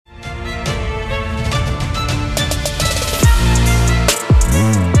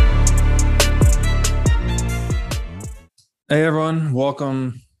Hey everyone,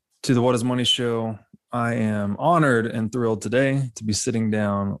 welcome to the What is Money show. I am honored and thrilled today to be sitting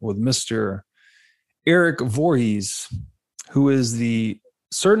down with Mr. Erik Voorhees, who is the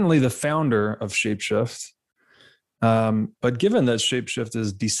certainly the founder of Shapeshift. But given that Shapeshift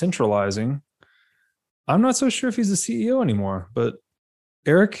is decentralizing, I'm not so sure if he's the CEO anymore. But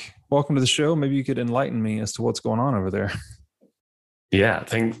Erik, welcome to the show. Maybe you could enlighten me as to what's going on over there. Yeah,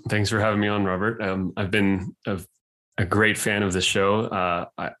 thanks for having me on, Robert. I've been a great fan of the show.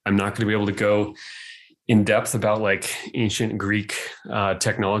 I'm not going to be able to go in depth about like ancient Greek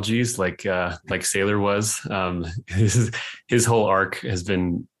technologies like Sailor was. His whole arc has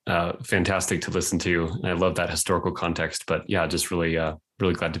been fantastic to listen to, and I love that historical context. But yeah, just really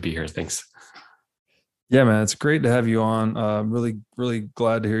glad to be here. Thanks. Yeah, man, it's great to have you on. Really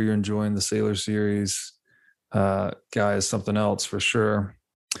glad to hear you're enjoying the Sailor series. Guy is something else for sure.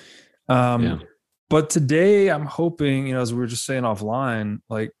 Yeah. But today I'm hoping, as we were just saying offline,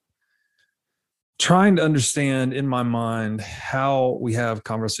 like trying to understand in my mind how we have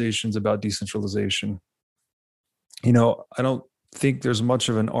conversations about decentralization. I don't think there's much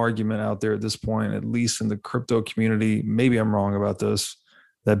of an argument out there at this point, at least in the crypto community. Maybe I'm wrong about this,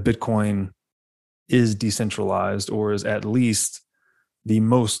 that Bitcoin is decentralized or is at least the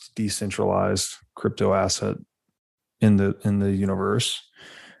most decentralized crypto asset in the universe.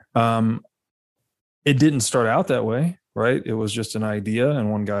 Um, it didn't start out that way, right? It was just an idea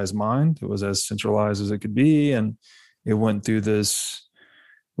in one guy's mind. It was as centralized as it could be, and it went through this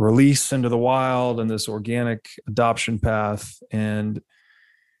release into the wild and this organic adoption path. And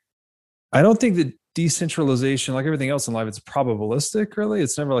I don't think that decentralization, like everything else in life, it's probabilistic. Really,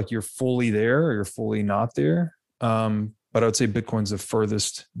 it's never like you're fully there or you're fully not there. But I would say Bitcoin's the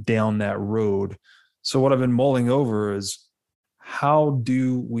furthest down that road. So what I've been mulling over is how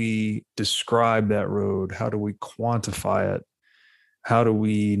do we describe that road? How do we quantify it? How do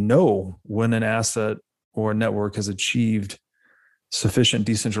we know when an asset or a network has achieved sufficient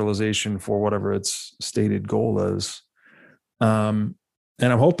decentralization for whatever its stated goal is? And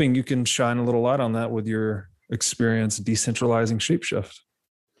I'm hoping you can shine a little light on that with your experience decentralizing Shapeshift.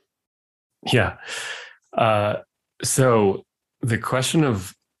 Yeah. So the question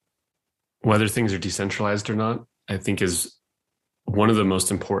of whether things are decentralized or not, I think is one of the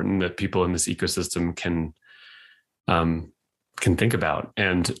most important that people in this ecosystem can think about.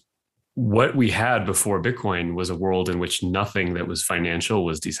 And what we had before Bitcoin was a world in which nothing that was financial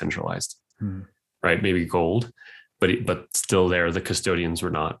was decentralized, right? Maybe gold, but still there, the custodians were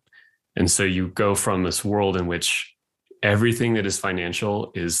not. And so you go from this world in which everything that is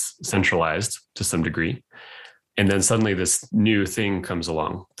financial is centralized to some degree. And then suddenly this new thing comes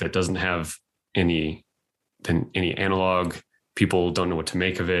along that doesn't have any analog. People don't know what to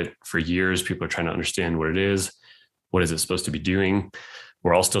make of it. For years, people are trying to understand what it is. What is it supposed to be doing?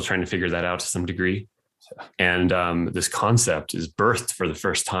 We're all still trying to figure that out to some degree. And this concept is birthed for the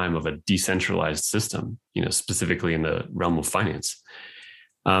first time of a decentralized system, specifically in the realm of finance.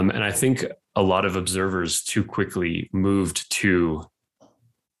 And I think a lot of observers too quickly moved to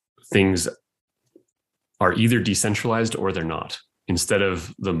things are either decentralized or they're not, instead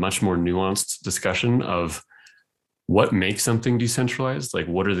of the much more nuanced discussion of what makes something decentralized, like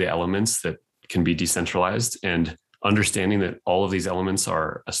what are the elements that can be decentralized, and understanding that all of these elements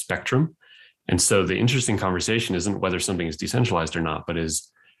are a spectrum. And so the interesting conversation isn't whether something is decentralized or not, but is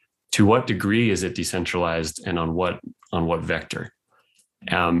to what degree is it decentralized and on what vector.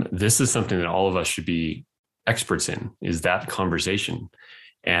 This is something that all of us should be experts in, is that conversation.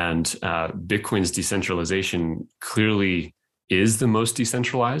 And Bitcoin's decentralization clearly is the most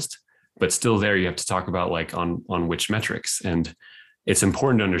decentralized, but still there you have to talk about like on which metrics. And it's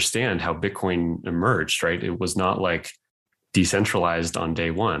important to understand how Bitcoin emerged, right? It was not like decentralized on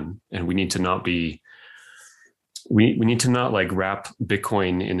day one. And we need to not like wrap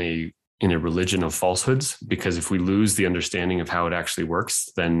Bitcoin in a religion of falsehoods, because if we lose the understanding of how it actually works,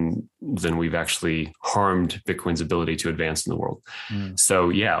 then we've actually harmed Bitcoin's ability to advance in the world. So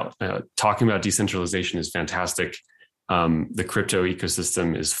yeah, talking about decentralization is fantastic. The crypto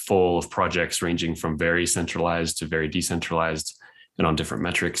ecosystem is full of projects ranging from very centralized to very decentralized and on different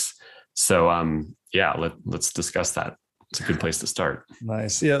metrics. So yeah, let's discuss that. It's a good place to start.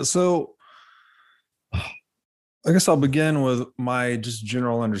 Nice. Yeah. So I guess I'll begin with my just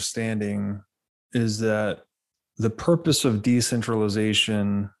general understanding is that the purpose of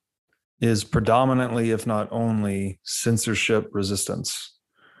decentralization is predominantly, if not only, censorship resistance.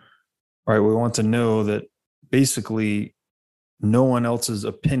 Right? We want to know that basically no one else's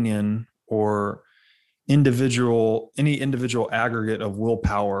opinion or any individual aggregate of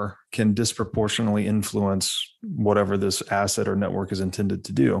willpower can disproportionately influence whatever this asset or network is intended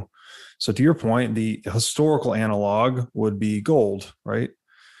to do. So to your point, the historical analog would be gold, right?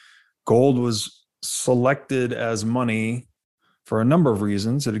 Gold was selected as money for a number of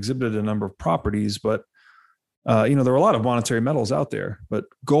reasons. It exhibited a number of properties, but there were a lot of monetary metals out there, but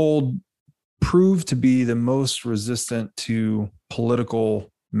gold proved to be the most resistant to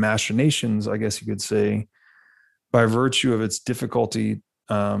political machinations, I guess you could say, by virtue of its difficulty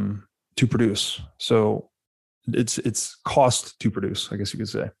to produce. So it's cost to produce, I guess you could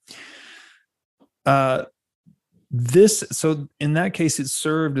say. So in that case, it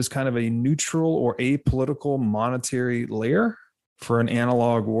served as kind of a neutral or apolitical monetary layer for an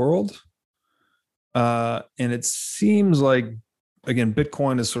analog world. And it seems like, again,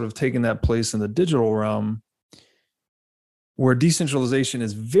 Bitcoin has sort of taken that place in the digital realm, where decentralization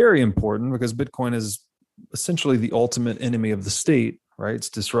is very important because Bitcoin is essentially the ultimate enemy of the state, right? It's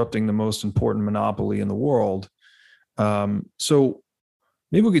disrupting the most important monopoly in the world. So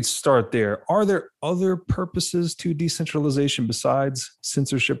maybe we could start there. Are there other purposes to decentralization besides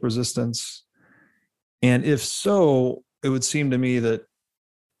censorship resistance? And if so, it would seem to me that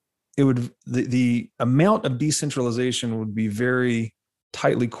the amount of decentralization would be very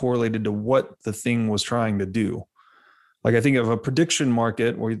tightly correlated to what the thing was trying to do. Like, I think of a prediction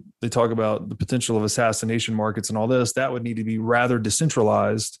market where they talk about the potential of assassination markets and all this, that would need to be rather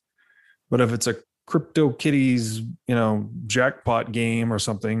decentralized. But if it's a CryptoKitties, jackpot game or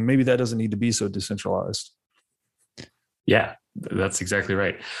something, maybe that doesn't need to be so decentralized. Yeah, that's exactly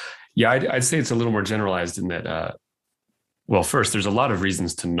right. Yeah, I'd say it's a little more generalized in that, well, first, there's a lot of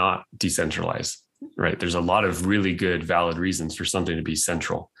reasons to not decentralize, right? There's a lot of really good, valid reasons for something to be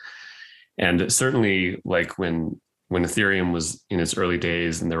central. And certainly, like when Ethereum was in its early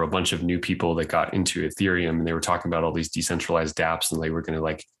days and there were a bunch of new people that got into Ethereum and they were talking about all these decentralized dApps and they were going to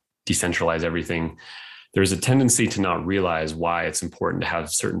like decentralize everything, there's a tendency to not realize why it's important to have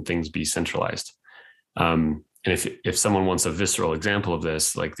certain things be centralized. And if someone wants a visceral example of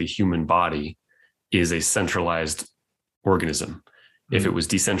this, like the human body is a centralized organism. Mm-hmm. If it was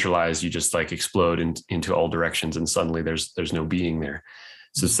decentralized, you just like explode into all directions and suddenly there's no being there.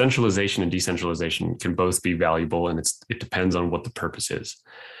 So centralization and decentralization can both be valuable, and it depends on what the purpose is.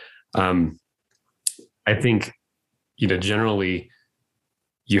 I think, generally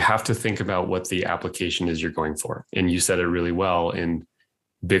you have to think about what the application is you're going for. And you said it really well in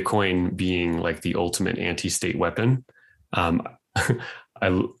Bitcoin being like the ultimate anti-state weapon. I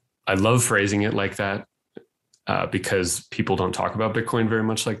love phrasing it like that because people don't talk about Bitcoin very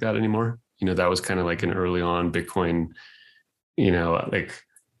much like that anymore. That was kind of like an early on Bitcoin, like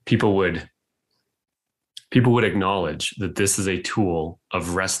people would acknowledge that this is a tool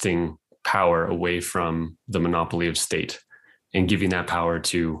of wresting power away from the monopoly of state and giving that power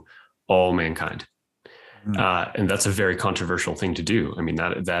to all mankind. And that's a very controversial thing to do. I mean,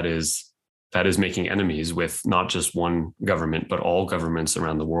 that is making enemies with not just one government, but all governments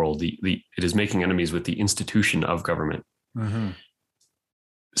around the world. It is making enemies with the institution of government. Mm-hmm.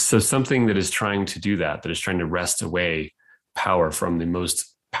 So something that is trying to do that is trying to wrest away power from the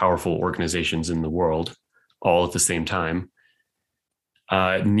most powerful organizations in the world, all at the same time,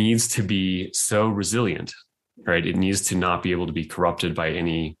 needs to be so resilient, right? It needs to not be able to be corrupted by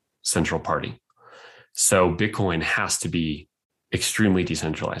any central party. So Bitcoin has to be extremely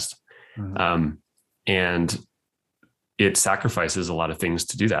decentralized. Mm-hmm. And it sacrifices a lot of things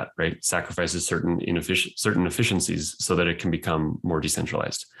to do that, right? It sacrifices certain efficiencies so that it can become more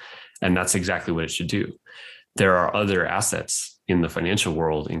decentralized. And that's exactly what it should do. There are other assets in the financial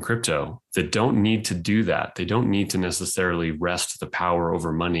world, in crypto, that don't need to do that. They don't need to necessarily wrest the power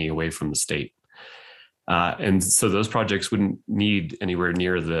over money away from the state. And so those projects wouldn't need anywhere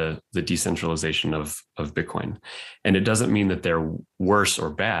near the decentralization of Bitcoin. And it doesn't mean that they're worse or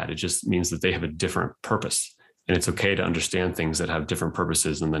bad. It just means that they have a different purpose. And it's okay to understand things that have different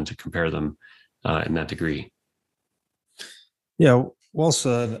purposes and then to compare them in that degree. Yeah, well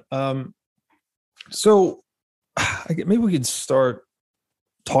said. So maybe we could start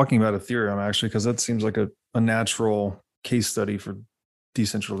talking about Ethereum, actually, because that seems like a natural case study for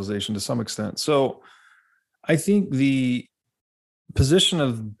decentralization to some extent. So I think the position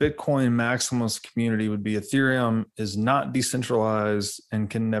of Bitcoin maximalist community would be Ethereum is not decentralized and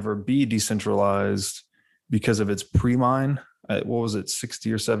can never be decentralized because of its pre-mine. What was it?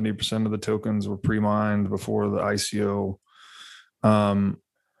 60 or 70% of the tokens were pre-mined before the ICO,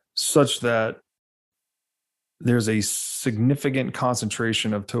 such that there's a significant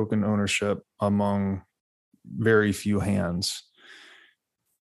concentration of token ownership among very few hands.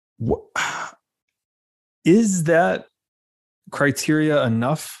 Is that criteria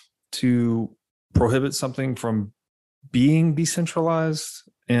enough to prohibit something from being decentralized?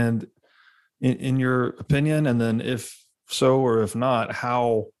 And in your opinion, and then if so or if not,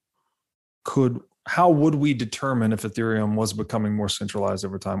 how would we determine if Ethereum was becoming more centralized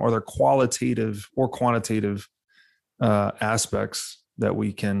over time? Are there qualitative or quantitative aspects that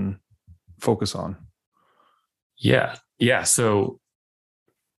we can focus on? Yeah. So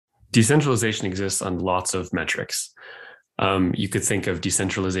decentralization exists on lots of metrics. You could think of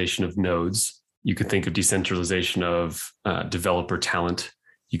decentralization of nodes. You could think of decentralization of developer talent.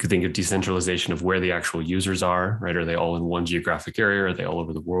 You could think of decentralization of where the actual users are, right? Are they all in one geographic area? Are they all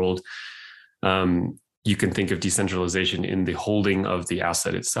over the world? You can think of decentralization in the holding of the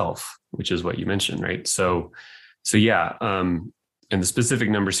asset itself, which is what you mentioned, right? So yeah. And the specific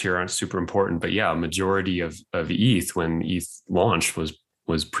numbers here aren't super important, but yeah, a majority of ETH when ETH launched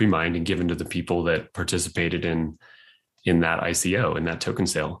was pre-mined and given to the people that participated in that ICO, in that token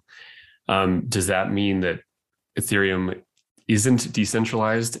sale. Does that mean that Ethereum isn't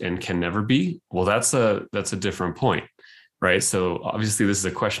decentralized and can never be? Well, that's a different point, right? So obviously this is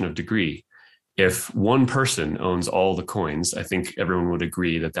a question of degree. If one person owns all the coins, I think everyone would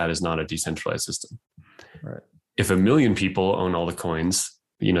agree that that is not a decentralized system. Right. If 1 million people own all the coins,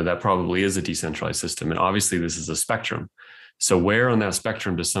 that probably is a decentralized system. And obviously this is a spectrum. So where on that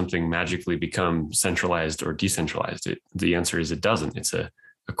spectrum does something magically become centralized or decentralized? The answer is it doesn't. It's a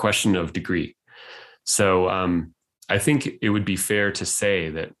question of degree. So I think it would be fair to say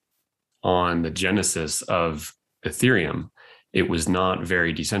that on the genesis of Ethereum, it was not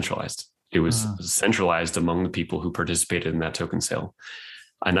very decentralized. It was centralized among the people who participated in that token sale.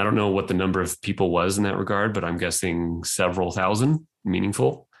 And I don't know what the number of people was in that regard, but I'm guessing several thousand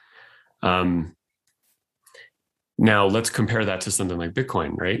meaningful. Now let's compare that to something like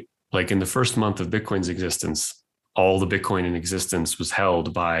Bitcoin, right? Like in the first month of Bitcoin's existence, all the Bitcoin in existence was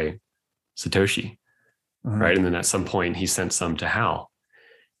held by Satoshi, right? And then at some point he sent some to Hal.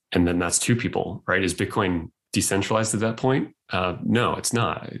 And then that's 2 people, right? Is Bitcoin decentralized at that point? No, it's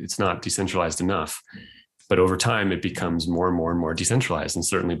not. It's not decentralized enough. But over time, it becomes more and more and more decentralized. And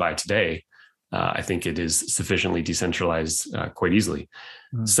certainly by today, I think it is sufficiently decentralized quite easily.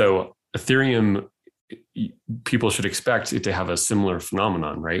 So Ethereum, people should expect it to have a similar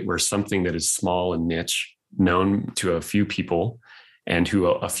phenomenon, right? Where something that is small and niche, known to a few people, and who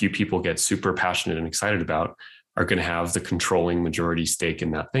a few people get super passionate and excited about, are going to have the controlling majority stake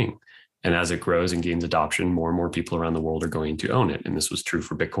in that thing. And as it grows and gains adoption, more and more people around the world are going to own it. And this was true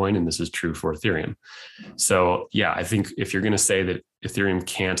for Bitcoin, and this is true for Ethereum. So yeah, I think if you're going to say that Ethereum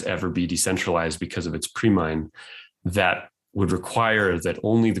can't ever be decentralized because of its pre-mine, that would require that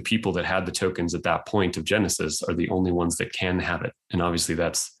only the people that had the tokens at that point of genesis are the only ones that can have it. And obviously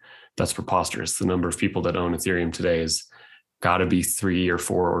that's preposterous. The number of people that own Ethereum today is got to be 3 or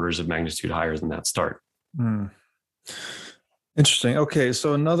 4 orders of magnitude higher than that start. Interesting. Okay,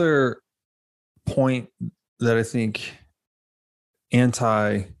 so another point that I think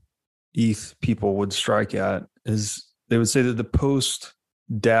anti-ETH people would strike at is they would say that the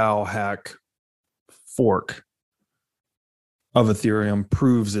post-DAO hack fork of Ethereum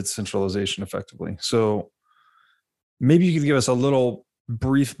proves its centralization effectively. So maybe you could give us a little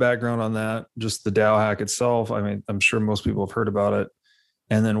brief background on that, just the DAO hack itself. I mean, I'm sure most people have heard about it.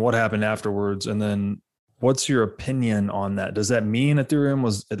 And then what happened afterwards, and then what's your opinion on that? Does that mean Ethereum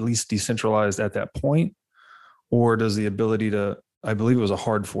was at least decentralized at that point? Or does the ability to, I believe it was a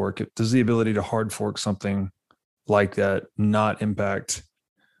hard fork, does the ability to hard fork something like that not impact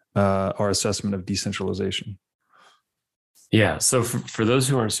our assessment of decentralization? Yeah. So for those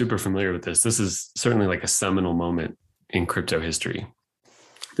who aren't super familiar with this is certainly like a seminal moment in crypto history.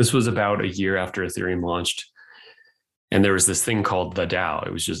 This was about a year after Ethereum launched. And there was this thing called the DAO.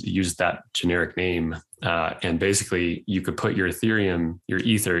 It was just used that generic name. And basically you could put your Ethereum, your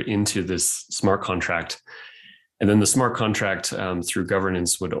Ether into this smart contract. And then the smart contract through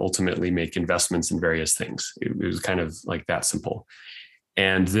governance would ultimately make investments in various things. It was kind of like that simple.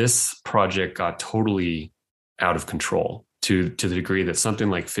 And this project got totally out of control to the degree that something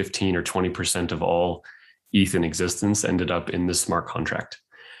like 15 or 20% of all ETH in existence ended up in this smart contract.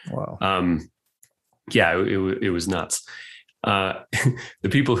 Wow. Yeah, it was nuts. The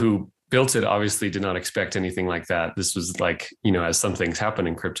people who built it obviously did not expect anything like that. This was like, as some things happen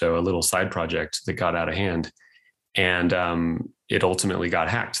in crypto, a little side project that got out of hand. And it ultimately got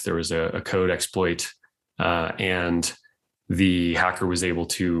hacked. There was a code exploit, and the hacker was able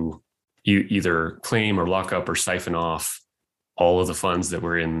to either claim or lock up or siphon off all of the funds that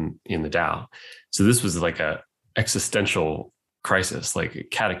were in the DAO. So this was like a existential crisis, like a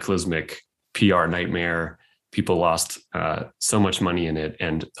cataclysmic PR nightmare. People lost so much money in it,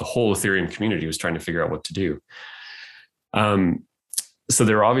 and the whole Ethereum community was trying to figure out what to do. So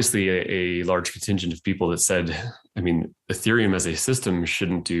there are obviously a large contingent of people that said, I mean, Ethereum as a system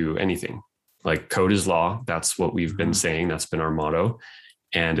shouldn't do anything. Like, code is law. That's what we've been saying. That's been our motto.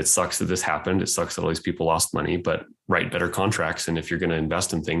 And it sucks that this happened. It sucks that all these people lost money, but write better contracts. And if you're going to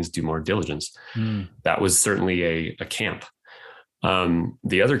invest in things, do more diligence. That was certainly a camp.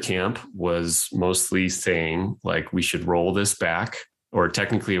 The other camp was mostly saying, like, we should roll this back, or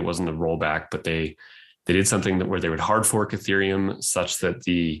technically it wasn't a rollback, but they did something where they would hard fork Ethereum such that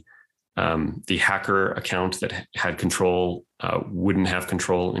the hacker account that had control wouldn't have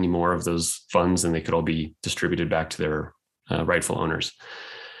control anymore of those funds, and they could all be distributed back to their rightful owners.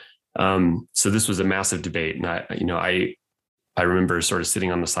 So this was a massive debate, and I remember sort of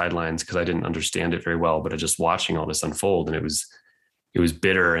sitting on the sidelines because I didn't understand it very well, but just watching all this unfold, and it was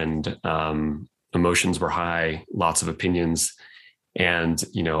bitter, and emotions were high, lots of opinions, and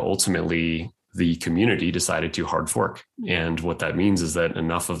ultimately the community decided to hard fork. And what that means is that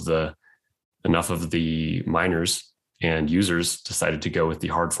enough of the miners and users decided to go with the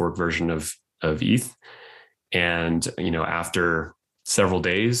hard fork version of ETH. And, after several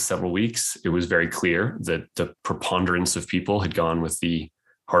days, several weeks, it was very clear that the preponderance of people had gone with the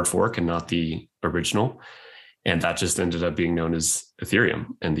hard fork and not the original. And that just ended up being known as Ethereum,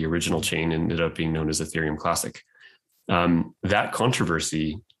 and the original chain ended up being known as Ethereum Classic. That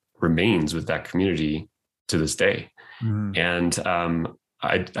controversy remains with that community to this day. And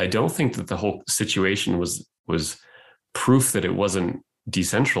I don't think that the whole situation was proof that it wasn't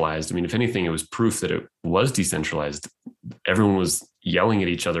decentralized. I mean, if anything, it was proof that it was decentralized. Everyone was yelling at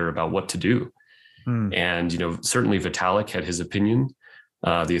each other about what to do. And, certainly Vitalik had his opinion.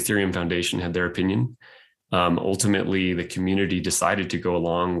 The Ethereum Foundation had their opinion. Ultimately, the community decided to go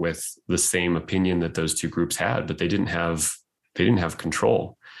along with the same opinion that those two groups had, but they didn't have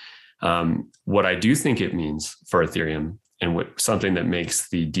control. What I do think it means for Ethereum, and something that makes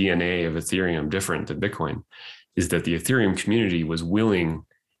the DNA of Ethereum different than Bitcoin, is that the Ethereum community was willing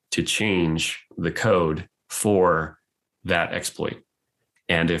to change the code for that exploit.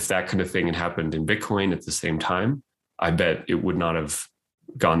 And if that kind of thing had happened in Bitcoin at the same time, I bet it would not have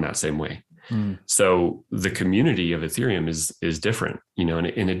gone that same way. So the community of Ethereum is different,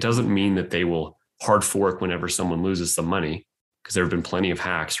 and it doesn't mean that they will hard fork whenever someone loses some money, because there have been plenty of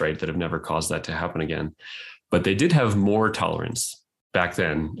hacks, right, that have never caused that to happen again. But they did have more tolerance back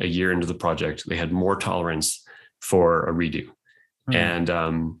then. A year into the project, they had more tolerance for a redo.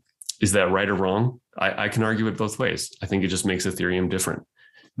 And is that right or wrong? I can argue it both ways. I think it just makes Ethereum different.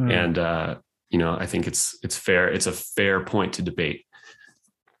 And I think it's fair. It's a fair point to debate.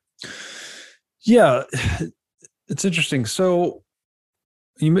 Yeah, it's interesting. So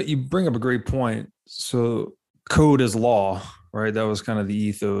you bring up a great point. So code is law, right? That was kind of the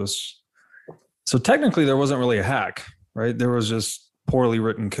ethos. So technically there wasn't really a hack, right? There was just poorly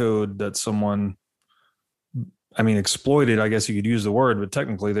written code that someone, exploited, I guess you could use the word, but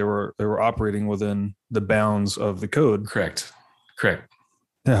technically they were operating within the bounds of the code. Correct.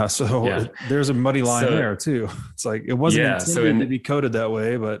 Yeah. So there's a muddy line there too. It's like, it wasn't intended to be coded that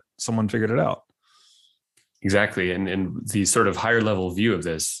way, but someone figured it out. Exactly. And the sort of higher level view of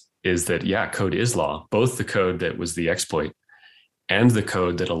this is that, code is law, both the code that was the exploit and the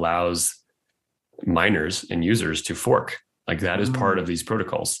code that allows miners and users to fork. Like, that is part of these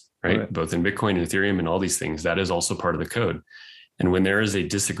protocols, right? Both in Bitcoin and Ethereum and all these things, that is also part of the code. And when there is a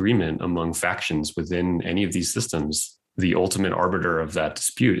disagreement among factions within any of these systems, the ultimate arbiter of that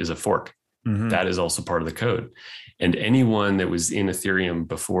dispute is a fork. That is also part of the code. And anyone that was in Ethereum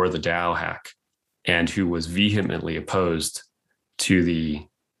before the DAO hack and who was vehemently opposed to the,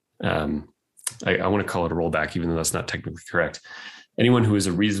 I want to call it a rollback, even though that's not technically correct. Anyone who is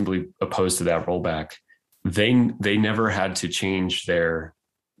reasonably opposed to that rollback, they never had to change their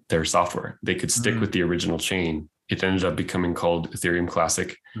software. They could stick with the original chain. It ended up becoming called Ethereum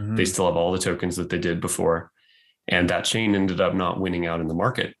Classic. They still have all the tokens that they did before. And that chain ended up not winning out in the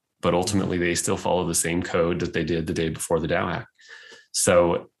market, but ultimately they still follow the same code that they did the day before the DAO hack.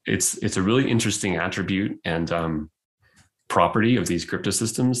 So it's a really interesting attribute and property of these crypto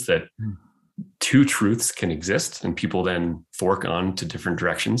systems, that two truths can exist and people then fork on to different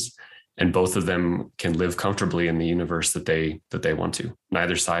directions, and both of them can live comfortably in the universe that they want to,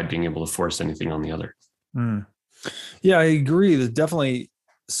 neither side being able to force anything on the other. Yeah, I agree. That definitely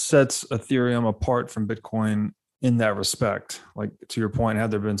sets Ethereum apart from Bitcoin in that respect. Like, to your point, had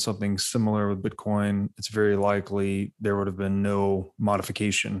there been something similar with Bitcoin, it's very likely there would have been no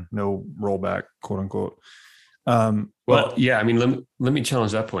modification, no rollback, quote unquote. Well, yeah, I mean, let me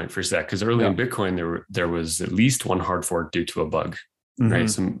challenge that point for a sec, because early in Bitcoin, there was at least one hard fork due to a bug, right?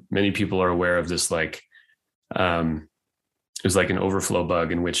 So many people are aware of this, like, it was like an overflow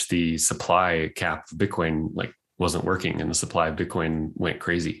bug in which the supply cap of Bitcoin like wasn't working, and the supply of Bitcoin went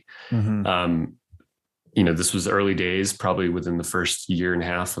crazy. This was early days, probably within the first year and a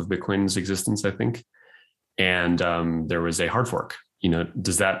half of Bitcoin's existence, I think. And there was a hard fork.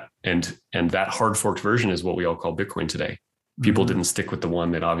 Does that and that hard forked version is what we all call Bitcoin today. People didn't stick with the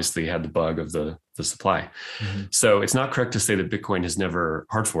one that obviously had the bug of the supply. So it's not correct to say that Bitcoin has never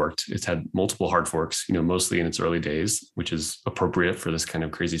hard forked. It's had multiple hard forks, mostly in its early days, which is appropriate for this kind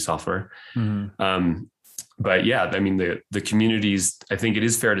of crazy software. But yeah, I mean, the communities, I think it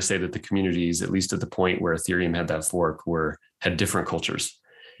is fair to say that the communities, at least at the point where Ethereum had that fork, had different cultures.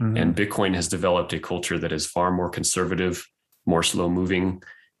 And Bitcoin has developed a culture that is far more conservative, more slow moving,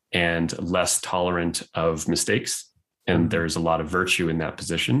 and less tolerant of mistakes. And there's a lot of virtue in that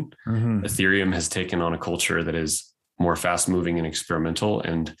position. Ethereum has taken on a culture that is more fast moving and experimental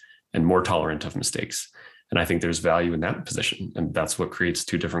and more tolerant of mistakes. And I think there's value in that position. And that's what creates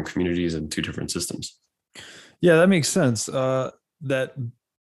two different communities and two different systems. Yeah, that makes sense. That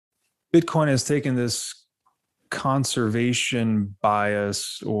Bitcoin has taken this conservation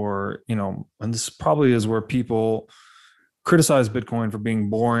bias, and this probably is where people criticize Bitcoin for being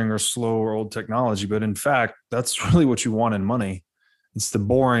boring or slow or old technology. But in fact, that's really what you want in money. It's the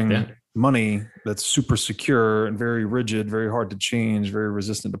boring money that's super secure and very rigid, very hard to change, very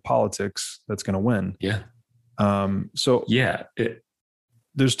resistant to politics that's going to win. Yeah.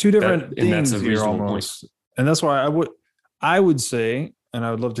 There's two different things here almost. Point. And that's why I would say, and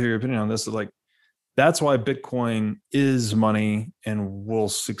I would love to hear your opinion on this, like, that's why Bitcoin is money and will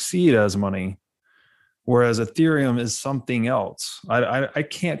succeed as money, whereas Ethereum is something else. I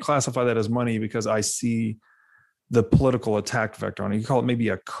can't classify that as money because I see the political attack vector on it. You call it maybe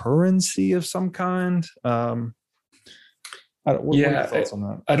a currency of some kind. What are your thoughts on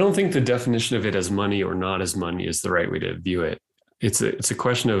that? I don't think the definition of it as money or not as money is the right way to view it. It's a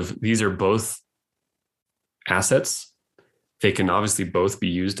question of, these are both assets. They can obviously both be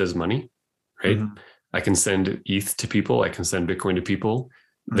used as money, right? I can send ETH to people. I can send Bitcoin to people.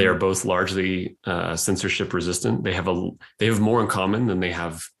 They are both largely censorship resistant. They have more in common than they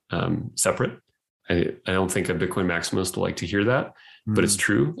have separate. I don't think a Bitcoin maximalist will like to hear that, but it's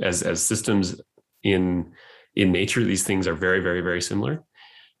true. As systems in nature, these things are very, very, very similar.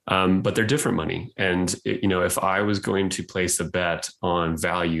 But they're different money. And if I was going to place a bet on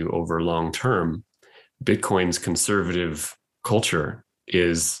value over long term, Bitcoin's conservative culture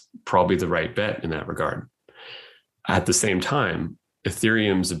is probably the right bet in that regard. At the same time,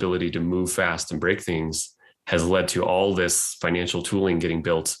 Ethereum's ability to move fast and break things has led to all this financial tooling getting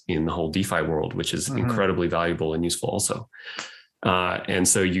built in the whole DeFi world, which is incredibly valuable and useful also. And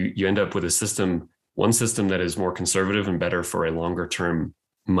so you end up with one system that is more conservative and better for a longer term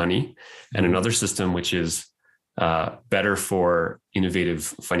money, and another system which is better for innovative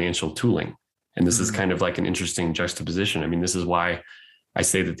financial tooling. And this is kind of like an interesting juxtaposition. I mean, this is why I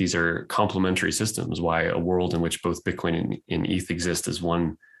say that these are complementary systems, why a world in which both Bitcoin and ETH exist is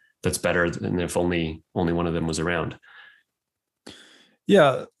one that's better than if only one of them was around.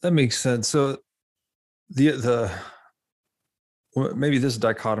 Yeah, that makes sense. So maybe this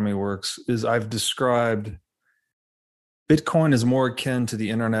dichotomy works, is I've described Bitcoin is more akin to the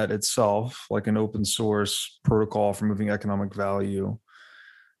internet itself, like an open source protocol for moving economic value,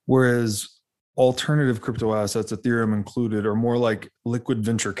 whereas alternative crypto assets, Ethereum included, are more like liquid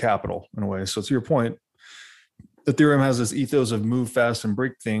venture capital in a way. So to your point, Ethereum has this ethos of move fast and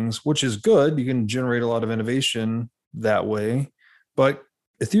break things, which is good. You can generate a lot of innovation that way, but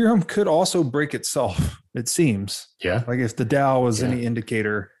Ethereum could also break itself, it seems. Yeah. Like if the DAO was any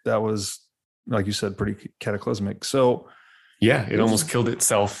indicator, that was, like you said, pretty cataclysmic. So yeah, it almost killed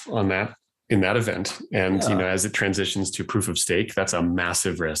itself in that event. And, as it transitions to proof of stake, that's a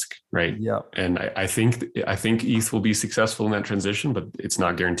massive risk, right? Yeah. And I think ETH will be successful in that transition, but it's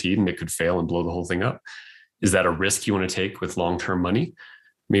not guaranteed and it could fail and blow the whole thing up. Is that a risk you want to take with long-term money?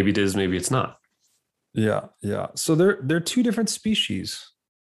 Maybe it is, maybe it's not. Yeah. Yeah. So they're two different species.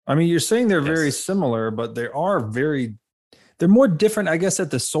 I mean, you're saying they're very similar, but they're more different, I guess, at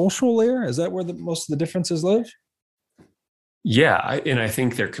the social layer. Is that where most of the differences live? Yeah. And I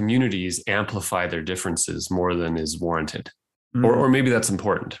think their communities amplify their differences more than is warranted. Or maybe that's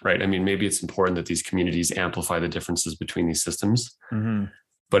important, right? I mean, maybe it's important that these communities amplify the differences between these systems.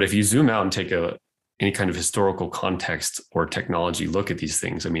 But if you zoom out and take any kind of historical context or technology look at these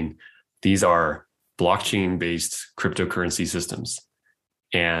things, I mean, these are blockchain-based cryptocurrency systems.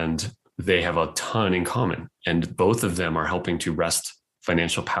 And they have a ton in common, and both of them are helping to wrest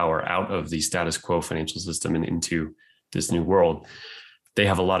financial power out of the status quo financial system and into this new world. They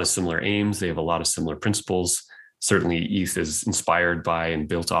have a lot of similar aims. They have a lot of similar principles. Certainly, ETH is inspired by and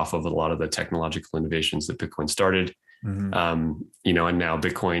built off of a lot of the technological innovations that Bitcoin started. And now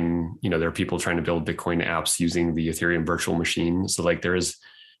Bitcoin, there are people trying to build Bitcoin apps using the Ethereum virtual machine. So like there is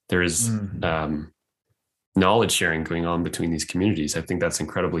knowledge sharing going on between these communities. I think that's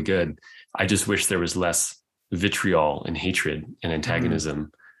incredibly good. I just wish there was less vitriol and hatred and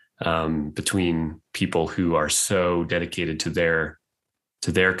antagonism between people who are so dedicated to their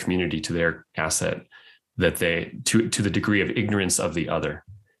community, to their asset, that they to the degree of ignorance of the other.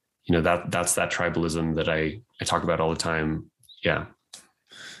 That's that tribalism that I talk about all the time. Yeah,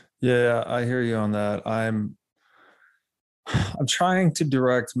 I hear you on that. I'm trying to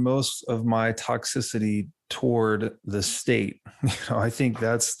direct most of my toxicity toward the state. I think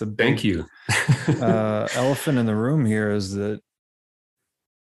that's the big thank you. Elephant in the room here is that,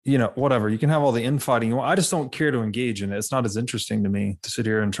 whatever, you can have all the infighting you want. I just don't care to engage in it. It's not as interesting to me to sit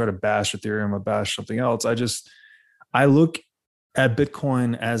here and try to bash Ethereum or bash something else. I look at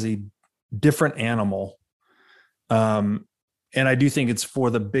Bitcoin as a different animal. And I do think it's for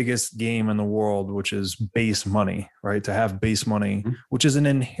the biggest game in the world, which is base money, right? To have base money, which is an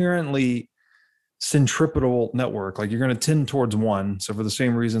inherently centripetal network. Like you're going to tend towards one. So for the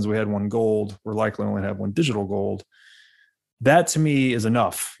same reasons we had one gold, we're likely only to have one digital gold. That to me is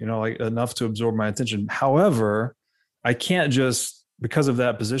enough, like enough to absorb my attention. However, I can't just, because of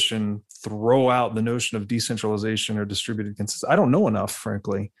that position, throw out the notion of decentralization or distributed consensus. I don't know enough,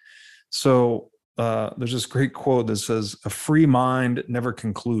 frankly. So there's this great quote that says, "A free mind never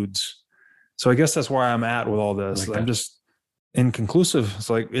concludes." So I guess that's where I'm at with all this. I'm just inconclusive.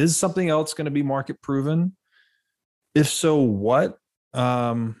 It's like, is something else going to be market proven? If so, what?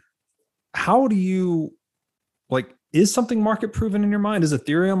 How do you, is something market proven in your mind? Is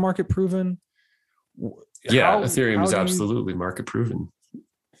Ethereum market proven? Ethereum is absolutely market proven.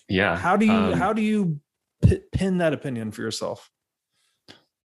 Yeah. How do you pin that opinion for yourself?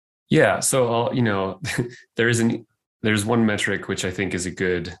 Yeah. So, there's one metric, which I think is a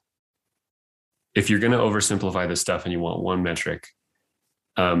good, if you're going to oversimplify this stuff and you want one metric,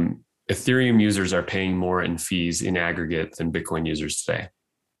 Ethereum users are paying more in fees in aggregate than Bitcoin users today.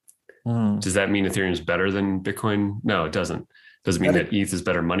 Does that mean Ethereum is better than Bitcoin? No, it doesn't. Does it mean that ETH is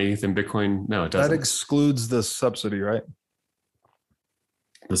better money than Bitcoin? No, it doesn't. That excludes the subsidy, right?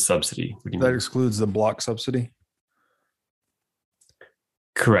 The subsidy. That excludes the block subsidy?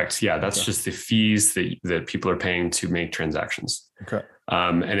 Correct. Yeah, that's just the fees that people are paying to make transactions. Okay.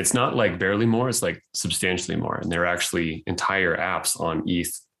 And it's not like barely more, it's like substantially more. And there are actually entire apps on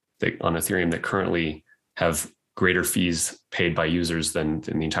ETH, on Ethereum, that currently have greater fees paid by users than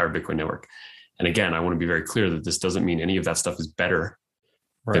the entire Bitcoin network. And again, I want to be very clear that this doesn't mean any of that stuff is better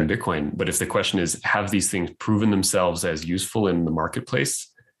than Bitcoin. But if the question is, have these things proven themselves as useful in the marketplace?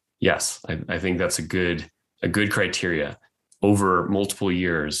 Yes, I think that's a good criteria. Over multiple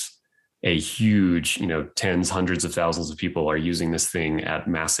years, a huge, tens, hundreds of thousands of people are using this thing at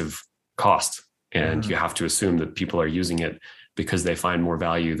massive cost. And you have to assume that people are using it because they find more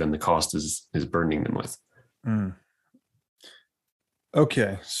value than the cost is burdening them with.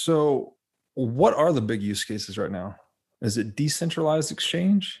 Okay. So what are the big use cases right now? Is it decentralized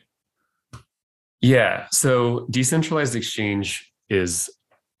exchange? Yeah. So decentralized exchange is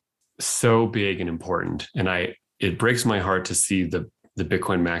so big and important. And it breaks my heart to see the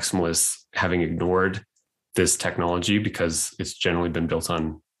Bitcoin maximalists having ignored this technology because it's generally been built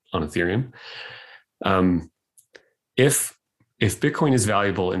on Ethereum. If Bitcoin is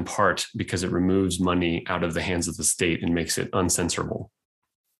valuable in part because it removes money out of the hands of the state and makes it uncensorable,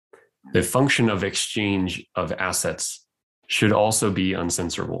 the function of exchange of assets should also be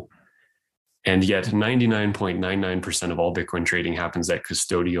uncensorable. And yet 99.99% of all Bitcoin trading happens at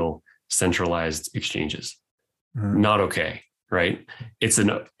custodial centralized exchanges. Not okay, right? It's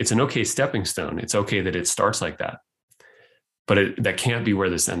an okay stepping stone. It's okay that it starts like that, but that can't be where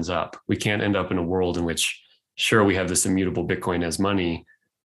this ends up. We can't end up in a world in which, sure, we have this immutable Bitcoin as money,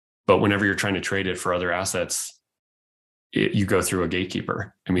 but whenever you're trying to trade it for other assets, you go through a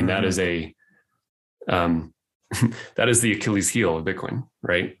gatekeeper. I mean, that is that is the Achilles heel of Bitcoin,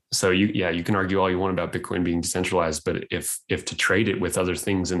 right? So you can argue all you want about Bitcoin being decentralized, but if to trade it with other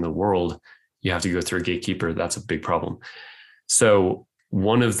things in the world, you have to go through a gatekeeper, that's a big problem. So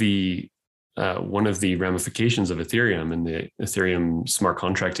one of the ramifications of Ethereum and the Ethereum smart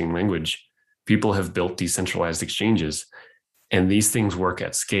contracting language, people have built decentralized exchanges, and these things work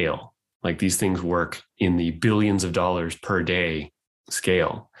at scale. Like these things work in the billions of dollars per day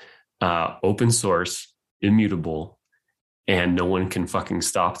scale. open source, immutable, and no one can fucking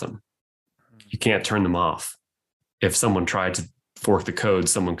stop them. You can't turn them off. If someone tried to fork the code,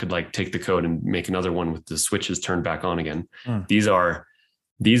 someone could like take the code and make another one with the switches turned back on again. These are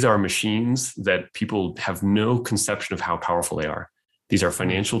machines that people have no conception of how powerful they are. These are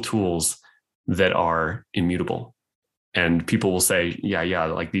financial tools that are immutable. And people will say, yeah,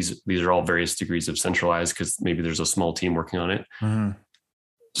 like these are all various degrees of centralized because maybe there's a small team working on it.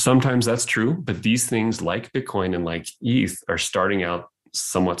 Sometimes that's true, but these things like Bitcoin and like ETH are starting out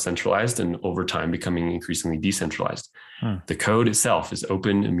somewhat centralized and over time becoming increasingly decentralized. The code itself is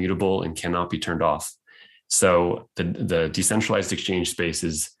open, immutable, and cannot be turned off. So the decentralized exchange space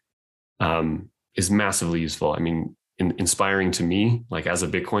is massively useful. I mean, inspiring to me, like as a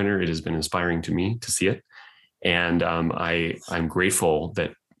Bitcoiner, it has been inspiring to me to see it. And I'm grateful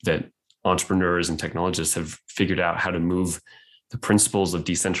that entrepreneurs and technologists have figured out how to move the principles of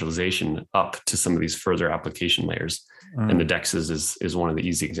decentralization up to some of these further application layers. And the DEXs is one of the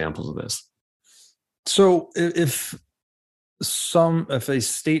easy examples of this. So if a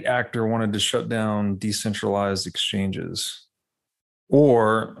state actor wanted to shut down decentralized exchanges,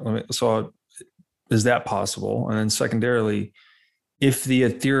 is that possible? And then secondarily, if the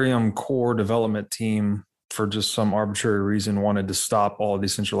Ethereum core development team, for just some arbitrary reason, wanted to stop all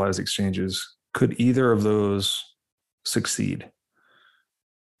decentralized exchanges, could either of those succeed?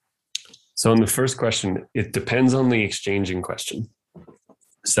 So in the first question, it depends on the exchange in question.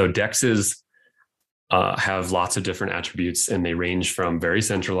 So DEXs have lots of different attributes, and they range from very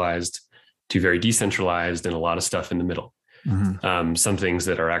centralized to very decentralized and a lot of stuff in the middle. Some things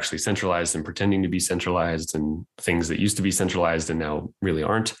that are actually centralized and pretending to be centralized, and things that used to be centralized and now really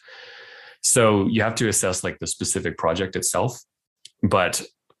aren't. So you have to assess like the specific project itself. But,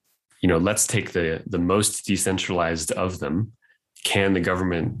 let's take the most decentralized of them. Can the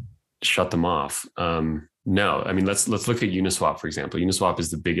government shut them off? No. I mean, let's look at Uniswap, for example. Uniswap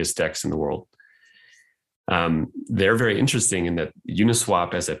is the biggest DEX in the world. They're very interesting in that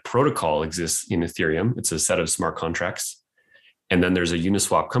Uniswap as a protocol exists in Ethereum. It's a set of smart contracts. And then there's a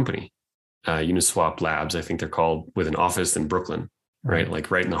Uniswap company, Uniswap Labs, I think they're called, with an office in Brooklyn, right? Like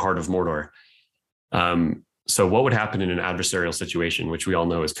right in the heart of Mordor. So what would happen in an adversarial situation, which we all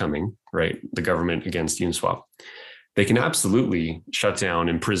know is coming, right? The government against Uniswap. They can absolutely shut down,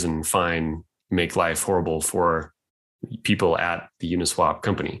 imprison, fine, make life horrible for people at the Uniswap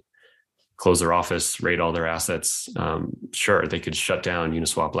company, close their office, raid all their assets. Sure, they could shut down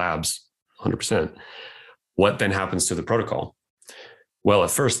Uniswap Labs 100%. What then happens to the protocol? Well,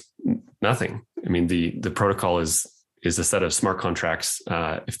 at first, nothing. I mean, the protocol is a set of smart contracts.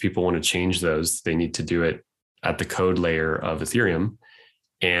 If people want to change those, they need to do it at the code layer of Ethereum,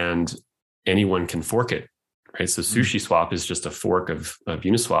 and anyone can fork it. Right. So SushiSwap is just a fork of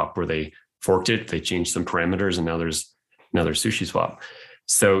Uniswap where they forked it, they changed some parameters, and now there's SushiSwap.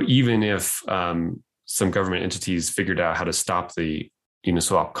 So even if some government entities figured out how to stop the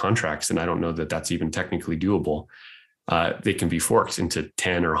Uniswap contracts, and I don't know that that's even technically doable, they can be forked into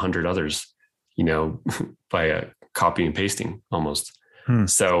 10 or 100 others, by a copy and pasting almost.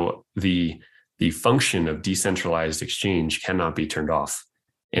 So the function of decentralized exchange cannot be turned off.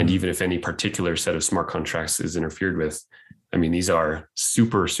 And even if any particular set of smart contracts is interfered with, I mean, these are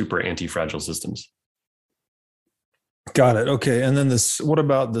super, super anti-fragile systems. Got it. Okay. And then what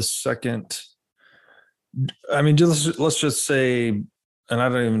about the second? I mean, let's just say, and I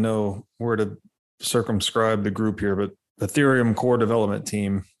don't even know where to circumscribe the group here, but Ethereum core development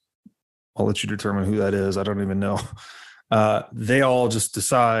team, I'll let you determine who that is. I don't even know. They all just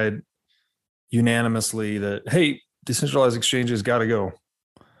decide unanimously that, hey, decentralized exchanges got to go.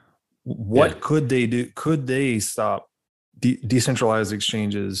 What could they do? Could they stop decentralized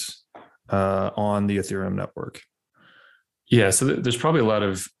exchanges on the Ethereum network? Yeah, so there's probably a lot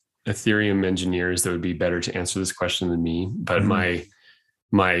of Ethereum engineers that would be better to answer this question than me. But my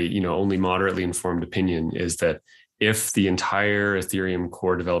only moderately informed opinion is that if the entire Ethereum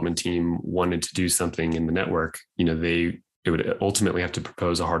core development team wanted to do something in the network, it would ultimately have to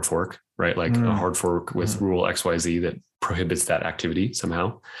propose a hard fork, right? Like a hard fork with rule XYZ that prohibits that activity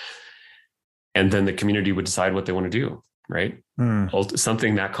somehow. And then the community would decide what they want to do, right?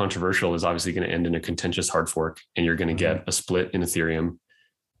 Something that controversial is obviously going to end in a contentious hard fork, and you're going to get a split in Ethereum.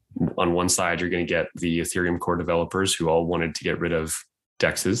 On one side, you're going to get the Ethereum core developers who all wanted to get rid of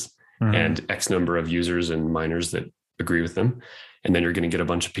DEXs and X number of users and miners that agree with them. And then you're going to get a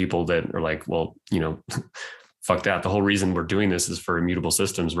bunch of people that are like, well, fuck that. The whole reason we're doing this is for immutable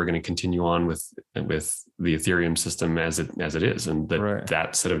systems. We're going to continue on with the Ethereum system as it is, and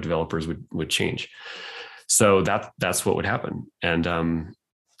that set of developers would change. So that's what would happen. And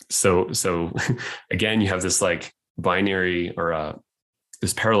So again, you have this like binary or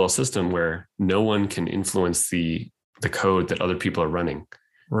this parallel system where no one can influence the code that other people are running.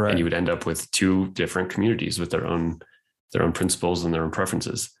 Right. And you would end up with two different communities with their own principles and their own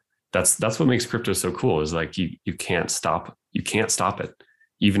preferences. That's what makes crypto so cool, is like you can't stop it.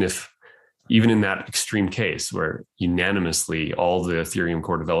 Even in that extreme case where unanimously all the Ethereum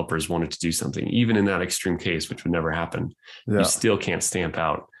core developers wanted to do something, even in that extreme case, which would never happen, you still can't stamp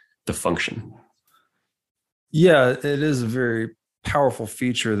out the function. Yeah, it is a very powerful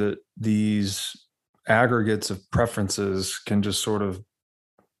feature that these aggregates of preferences can just sort of,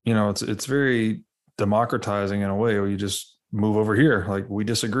 it's very democratizing in a way where you just move over here. Like, we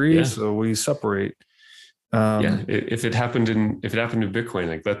disagree, so we separate. If it happened in Bitcoin,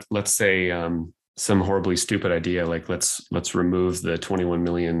 like let's say some horribly stupid idea, like let's remove the 21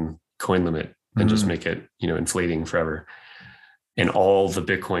 million coin limit and just make it, inflating forever. And all the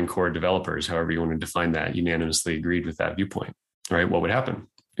Bitcoin core developers, however you want to define that, unanimously agreed with that viewpoint, right? What would happen?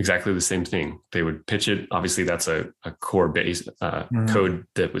 Exactly the same thing. They would pitch it. Obviously, that's a core base code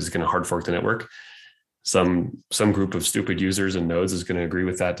that was going to hard fork the network. Some group of stupid users and nodes is going to agree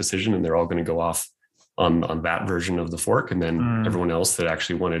with that decision, and they're all going to go off on that version of the fork. And then everyone else that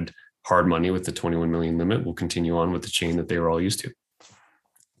actually wanted hard money with the 21 million limit will continue on with the chain that they were all used to.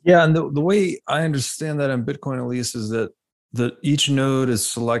 Yeah. And the way I understand that in Bitcoin, at least, is that each node is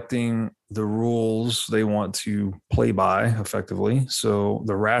selecting the rules they want to play by effectively. So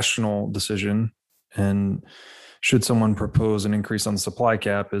the rational decision, and should someone propose an increase on the supply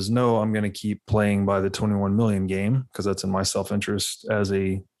cap, is no, I'm going to keep playing by the 21 million game because that's in my self-interest as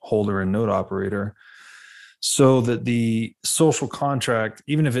a holder and node operator. So that the social contract,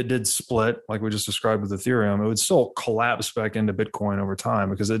 even if it did split, like we just described with Ethereum, it would still collapse back into Bitcoin over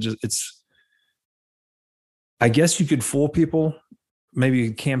time, because I guess you could fool people,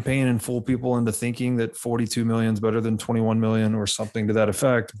 maybe campaign and fool people into thinking that 42 million is better than 21 million or something to that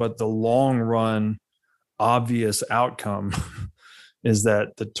effect. But the long run obvious outcome is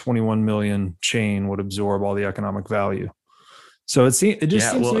that the 21 million chain would absorb all the economic value. So it seems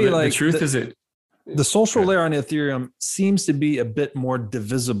to me like the truth is the social layer on Ethereum seems to be a bit more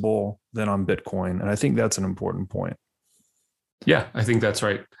divisible than on Bitcoin. And I think that's an important point. Yeah, I think that's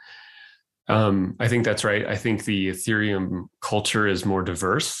right. I think the Ethereum culture is more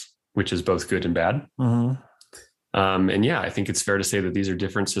diverse, which is both good and bad. And I think it's fair to say that these are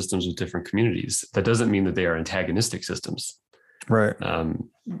different systems with different communities. That doesn't mean that they are antagonistic systems. Right.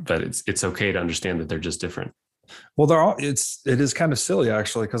 But it's okay to understand that they're just different. Well, it is kind of silly,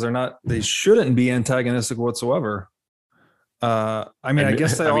 actually, because they shouldn't be antagonistic whatsoever. I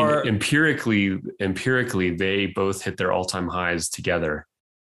guess they are. Empirically, they both hit their all-time highs together.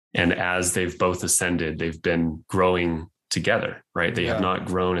 And as they've both ascended, they've been growing together, right? They have not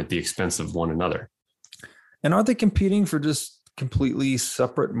grown at the expense of one another. And aren't they competing for just completely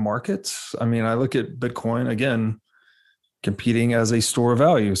separate markets? I mean, I look at Bitcoin, again, competing as a store of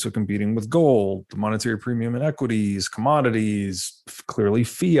value. So competing with gold, the monetary premium in equities, commodities, clearly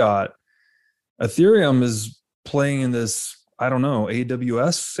fiat. Ethereum is playing in this, I don't know,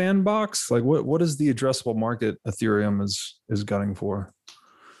 AWS sandbox. Like what is the addressable market Ethereum is gunning for?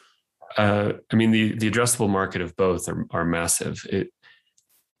 The addressable market of both are massive.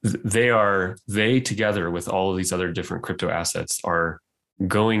 They together with all of these other different crypto assets are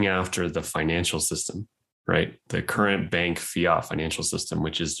going after the financial system, right? The current bank fiat financial system,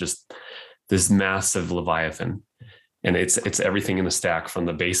 which is just this massive leviathan. And it's everything in the stack from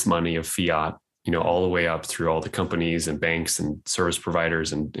the base money of fiat, all the way up through all the companies and banks and service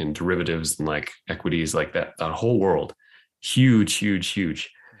providers and derivatives and like equities, like that whole world. Huge, huge,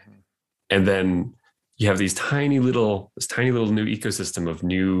 huge. And then you have this tiny little new ecosystem of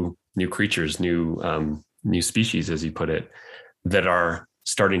new creatures, new species, as you put it, that are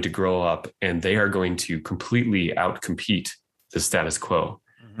starting to grow up, and they are going to completely outcompete the status quo.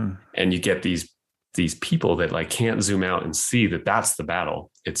 And you get these people that like can't zoom out and see that that's the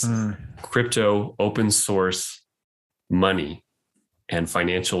battle. It's crypto, open source money, and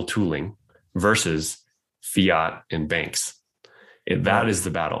financial tooling versus fiat and banks. That is the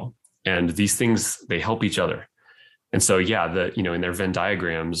battle. And these things, they help each other. And so, in their Venn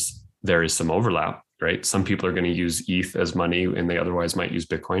diagrams, there is some overlap, right? Some people are going to use ETH as money and they otherwise might use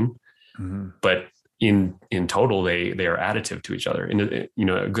Bitcoin. But in total, they are additive to each other. And,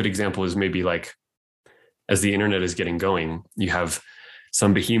 a good example is maybe like, as the internet is getting going, you have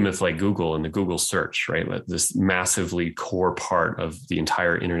some behemoth like Google and the Google search, right? This massively core part of the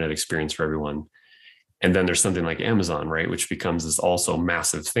entire internet experience for everyone. And then there's something like Amazon, right? Which becomes this also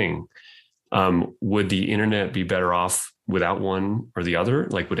massive thing. Would the internet be better off without one or the other?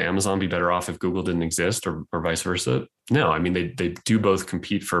 Like, would Amazon be better off if Google didn't exist, or vice versa? No, I mean, they do both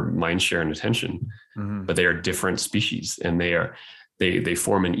compete for mind share and attention, but they are different species, and they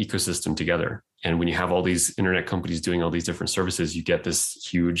form an ecosystem together. And when you have all these internet companies doing all these different services, you get this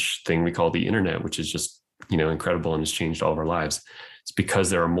huge thing we call the internet, which is just, incredible and has changed all of our lives. It's because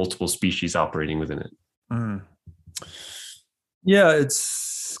there are multiple species operating within it. Yeah,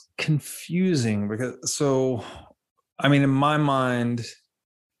 it's confusing because in my mind,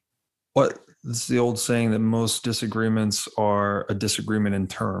 this is the old saying that most disagreements are a disagreement in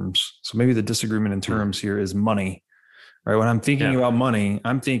terms. So maybe the disagreement in terms here is money, right? When I'm thinking about money,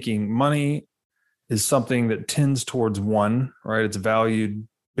 I'm thinking money is something that tends towards one, right? It's valued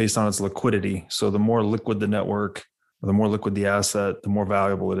based on its liquidity. So the more liquid the network, or the more liquid the asset, the more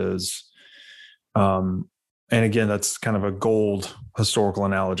valuable it is. And again, that's kind of a gold historical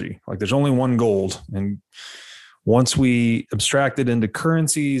analogy. Like there's only one gold. And once we abstracted into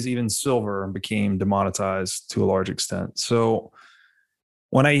currencies, even silver became demonetized to a large extent. So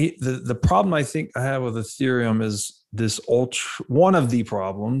when the problem I think I have with Ethereum is one of the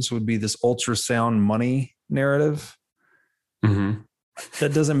problems would be this ultrasound money narrative.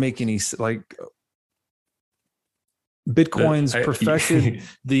 That doesn't make any Bitcoin's perfected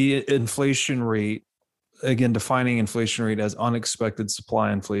the inflation rate. Again, defining inflation rate as unexpected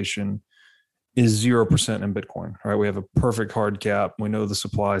supply inflation is 0% in Bitcoin, right? We have a perfect hard cap. We know the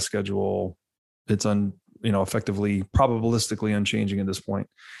supply schedule. It's effectively probabilistically unchanging at this point.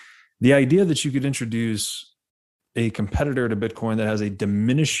 The idea that you could introduce a competitor to Bitcoin that has a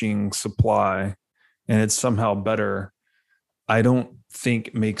diminishing supply and it's somehow better, I don't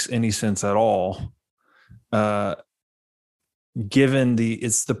think makes any sense at all. Given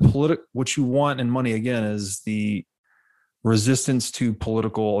what you want in money again is the resistance to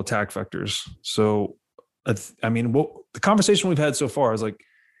political attack vectors. So, the conversation we've had so far is like,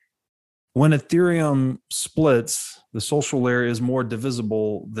 when Ethereum splits, the social layer is more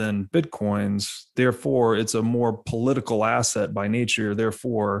divisible than Bitcoin's. Therefore, it's a more political asset by nature.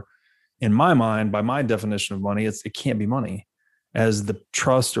 Therefore, in my mind, by my definition of money, it can't be money as the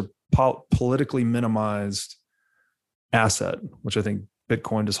trust or politically minimized asset, which I think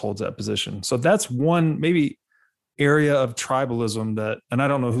Bitcoin just holds that position. So that's one maybe area of tribalism and I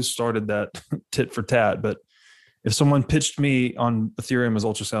don't know who started that tit for tat, but if someone pitched me on Ethereum as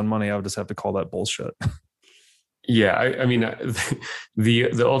ultrasound money, I would just have to call that bullshit. Yeah, the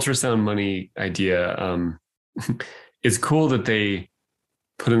ultrasound money idea is cool that they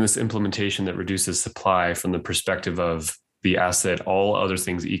put in this implementation that reduces supply from the perspective of the asset. All other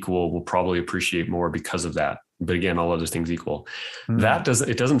things equal will probably appreciate more because of that. But again, all other things equal.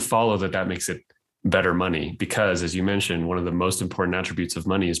 It doesn't follow that makes it better money, because as you mentioned, one of the most important attributes of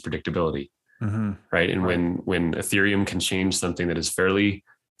money is predictability. Right. And when Ethereum can change something that is fairly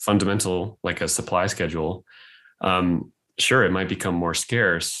fundamental, like a supply schedule, sure, it might become more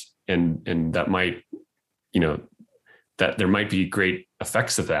scarce, and that might, that there might be great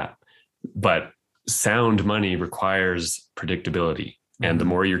effects of that. But sound money requires predictability. And the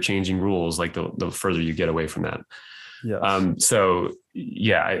more you're changing rules, like the further you get away from that. Yes.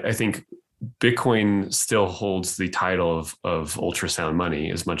 I think Bitcoin still holds the title of ultrasound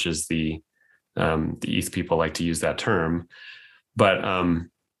money, as much as the ETH people like to use that term. But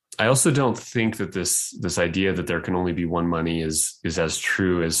I also don't think that this idea that there can only be one money is as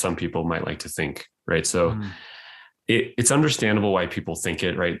true as some people might like to think, right? So it's understandable why people think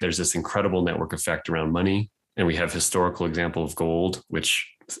it, right? There's this incredible network effect around money, and we have historical example of gold, which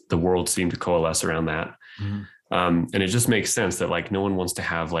the world seemed to coalesce around that. And it just makes sense that like no one wants to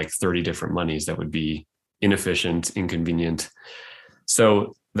have like 30 different monies. That would be inefficient, inconvenient.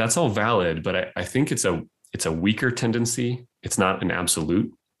 So that's all valid, but I think it's a weaker tendency. It's not an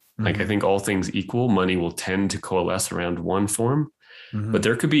absolute. Like I think all things equal, money will tend to coalesce around one form, but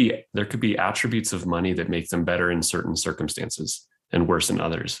there could be attributes of money that make them better in certain circumstances and worse in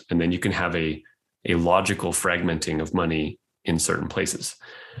others. And then you can have a logical fragmenting of money in certain places.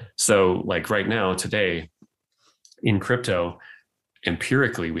 So like right now, today in crypto,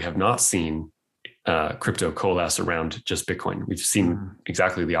 empirically, we have not seen crypto coalesce around just Bitcoin. We've seen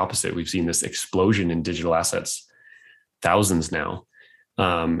exactly the opposite. We've seen this explosion in digital assets, thousands now.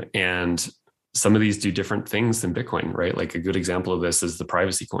 And some of these do different things than Bitcoin, right? Like a good example of this is the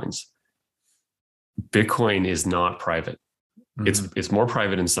privacy coins. Bitcoin is not private. It's more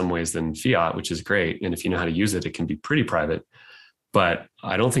private in some ways than fiat, which is great. And if you know how to use it, it can be pretty private. But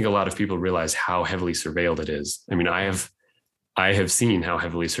I don't think a lot of people realize how heavily surveilled it is. I mean, I have seen how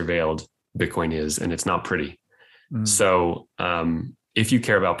heavily surveilled Bitcoin is, and it's not pretty. So if you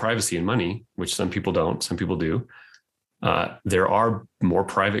care about privacy and money, which some people don't, some people do, there are more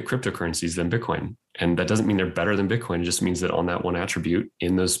private cryptocurrencies than Bitcoin. And that doesn't mean they're better than Bitcoin. It just means that on that one attribute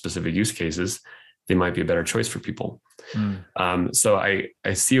in those specific use cases, they might be a better choice for people. So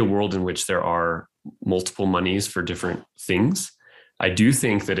I see a world in which there are multiple monies for different things. I do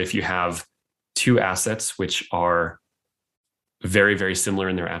think that if you have two assets which are very, very similar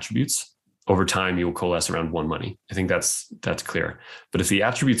in their attributes, over time you will coalesce around one money. I think that's clear. But if the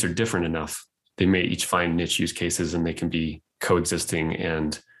attributes are different enough, they may each find niche use cases and they can be coexisting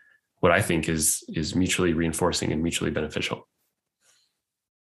and what I think is mutually reinforcing and mutually beneficial.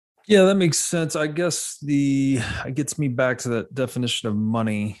 Yeah, that makes sense. I guess it gets me back to that definition of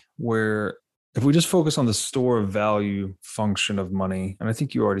money, where if we just focus on the store of value function of money, and I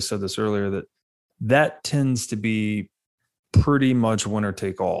think you already said this earlier, that tends to be pretty much winner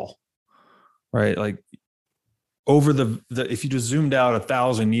take all, right? Like over the if you just zoomed out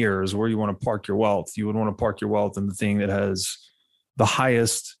 1,000 years, where you want to park your wealth, you would want to park your wealth in the thing that has the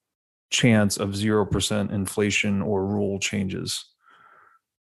highest chance of 0% inflation or rule changes.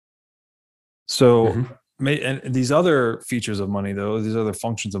 So, and these other features of money, though, these other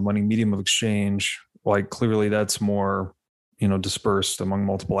functions of money, medium of exchange, like clearly that's more, dispersed among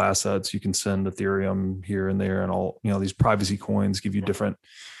multiple assets. You can send Ethereum here and there, and all, these privacy coins give you different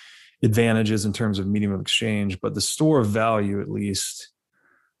advantages in terms of medium of exchange. But the store of value, at least,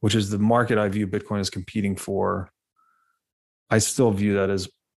 which is the market I view Bitcoin as competing for, I still view that as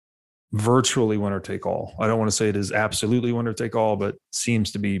virtually winner take all. I don't want to say it is absolutely winner take all, but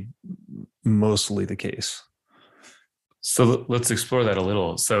seems to be mostly the case. So let's explore that a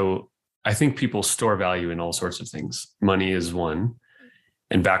little. So I think people store value in all sorts of things. Money is one.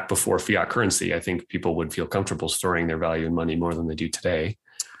 And back before fiat currency, I think people would feel comfortable storing their value in money more than they do today.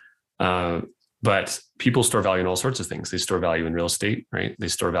 But people store value in all sorts of things. They store value in real estate, right? They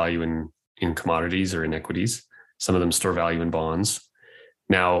store value in commodities or in equities. Some of them store value in bonds.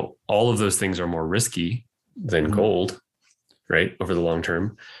 Now, all of those things are more risky than gold, right, over the long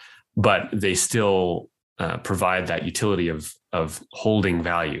term, but they still provide that utility of holding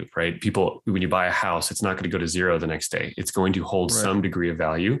value, right? People, when you buy a house, it's not going to go to zero the next day. It's going to hold some degree of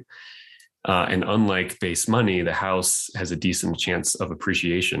value. And unlike base money, the house has a decent chance of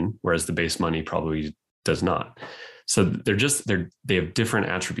appreciation, whereas the base money probably does not. So they have different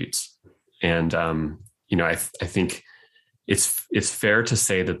attributes. And, I think it's fair to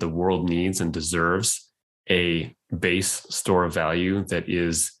say that the world needs and deserves a base store of value that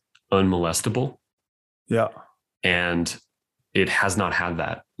is unmolestable. Yeah. And it has not had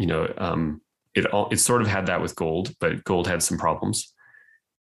that, it sort of had that with gold, but gold had some problems.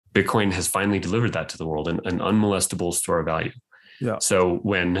 Bitcoin has finally delivered that to the world, an unmolestable store of value. Yeah. So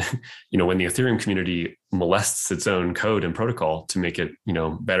when the Ethereum community molests its own code and protocol to make it,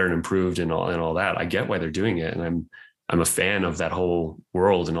 better and improved and all that, I get why they're doing it. And I'm a fan of that whole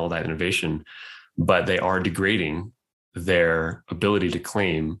world and all that innovation, but they are degrading their ability to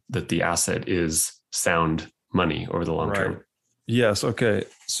claim that the asset is sound money over the long term. Yes. Okay.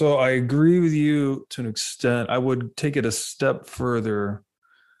 So I agree with you to an extent. I would take it a step further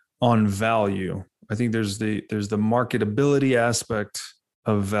on value. I think there's the marketability aspect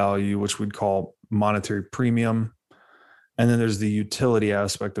of value, which we'd call monetary premium. And then there's the utility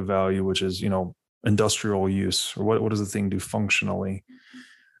aspect of value, which is, industrial use, or what does the thing do functionally?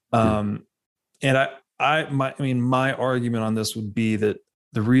 And my argument on this would be that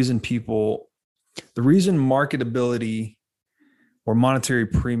the reason marketability or monetary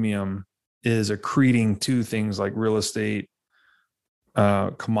premium is accreting to things like real estate,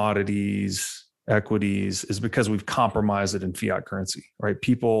 commodities, equities, is because we've compromised it in fiat currency, right?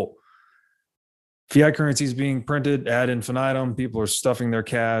 Fiat currency is being printed ad infinitum. People are stuffing their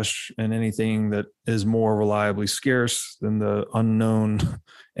cash in anything that is more reliably scarce than the unknown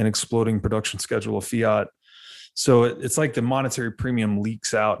and exploding production schedule of fiat. So it's like the monetary premium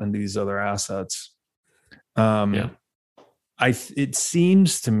leaks out into these other assets. It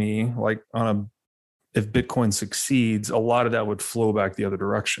seems to me like if Bitcoin succeeds, a lot of that would flow back the other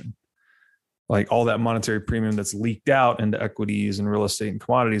direction. Like all that monetary premium that's leaked out into equities and real estate and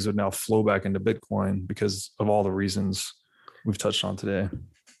commodities would now flow back into Bitcoin because of all the reasons we've touched on today.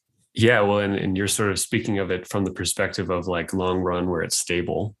 Yeah, well, and you're sort of speaking of it from the perspective of like long run where it's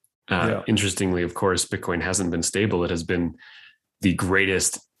stable. Interestingly, of course, Bitcoin hasn't been stable. It has been the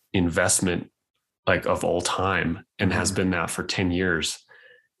greatest investment like of all time and has been that for 10 years.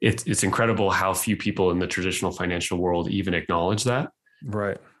 It's incredible how few people in the traditional financial world even acknowledge that.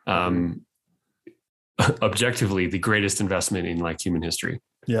 Right. Objectively, the greatest investment in like human history.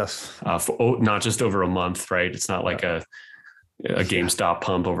 Yes. For not just over a month, right? It's not like a GameStop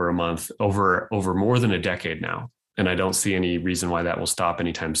pump over a month, over more than a decade now. And I don't see any reason why that will stop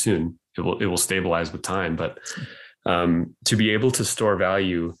anytime soon. It will stabilize with time. But to be able to store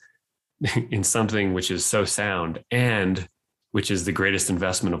value in something which is so sound and which is the greatest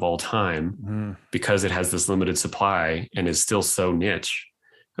investment of all time because it has this limited supply and is still so niche.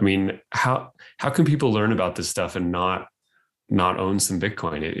 I mean, how can people learn about this stuff and not own some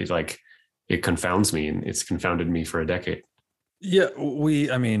Bitcoin? It confounds me, and it's confounded me for a decade. Yeah,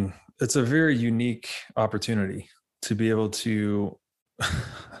 I mean, it's a very unique opportunity to be able to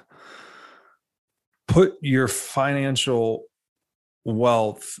put your financial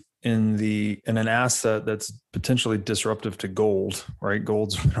wealth in an asset that's potentially disruptive to gold, right?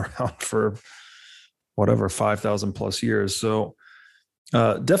 Gold's been around for whatever, 5,000 plus years. So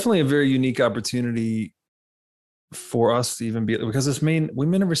definitely a very unique opportunity for us to even be, because we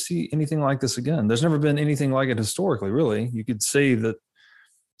may never see anything like this again. There's never been anything like it historically, really. You could say that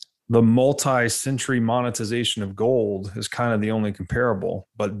the multi-century monetization of gold is kind of the only comparable,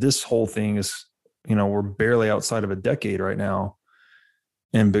 but this whole thing is, we're barely outside of a decade right now,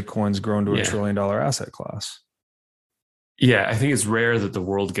 and Bitcoin's grown to $1 trillion asset class. Yeah, I think it's rare that the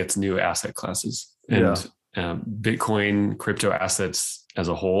world gets new asset classes, and Bitcoin, crypto assets as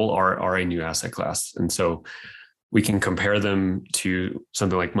a whole are a new asset class. And so we can compare them to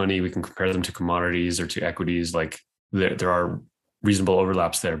something like money. We can compare them to commodities or to equities. Like there are reasonable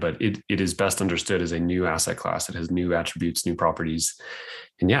overlaps there, but it is best understood as a new asset class. It has new attributes, new properties.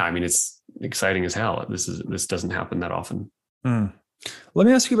 And yeah, I mean, it's exciting as hell. This doesn't happen that often. Let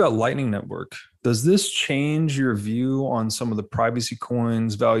me ask you about Lightning Network. Does this change your view on some of the privacy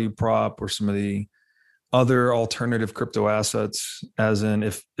coins, value prop, or some of the other alternative crypto assets? As in,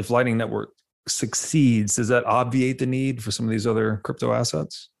 if Lightning Network succeeds, does that obviate the need for some of these other crypto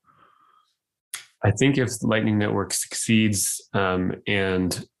assets? I think if Lightning Network succeeds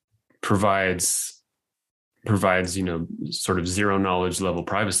and provides sort of zero knowledge level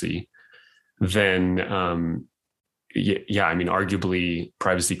privacy, then yeah, I mean, arguably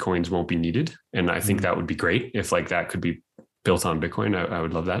privacy coins won't be needed, and I think that would be great if that could be built on Bitcoin. I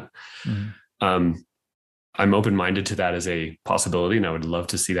would love that. I'm open-minded to that as a possibility, and I would love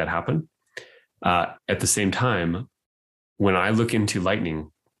to see that happen. At the same time, when I look into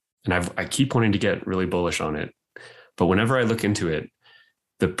Lightning, and I keep wanting to get really bullish on it, but whenever I look into it,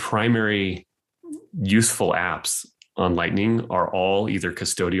 the primary useful apps on Lightning are all either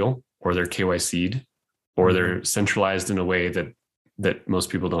custodial or they're KYC'd or they're centralized in a way that most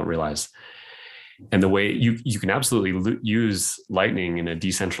people don't realize. And the way you can absolutely use Lightning in a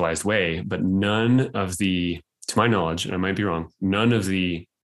decentralized way, but to my knowledge, and I might be wrong, none of the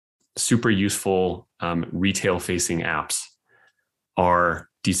super useful retail facing apps are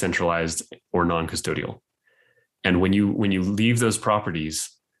decentralized or non-custodial. And when you leave those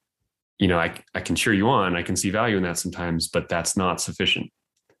properties, I can cheer you on, I can see value in that sometimes, but that's not sufficient.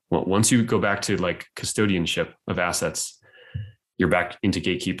 Well, once you go back to custodianship of assets, you're back into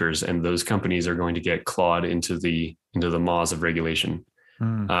gatekeepers, and those companies are going to get clawed into the maws of regulation.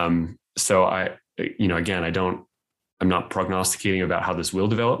 So I'm not prognosticating about how this will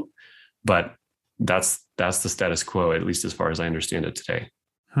develop, but that's the status quo, at least as far as I understand it today.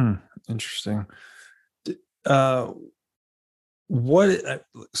 Interesting. All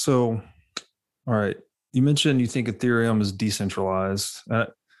right. You mentioned you think Ethereum is decentralized.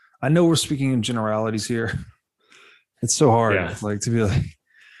 I know we're speaking in generalities here. It's so hard, to be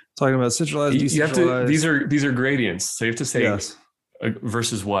talking about centralized, decentralized. These are gradients. So you have to say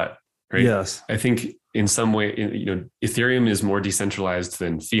versus what, right? Yes. I think in some way, Ethereum is more decentralized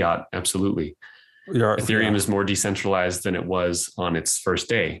than fiat. Absolutely. Ethereum is more decentralized than it was on its first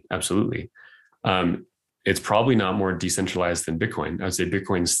day. Absolutely. It's probably not more decentralized than Bitcoin. I would say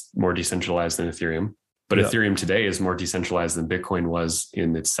Bitcoin's more decentralized than Ethereum, but Ethereum today is more decentralized than Bitcoin was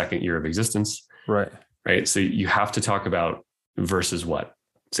in its second year of existence. Right. So you have to talk about versus what.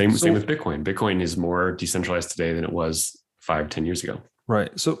 Same with Bitcoin. Bitcoin is more decentralized today than it was 5-10 years ago.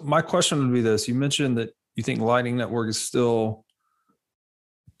 Right. So my question would be this: you mentioned that you think Lightning Network is still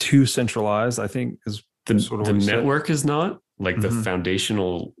too centralized. I think is the network is not the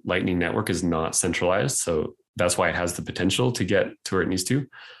foundational Lightning Network is not centralized. So that's why it has the potential to get to where it needs to.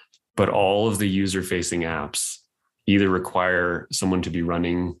 But all of the user-facing apps either require someone to be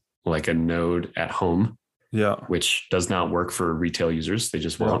running a node at home, which does not work for retail users. They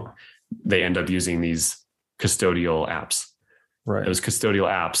just won't. They end up using these custodial apps. Right. Those custodial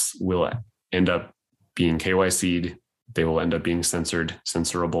apps will end up being KYC'd. They will end up being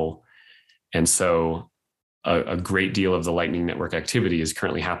censorable. And so a great deal of the Lightning Network activity is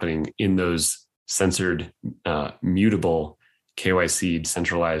currently happening in those censored, mutable, KYC'd,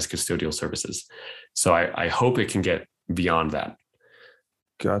 centralized custodial services. So I hope it can get beyond that.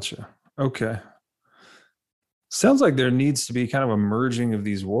 Gotcha. Okay. Sounds like there needs to be kind of a merging of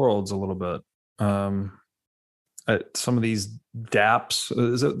these worlds a little bit. Some of these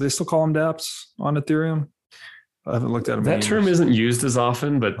dApps, they still call them dApps on Ethereum? I haven't looked at them. That term isn't used as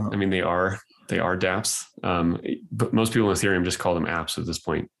often, but I mean, they are dApps. But most people in Ethereum just call them apps at this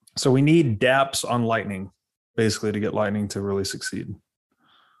point. So we need dApps on Lightning, basically, to get Lightning to really succeed.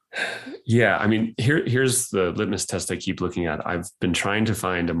 Yeah, I mean, here's the litmus test I keep looking at. I've been trying to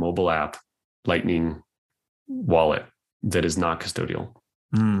find a mobile app Lightning wallet that is not custodial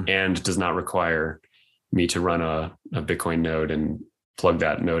and does not require me to run a Bitcoin node and plug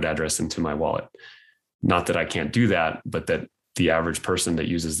that node address into my wallet. Not that I can't do that, but that the average person that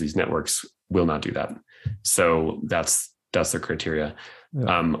uses these networks will not do that. So that's the criteria.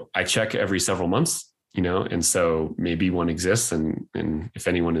 Yeah. I check every several months, and so maybe one exists, and if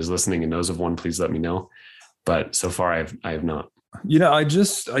anyone is listening and knows of one, please let me know. But so far I have not. I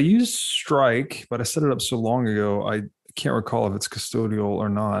use Strike, but I set it up so long ago, I can't recall if it's custodial or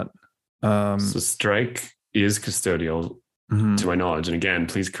not. So Strike is custodial to my knowledge. And again,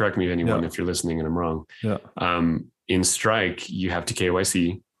 please correct me if you're listening and I'm wrong. Yeah. In Strike, you have to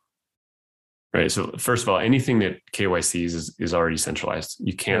KYC, right? So first of all, anything that KYCs is already centralized.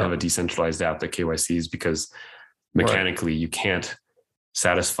 You can't have a decentralized app that KYCs because mechanically you can't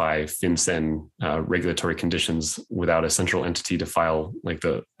satisfy FinCEN regulatory conditions without a central entity to file like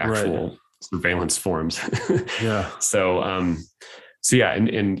the actual surveillance forms. Yeah. So yeah,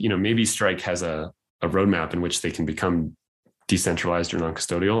 and maybe Strike has a roadmap in which they can become decentralized or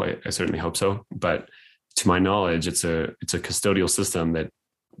non-custodial. I certainly hope so. But to my knowledge, it's a custodial system that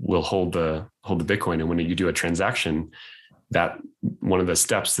will hold the Bitcoin. And when you do a transaction, that one of the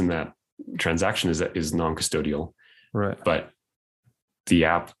steps in that transaction is non-custodial. Right. But the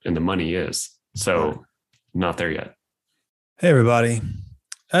app and the money is. So not there yet. Hey, everybody.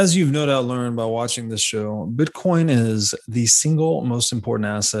 As you've no doubt learned by watching this show, Bitcoin is the single most important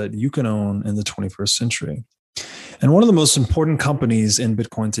asset you can own in the 21st century. And one of the most important companies in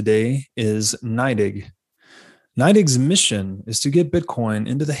Bitcoin today is NYDIG. NYDIG's mission is to get Bitcoin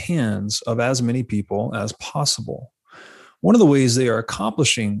into the hands of as many people as possible. One of the ways they are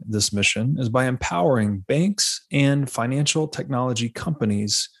accomplishing this mission is by empowering banks and financial technology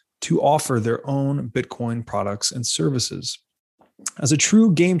companies to offer their own Bitcoin products and services. As a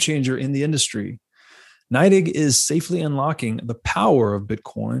true game changer in the industry, NYDIG is safely unlocking the power of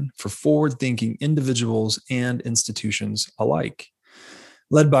Bitcoin for forward-thinking individuals and institutions alike.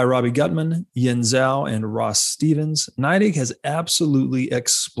 Led by Robbie Gutman, Yin Zhao, and Ross Stevens, NYDIG has absolutely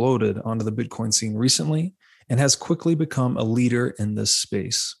exploded onto the Bitcoin scene recently and has quickly become a leader in this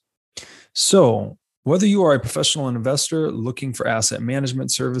space. So, whether you are a professional investor looking for asset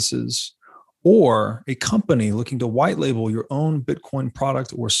management services or a company looking to white label your own Bitcoin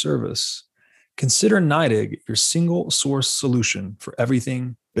product or service, consider NYDIG your single source solution for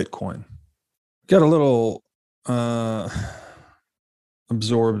everything Bitcoin. Got a little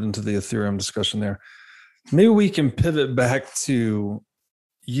absorbed into the Ethereum discussion there. Maybe we can pivot back to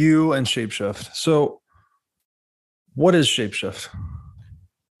you and Shapeshift. So what is Shapeshift?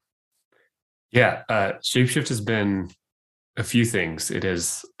 Yeah, Shapeshift has been a few things. It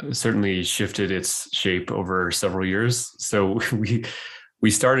has certainly shifted its shape over several years. So we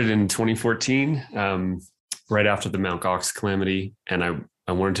started in 2014, right after the Mt. Gox calamity, and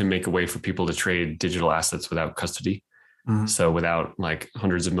I wanted to make a way for people to trade digital assets without custody. Mm-hmm. So without like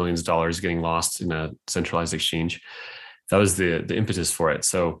hundreds of millions of dollars getting lost in a centralized exchange. That was the impetus for it.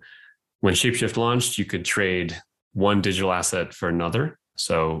 So when Shapeshift launched, you could trade one digital asset for another.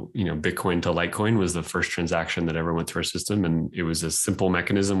 So, Bitcoin to Litecoin was the first transaction that ever went through our system. And it was a simple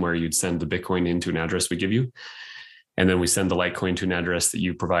mechanism where you'd send the Bitcoin into an address we give you. And then we send the Litecoin to an address that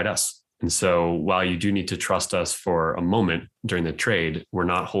you provide us. And so while you do need to trust us for a moment during the trade, we're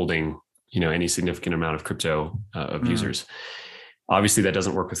not holding, any significant amount of crypto of users. Obviously, that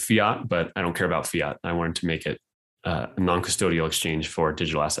doesn't work with fiat, but I don't care about fiat. I wanted to make it a non-custodial exchange for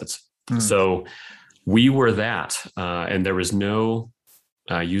digital assets. So we were that, and there was no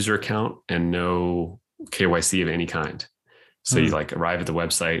user account and no KYC of any kind. So you arrive at the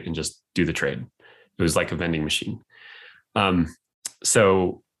website and just do the trade. It was like a vending machine.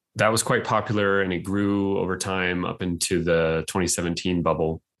 So that was quite popular, and it grew over time up into the 2017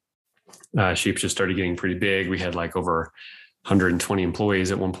 bubble. Shapeshift started getting pretty big. We had like over 120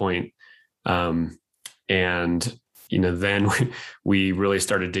 employees at one point. And, then we really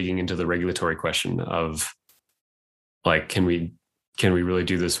started digging into the regulatory question of like, can we really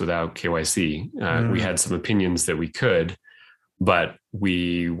do this without KYC? We had some opinions that we could, but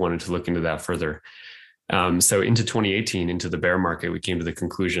we wanted to look into that further. So into 2018, into the bear market, we came to the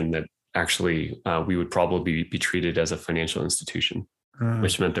conclusion that actually we would probably be treated as a financial institution,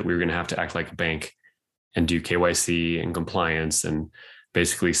 which meant that we were going to have to act like a bank and do KYC and compliance and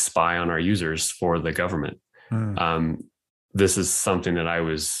basically spy on our users for the government. This is something that I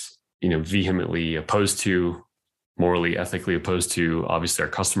was, vehemently opposed to, morally, ethically opposed to. Obviously,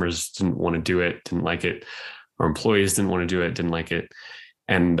 our customers didn't want to do it, didn't like it. Our employees didn't want to do it, didn't like it.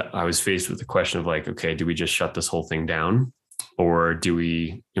 And I was faced with the question of like, okay, do we just shut this whole thing down, or do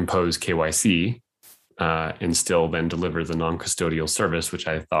we impose KYC and still then deliver the non-custodial service, which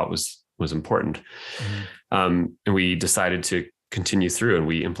I thought was important. And we decided to continue through, and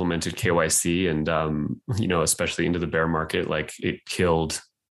we implemented KYC, and especially into the bear market, like it killed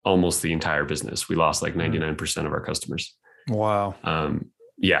almost the entire business. We lost like 99% of our customers. Wow.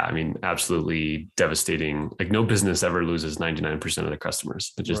 Yeah, I mean, absolutely devastating. Like no business ever loses 99% of the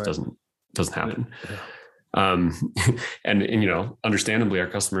customers. It just doesn't happen. And understandably, our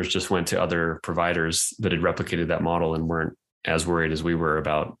customers just went to other providers that had replicated that model and weren't as worried as we were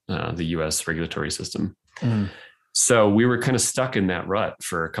about the US regulatory system. So we were kind of stuck in that rut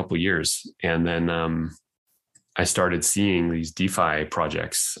for a couple of years. And then I started seeing these DeFi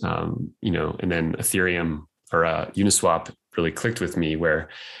projects, and then Ethereum or Uniswap really clicked with me, where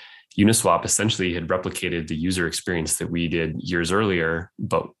Uniswap essentially had replicated the user experience that we did years earlier,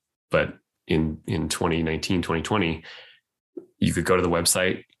 but in 2019, 2020, you could go to the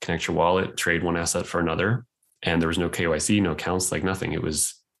website, connect your wallet, trade one asset for another, and there was no KYC, no accounts, like nothing. It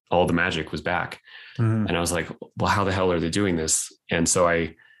was all the magic was back. And I was like, well, how the hell are they doing this? And so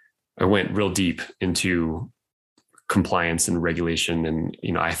I went real deep into compliance and regulation. And,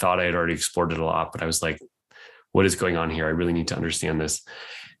 I thought I had already explored it a lot, but I was like, what is going on here? I really need to understand this.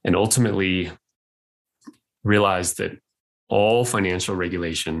 And ultimately realized that all financial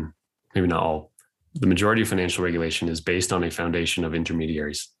regulation, maybe not all, the majority of financial regulation is based on a foundation of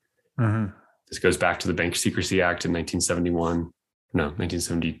intermediaries. This goes back to the Bank Secrecy Act in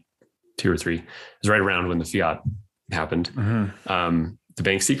 1972 or 3. It was right around when the fiat happened. The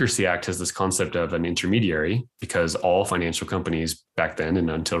Bank Secrecy Act has this concept of an intermediary, because all financial companies back then and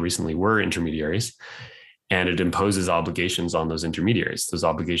until recently were intermediaries, and it imposes obligations on those intermediaries. Those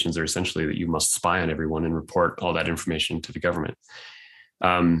obligations are essentially that you must spy on everyone and report all that information to the government.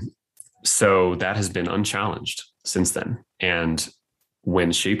 So that has been unchallenged since then. And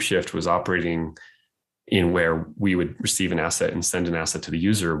when Shapeshift was operating in where we would receive an asset and send an asset to the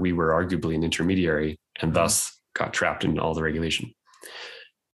user, we were arguably an intermediary and thus got trapped in all the regulation.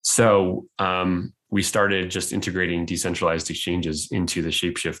 So we started just integrating decentralized exchanges into the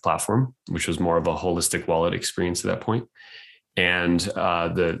Shapeshift platform, which was more of a holistic wallet experience at that point. And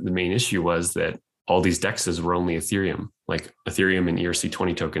the main issue was that all these DEXs were only Ethereum, like Ethereum and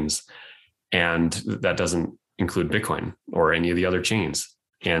ERC20 tokens. And that doesn't include Bitcoin or any of the other chains.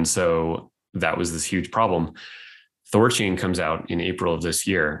 And so that was this huge problem. Thorchain comes out in April of this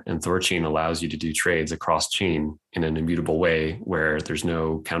year, and Thorchain allows you to do trades across chain in an immutable way where there's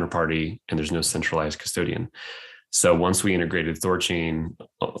no counterparty and there's no centralized custodian. So once we integrated Thorchain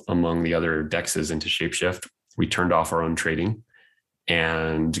among the other DEXs into Shapeshift, we turned off our own trading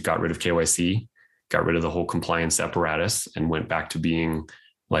and got rid of KYC, got rid of the whole compliance apparatus, and went back to being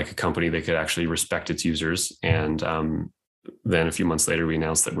like a company that could actually respect its users. And then a few months later, we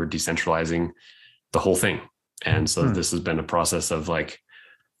announced that we're decentralizing the whole thing. And so this has been a process of like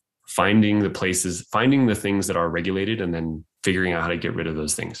finding the things that are regulated and then figuring out how to get rid of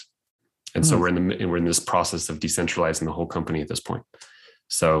those things. And so we're in this process of decentralizing the whole company at this point.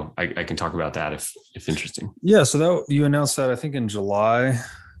 So I can talk about that if interesting. Yeah. So that you announced that I think in July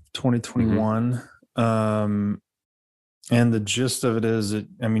 2021. And the gist of it is,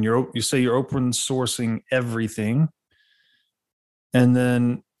 you say you're open sourcing everything, and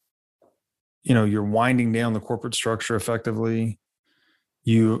then you're winding down the corporate structure effectively.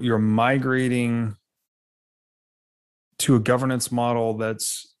 You're migrating to a governance model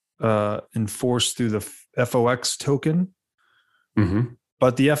that's enforced through the FOX token.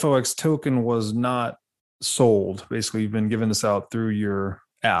 But the FOX token was not sold. Basically, you've been giving this out through your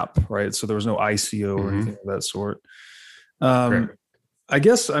app, right? So there was no ICO or anything of that sort. I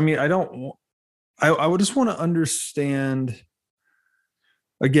guess, I would just want to understand,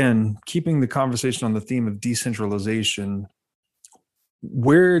 again, keeping the conversation on the theme of decentralization,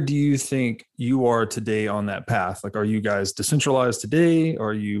 where do you think you are today on that path? Like, are you guys decentralized today?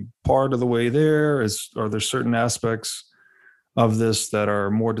 Are you part of the way there? Are there certain aspects of this that are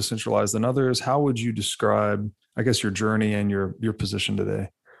more decentralized than others? How would you describe, I guess, your journey and your position today?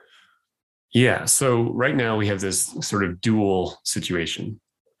 Yeah. So right now we have this sort of dual situation.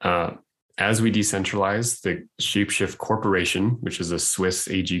 As we decentralize, the Shapeshift Corporation, which is a Swiss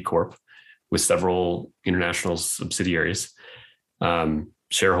AG Corp with several international subsidiaries,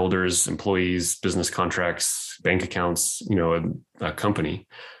 shareholders, employees, business contracts, bank accounts, a company,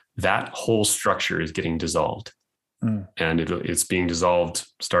 that whole structure is getting dissolved. And it's being dissolved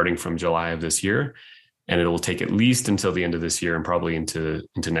starting from July of this year. And it will take at least until the end of this year and probably into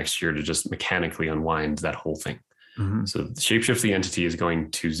next year to just mechanically unwind that whole thing. Mm-hmm. So Shapeshift, the entity, is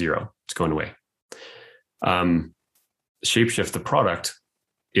going to zero. It's going away. Shapeshift, the product,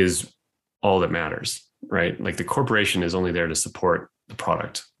 is all that matters, right? Like the corporation is only there to support the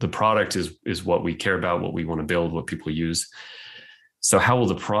product. The product is what we care about, what we want to build, what people use. So how will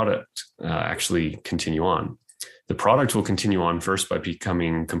the product actually continue on? The product will continue on first by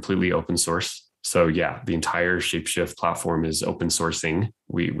becoming completely open source. So yeah, the entire Shapeshift platform is open sourcing.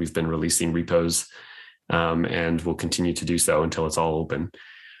 We've been releasing repos and we'll continue to do so until it's all open.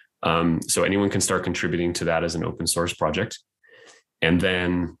 So anyone can start contributing to that as an open source project. And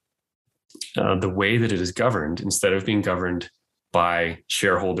then the way that it is governed, instead of being governed by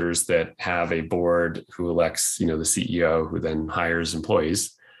shareholders that have a board who elects, the CEO, who then hires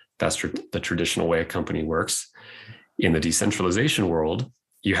employees, that's the traditional way a company works. In the decentralization world,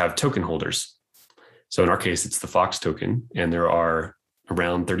 you have token holders. So in our case, it's the Fox token, and there are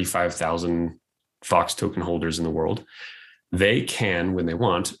around 35,000 Fox token holders in the world. They can, when they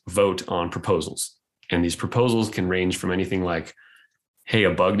want, vote on proposals. And these proposals can range from anything like, hey,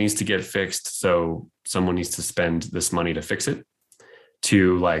 a bug needs to get fixed, so someone needs to spend this money to fix it,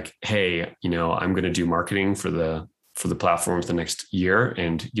 to like, hey, I'm going to do marketing for the platform for the next year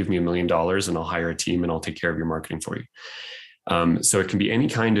and give me $1 million and I'll hire a team and I'll take care of your marketing for you. So it can be any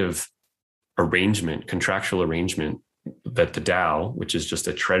kind of arrangement, contractual arrangement that the DAO, which is just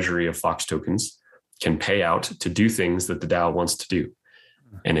a treasury of Fox tokens, can pay out to do things that the DAO wants to do.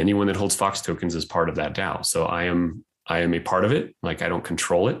 And anyone that holds Fox tokens is part of that DAO. So I am a part of it. Like I don't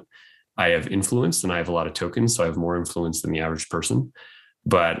control it. I have influence and I have a lot of tokens. So I have more influence than the average person.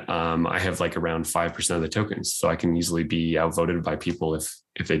 But I have like around 5% of the tokens. So I can easily be outvoted by people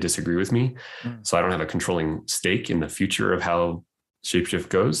if they disagree with me. So I don't have a controlling stake in the future of how Shapeshift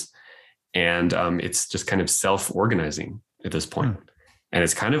goes. And it's just kind of self-organizing at this point. And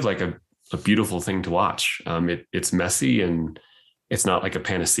it's kind of like a beautiful thing to watch. It's messy and it's not like a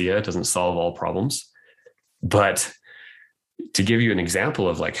panacea. It doesn't solve all problems. But to give you an example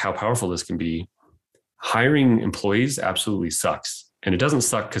of like how powerful this can be, hiring employees absolutely sucks. And it doesn't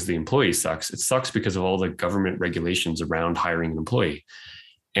suck because the employee sucks. It sucks because of all the government regulations around hiring an employee.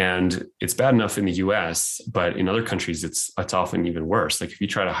 And it's bad enough in the US, but in other countries, it's often even worse. Like if you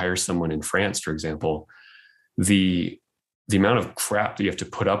try to hire someone in France, for example, the amount of crap that you have to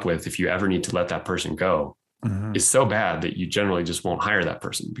put up with if you ever need to let that person go is so bad that you generally just won't hire that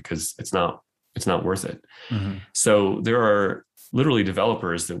person because it's not worth it. So there are literally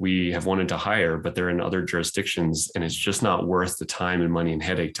developers that we have wanted to hire, but they're in other jurisdictions and it's just not worth the time and money and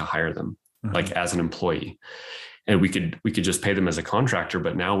headache to hire them like as an employee. And we could just pay them as a contractor,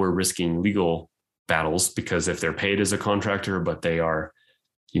 but now we're risking legal battles because if they're paid as a contractor, but they are,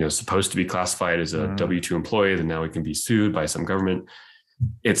 supposed to be classified as a W-2 employee, then now we can be sued by some government.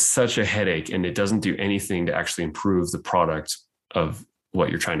 It's such a headache and it doesn't do anything to actually improve the product of what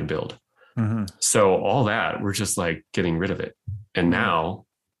you're trying to build. So all that, we're just like getting rid of it. And now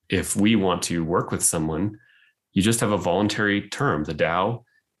if we want to work with someone, you just have a voluntary term. The DAO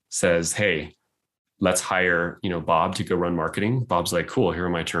says, hey, let's hire, Bob to go run marketing. Bob's like, cool, here are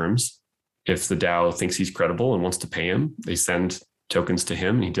my terms. If the DAO thinks he's credible and wants to pay him, they send tokens to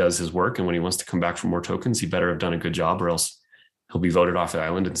him and he does his work. And when he wants to come back for more tokens, he better have done a good job or else he'll be voted off the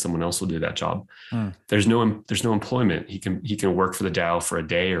island and someone else will do that job. There's no employment. He can work for the DAO for a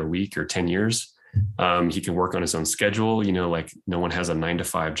day or a week or 10 years. He can work on his own schedule. Like no one has a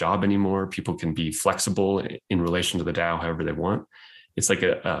 9-to-5 job anymore. People can be flexible in relation to the DAO however they want. It's like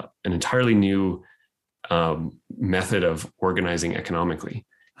an entirely new method of organizing economically.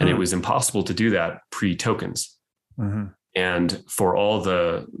 And it was impossible to do that pre-tokens. And for all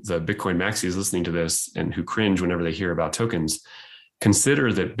the Bitcoin maxis listening to this and who cringe whenever they hear about tokens,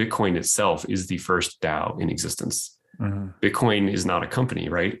 consider that Bitcoin itself is the first DAO in existence. Bitcoin is not a company,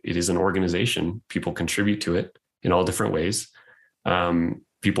 right? It is an organization. People contribute to it in all different ways.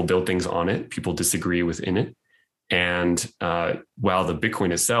 People build things on it. People disagree within it. And while the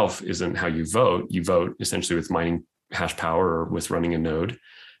Bitcoin itself isn't how you vote essentially with mining hash power or with running a node,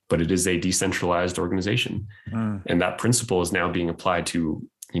 but it is a decentralized organization. And that principle is now being applied to,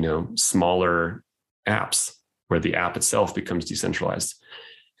 smaller apps where the app itself becomes decentralized.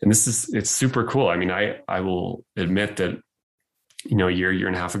 And it's super cool. I mean, I will admit that, a year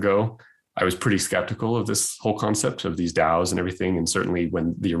and a half ago, I was pretty skeptical of this whole concept of these DAOs and everything. And certainly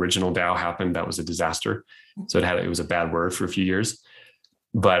when the original DAO happened, that was a disaster. So it was a bad word for a few years.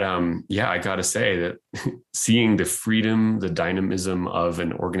 But I got to say that seeing the freedom, the dynamism of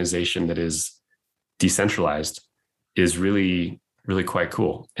an organization that is decentralized is really, really quite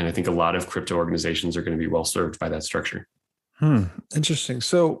cool. And I think a lot of crypto organizations are going to be well served by that structure. Interesting.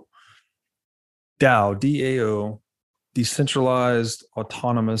 So DAO, DAO, decentralized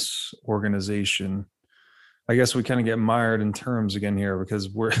autonomous organization. I guess we kind of get mired in terms again here because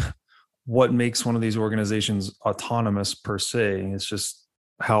what makes one of these organizations autonomous per se? It's just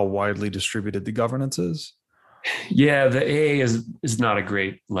how widely distributed the governance is. Yeah, the A is not a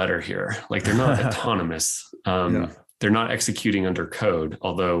great letter here. Like they're not autonomous. They're not executing under code,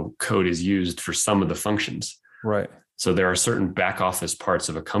 although code is used for some of the functions. Right. So there are certain back office parts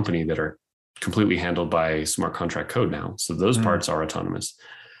of a company that are completely handled by smart contract code now. So those parts are autonomous,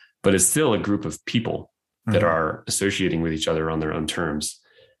 but it's still a group of people that are associating with each other on their own terms.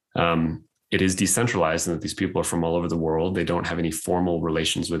 It is decentralized in that these people are from all over the world. They don't have any formal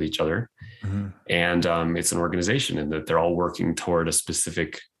relations with each other. And it's an organization in that they're all working toward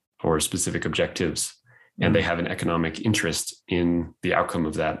specific objectives. And they have an economic interest in the outcome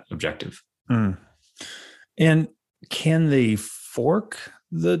of that objective. And can they fork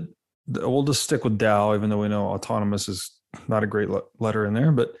we'll just stick with DAO, even though we know autonomous is not a great letter in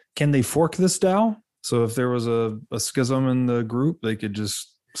there, but can they fork this DAO? So if there was a schism in the group, they could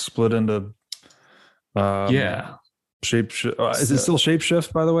just split into Shapeshift. Is it still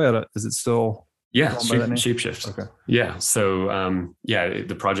Shapeshift, by the way? Is it still? Yeah, Shapeshift. Okay. Yeah. So,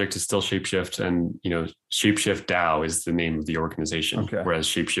 the project is still Shapeshift, and Shapeshift DAO is the name of the organization, whereas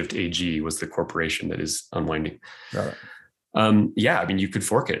Shapeshift AG was the corporation that is unwinding. Got it. I mean, you could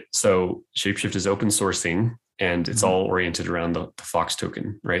fork it. So Shapeshift is open sourcing, and it's all oriented around the Fox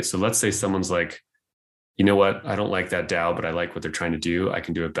token, right? So let's say someone's like, you know what? I don't like that DAO, but I like what they're trying to do. I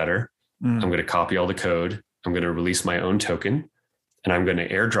can do it better. I'm going to copy all the code. I'm going to release my own token, and I'm going to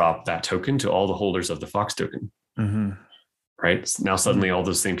airdrop that token to all the holders of the Fox token. Right now, suddenly all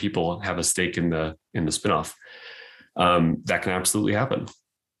those same people have a stake in the spinoff. That can absolutely happen.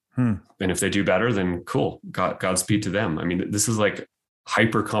 And if they do better, then cool. Godspeed to them. I mean, this is like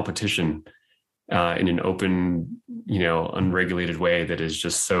hyper competition in an open, unregulated way that is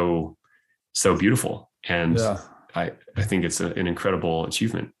just so beautiful. And I think it's an incredible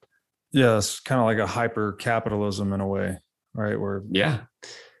achievement. Yeah, it's kind of like a hyper capitalism in a way, right? Where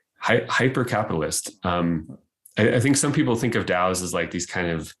hyper capitalist. I think some people think of DAOs as like these kind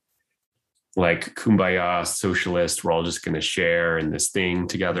of like kumbaya socialist, we're all just going to share in this thing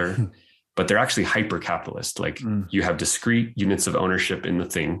together, but they're actually hyper capitalist. Like you have discrete units of ownership in the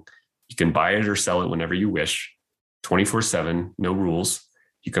thing. You can buy it or sell it whenever you wish, 24/7, no rules.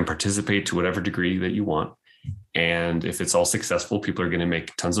 You can participate to whatever degree that you want. And if it's all successful, people are going to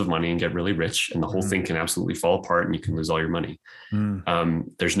make tons of money and get really rich, and the whole thing can absolutely fall apart and you can lose all your money.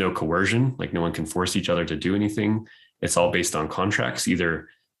 There's no coercion, like no one can force each other to do anything. It's all based on contracts, either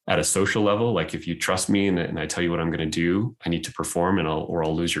at a social level, like if you trust me and I tell you what I'm going to do, I need to perform or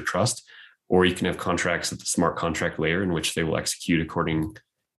I'll lose your trust. Or you can have contracts at the smart contract layer in which they will execute according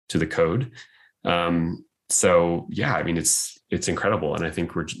to the code. So yeah, I mean, it's incredible. And I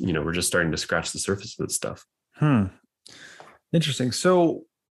think we're just starting to scratch the surface of this stuff. Interesting. So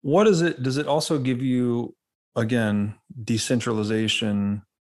what is it? Does it also give you, again, decentralization?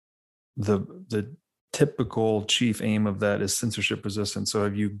 The typical chief aim of that is censorship resistance. So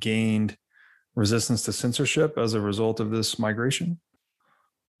have you gained resistance to censorship as a result of this migration?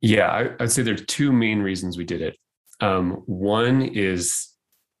 Yeah, I'd say there are two main reasons we did it. One is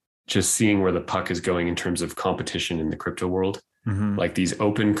just seeing where the puck is going in terms of competition in the crypto world. Like these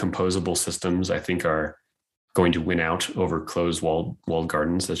open composable systems, I think, are going to win out over closed walled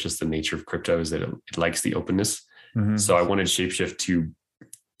gardens. That's just the nature of crypto, is that it likes the openness. So I wanted Shapeshift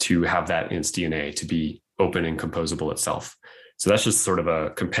to have that in its DNA, to be open and composable itself. So that's just sort of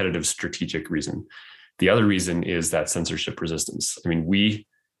a competitive strategic reason. The other reason is that censorship resistance. I mean,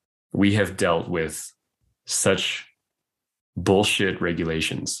 we have dealt with such bullshit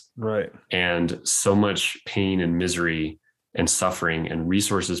regulations, right? And so much pain and misery and suffering and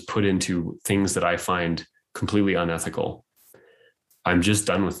resources put into things that I find completely unethical. I'm just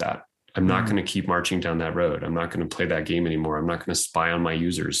done with that. I'm not going to keep marching down that road. I'm not going to play that game anymore. I'm not going to spy on my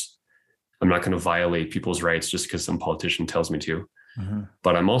users. I'm not going to violate people's rights just because some politician tells me to.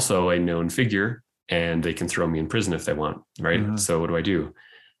 But I'm also a known figure, and they can throw me in prison if they want, right? So what do?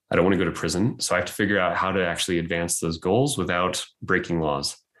 I don't want to go to prison. So I have to figure out how to actually advance those goals without breaking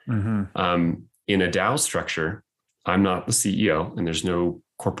laws. In a DAO structure, I'm not the CEO and there's no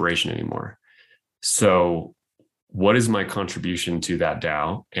corporation anymore. So what is my contribution to that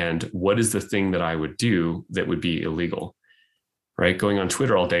DAO? And what is the thing that I would do that would be illegal? Right? Going on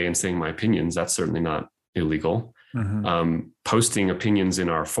Twitter all day and saying my opinions, that's certainly not illegal. Posting opinions in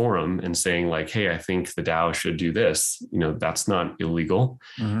our forum and saying like, hey, I think the DAO should do this, that's not illegal.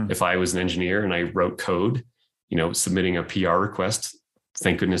 If I was an engineer and I wrote code, submitting a PR request,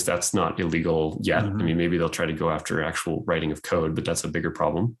 thank goodness that's not illegal yet. I mean, maybe they'll try to go after actual writing of code, but that's a bigger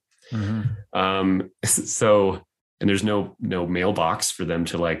problem. So, and there's no mailbox for them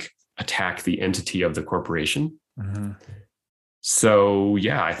to like attack the entity of the corporation. So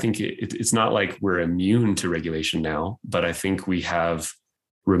yeah, I think it's not like we're immune to regulation now, but I think we have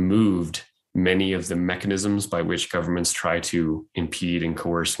removed many of the mechanisms by which governments try to impede and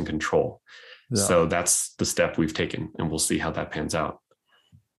coerce and control. Yeah. So that's the step we've taken, and we'll see how that pans out.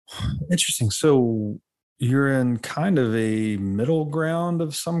 Interesting. So you're in kind of a middle ground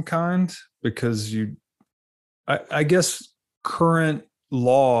of some kind, because I guess current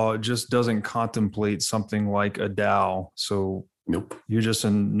law just doesn't contemplate something like a DAO. So nope, you're just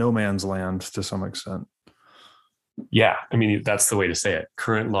in no man's land to some extent. Yeah, I mean, that's the way to say it.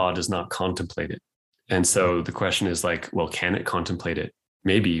 Current law does not contemplate it. And so the question is like, well, can it contemplate it?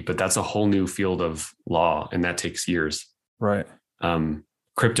 Maybe, but that's a whole new field of law, and that takes years. Right.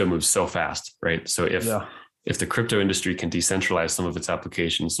 Crypto moves so fast, right? So if the crypto industry can decentralize some of its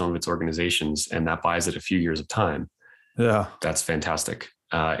applications, some of its organizations, and that buys it a few years of time, that's fantastic.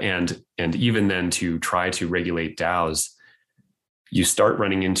 And even then, to try to regulate DAOs, you start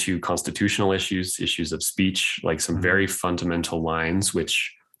running into constitutional issues of speech, like some very fundamental lines,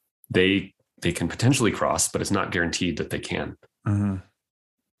 which they can potentially cross, but it's not guaranteed that they can.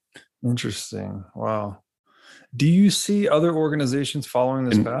 Interesting. Wow. Do you see other organizations following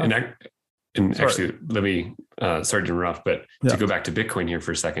this path? And actually, let me, sorry to interrupt, but to go back to Bitcoin here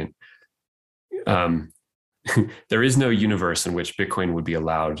for a second, there is no universe in which Bitcoin would be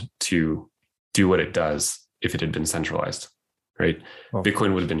allowed to do what it does if it had been centralized, right? Oh.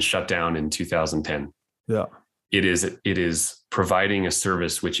 Bitcoin would have been shut down in 2010. Yeah. It is providing a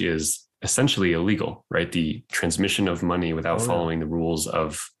service which is essentially illegal, right? The transmission of money without following the rules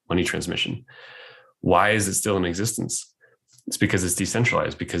of money transmission. Why is it still in existence? It's because it's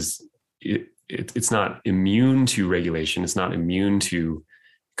decentralized, because it's not immune to regulation. It's not immune to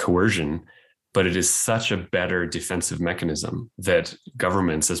coercion, but it is such a better defensive mechanism that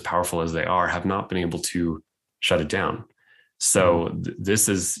governments, as powerful as they are, have not been able to shut it down. So this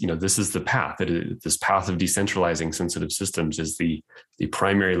is the path. This path of decentralizing sensitive systems is the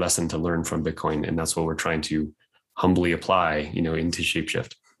primary lesson to learn from Bitcoin, and that's what we're trying to humbly apply, into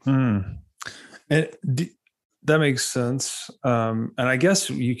Shapeshift. And that makes sense. And I guess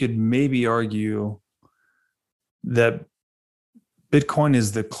you could maybe argue that Bitcoin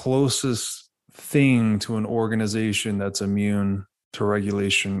is the closest thing to an organization that's immune to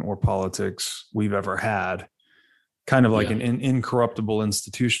regulation or politics we've ever had. Kind of like an incorruptible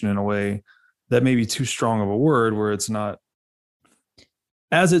institution in a way. That may be too strong of a word, where it's not,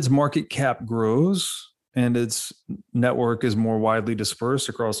 as its market cap grows and its network is more widely dispersed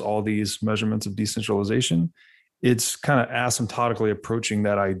across all these measurements of decentralization, it's kind of asymptotically approaching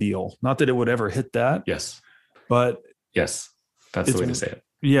that ideal. Not that it would ever hit that. Yes. But yes, that's the way to say it.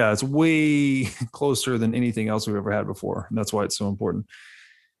 Yeah, it's way closer than anything else we've ever had before. And that's why it's so important.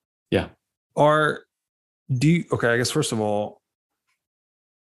 Yeah. I guess first of all,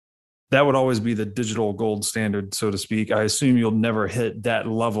 that would always be the digital gold standard, so to speak. I assume you'll never hit that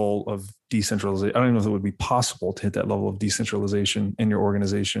level of decentralization. I don't even know if it would be possible to hit that level of decentralization in your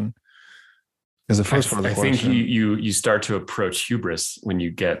organization. As the first part of the question, I think you start to approach hubris when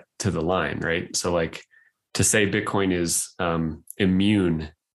you get to the line, right? So like to say Bitcoin is immune,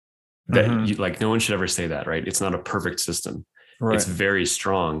 that no one should ever say that, right? It's not a perfect system. Right. It's very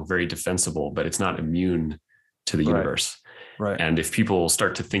strong, very defensible, but it's not immune to the universe. Right. And if people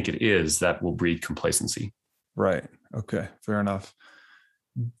start to think it is, that will breed complacency. Right. Okay. Fair enough.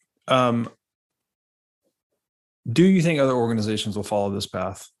 Do you think other organizations will follow this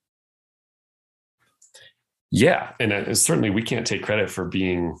path? Yeah. And certainly we can't take credit for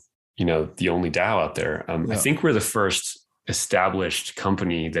being, the only DAO out there. I think we're the first established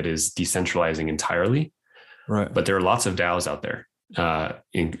company that is decentralizing entirely. Right. But there are lots of DAOs out there,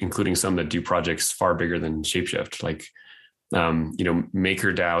 including some that do projects far bigger than Shapeshift. Like,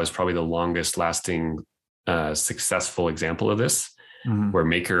 MakerDAO is probably the longest lasting, successful example of this, where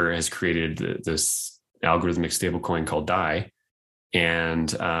Maker has created this algorithmic stablecoin called DAI.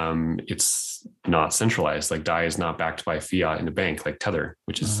 and it's not centralized. Like DAI is not backed by fiat in a bank like Tether,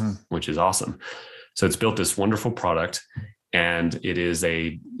 which is awesome. So it's built this wonderful product, and it is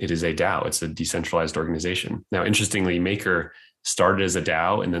a DAO. It's a decentralized organization. Now, interestingly, Maker started as a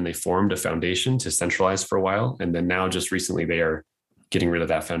DAO, and then they formed a foundation to centralize for a while, and then now just recently they are getting rid of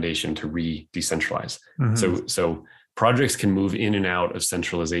that foundation to re-decentralize. So projects can move in and out of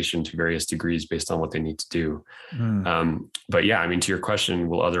centralization to various degrees based on what they need to do. But yeah, I mean, to your question,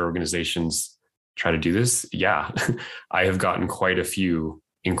 will other organizations try to do this? Yeah, I have gotten quite a few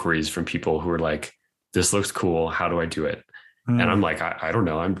inquiries from people who are like, this looks cool. How do I do it? And I'm like, I don't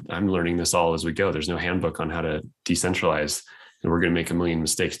know. I'm learning this all as we go. There's no handbook on how to decentralize, and we're going to make a million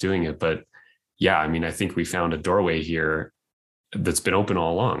mistakes doing it. But yeah, I mean, I think we found a doorway here that's been open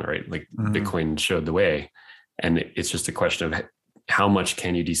all along, right? Like Bitcoin showed the way, and it's just a question of how much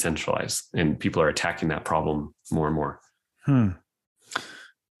can you decentralize? And people are attacking that problem more and more.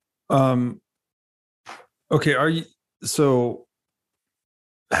 Okay.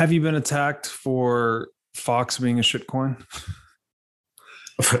 Have you been attacked for Fox being a shitcoin?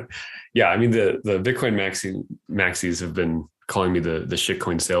 Yeah, I mean, the Bitcoin maxis have been calling me the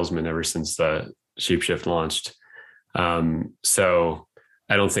shitcoin salesman ever since the Shapeshift launched. So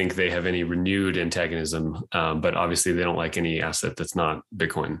I don't think they have any renewed antagonism, but obviously they don't like any asset that's not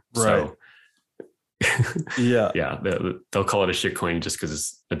Bitcoin. Right. So yeah, they'll call it a shitcoin just because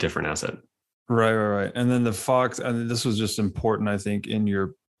it's a different asset. Right. And then the Fox, and this was just important, I think, in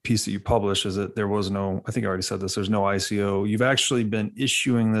your piece that you published, is that there was no, I think I already said this, there's no ICO. You've actually been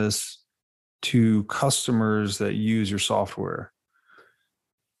issuing this to customers that use your software.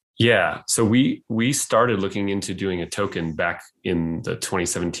 Yeah. So we started looking into doing a token back in the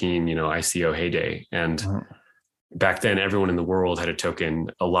 2017, ICO heyday. And back then, everyone in the world had a token.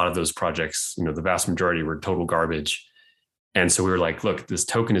 A lot of those projects, the vast majority were total garbage. And so we were like, look, this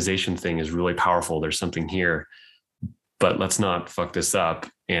tokenization thing is really powerful. There's something here, but let's not fuck this up.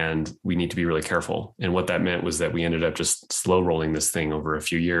 And we need to be really careful. And what that meant was that we ended up just slow rolling this thing over a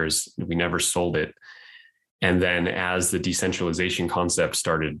few years. We never sold it. And then as the decentralization concept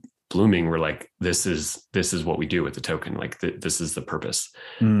started blooming, we're like, this is what we do with the token. Like this is the purpose.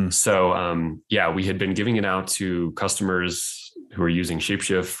 So we had been giving it out to customers who were using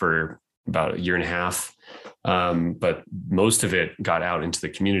Shapeshift for about a year and a half. But most of it got out into the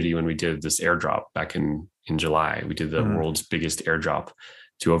community when we did this airdrop back in July. We did the world's biggest airdrop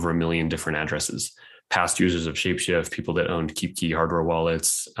to over 1 million different addresses. Past users of Shapeshift, people that owned KeepKey hardware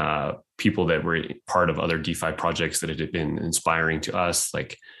wallets, people that were part of other DeFi projects that had been inspiring to us,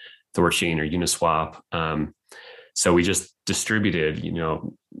 like Thorchain or Uniswap. So we just distributed,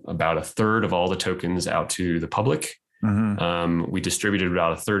 about a third of all the tokens out to the public. We distributed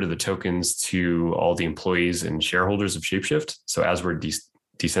about a third of the tokens to all the employees and shareholders of Shapeshift. So as we're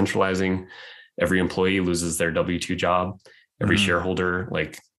decentralizing, every employee loses their W-2 job. Every shareholder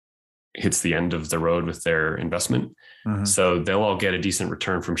hits the end of the road with their investment. So they'll all get a decent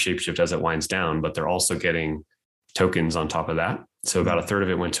return from Shapeshift as it winds down, but they're also getting tokens on top of that. So about a third of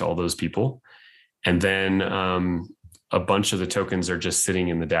it went to all those people. And then a bunch of the tokens are just sitting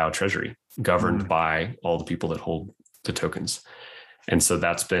in the DAO treasury, governed by all the people that hold the tokens. And so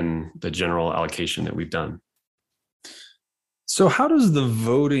that's been the general allocation that we've done. So how does the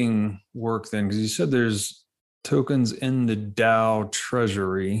voting work then? Because you said there's tokens in the DAO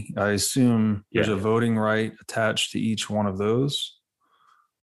treasury. I assume there's a voting right attached to each one of those.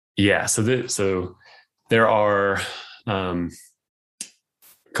 Yeah. So there are,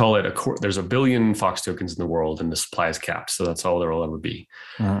 call it there's 1 billion Fox tokens in the world, and the supply is capped. So that's all there will ever be.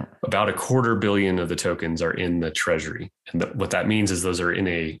 About 250 million of the tokens are in the treasury. And what that means is those are in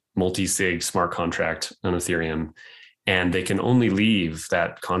a multi-sig smart contract on Ethereum. And they can only leave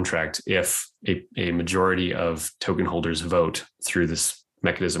that contract if a majority of token holders vote through this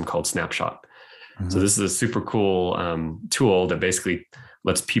mechanism called Snapshot. So this is a super cool tool that basically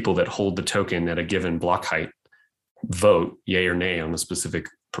lets people that hold the token at a given block height vote yay or nay on a specific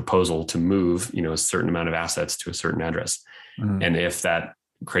proposal to move, a certain amount of assets to a certain address. And if that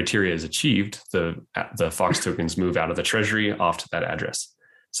criteria is achieved, the Fox tokens move out of the treasury off to that address.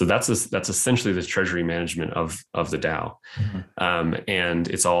 So that's essentially the treasury management of the DAO. And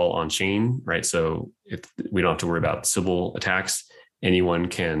it's all on chain, right? So we don't have to worry about Sybil attacks. Anyone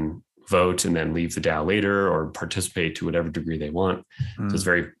can vote and then leave the DAO later or participate to whatever degree they want. So it's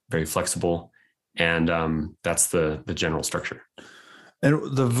very, very flexible. And that's the general structure.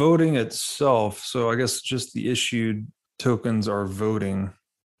 And the voting itself, so I guess just the issued tokens are voting.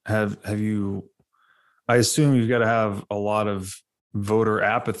 Have you, I assume you've got to have a lot of voter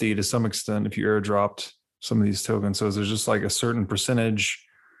apathy to some extent if you airdropped some of these tokens? So is there just like a certain percentage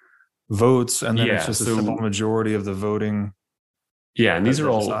votes, and then it's just a simple majority of the voting? Yeah, and these are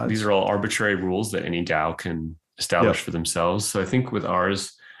all arbitrary rules that any DAO can establish for themselves. So I think with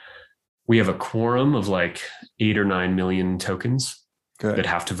ours, we have a quorum of like 8 or 9 million tokens that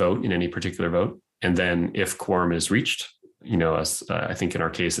have to vote in any particular vote. And then if quorum is reached, I think in our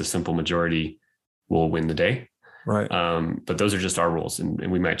case, a simple majority will win the day. Right. But those are just our rules,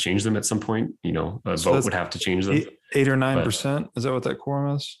 and we might change them at some point. A vote would have to change them. 8 or 9%. Is that what that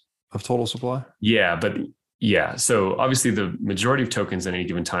quorum is of total supply? Yeah, but yeah. So obviously the majority of tokens at any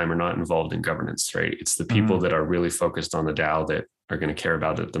given time are not involved in governance, right? It's the people that are really focused on the DAO that are going to care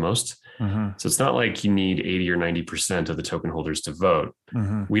about it the most. So it's not like you need 80 or 90% of the token holders to vote.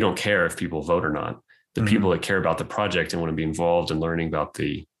 We don't care if people vote or not. The people that care about the project and want to be involved and learning about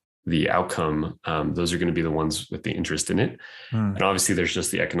the outcome, those are going to be the ones with the interest in it. And obviously there's just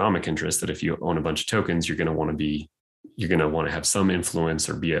the economic interest that if you own a bunch of tokens, you're going to want to have some influence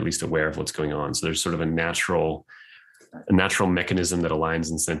or be at least aware of what's going on. So there's sort of a natural mechanism that aligns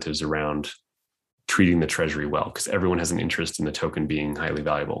incentives around treating the treasury well, because everyone has an interest in the token being highly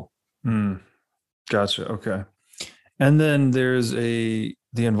valuable. Gotcha. Okay. And then there's the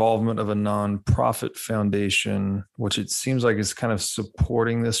involvement of a nonprofit foundation, which it seems like is kind of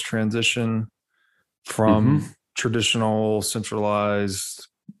supporting this transition from traditional centralized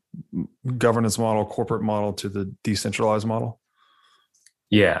governance model, corporate model to the decentralized model.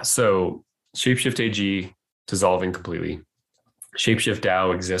 Yeah. So Shapeshift AG dissolving completely. Shapeshift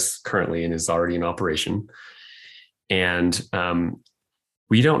DAO exists currently and is already in operation. And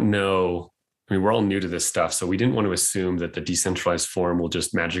we don't know. I mean, we're all new to this stuff, so we didn't want to assume that the decentralized form will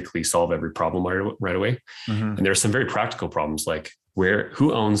just magically solve every problem right away. And there are some very practical problems, like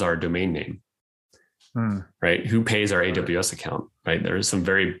who owns our domain name, right? Who pays our AWS account, right? There are some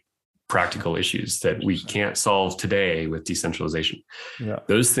very practical issues that we can't solve today with decentralization.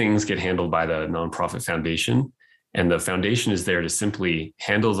 Those things get handled by the nonprofit foundation, and the foundation is there to simply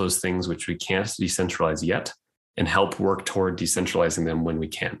handle those things which we can't decentralize yet and help work toward decentralizing them when we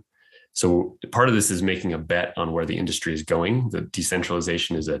can. So part of this is making a bet on where the industry is going. The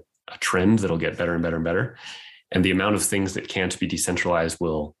decentralization is a trend that'll get better and better and better. And the amount of things that can't be decentralized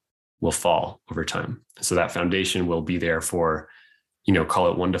will fall over time. So that foundation will be there for,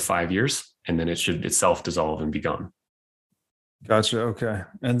 call it 1 to 5 years, and then it should itself dissolve and be gone. Gotcha. Okay.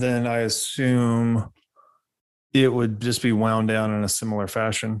 And then I assume it would just be wound down in a similar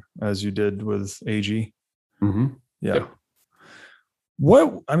fashion as you did with AG. Yeah. Yep.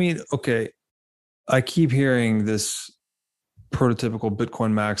 Okay. I keep hearing this prototypical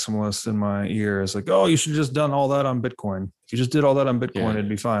Bitcoin maximalist in my ear. It's like, oh, you should have just done all that on Bitcoin. If you just did all that on Bitcoin, it'd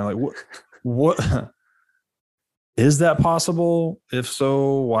be fine. Like, what is that possible? If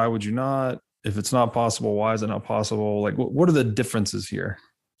so, why would you not? If it's not possible, why is it not possible? Like, what are the differences here?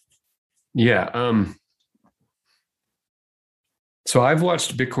 Yeah. So I've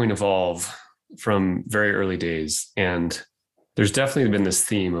watched Bitcoin evolve from very early days, and there's definitely been this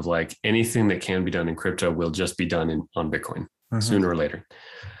theme of like anything that can be done in crypto will just be done on Bitcoin sooner or later.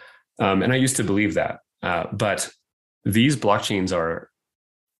 And I used to believe that, but these blockchains are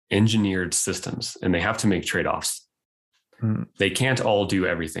engineered systems and they have to make trade-offs. They can't all do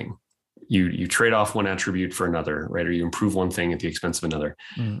everything. You trade off one attribute for another, right? Or you improve one thing at the expense of another.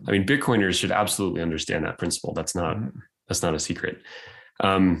 I mean, Bitcoiners should absolutely understand that principle. That's not a secret.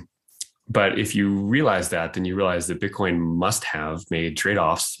 But if you realize that, then you realize that Bitcoin must have made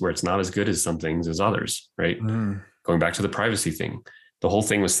trade-offs where it's not as good as some things as others, right? Going back to the privacy thing, the whole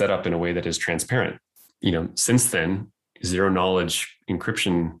thing was set up in a way that is transparent. Since then, zero knowledge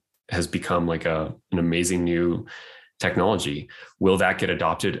encryption has become like an amazing new technology. Will that get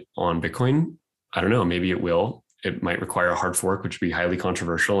adopted on Bitcoin? I don't know. Maybe it will. It might require a hard fork, which would be highly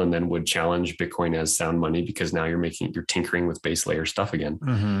controversial and then would challenge Bitcoin as sound money, because now you're tinkering with base layer stuff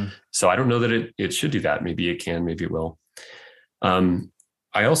again. So I don't know that it should do that. Maybe it can, maybe it will.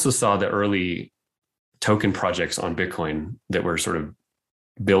 I also saw the early token projects on Bitcoin that were sort of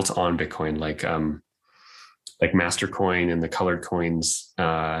built on Bitcoin, like Mastercoin and the colored coins.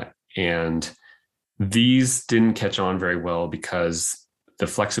 And these didn't catch on very well because the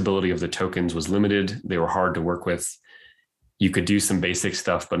flexibility of the tokens was limited. They were hard to work with. You could do some basic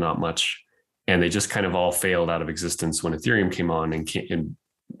stuff, but not much. And they just kind of all failed out of existence when Ethereum came on and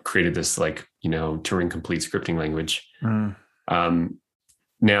created this Turing complete scripting language.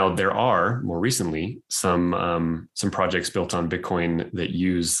 Now there are more recently some projects built on Bitcoin that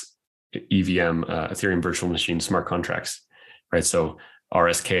use EVM, Ethereum Virtual Machine smart contracts, right? So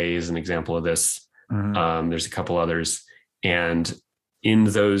RSK is an example of this. There's a couple others. And in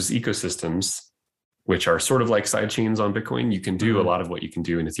those ecosystems, which are sort of like side chains on Bitcoin. You can do a lot of what you can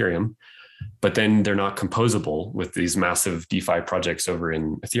do in Ethereum, but then they're not composable with these massive DeFi projects over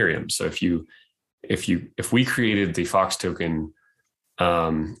in Ethereum. So if we created the Fox token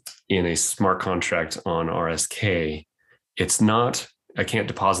in a smart contract on RSK, I can't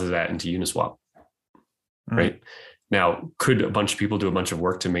deposit that into Uniswap, right? Now, could a bunch of people do a bunch of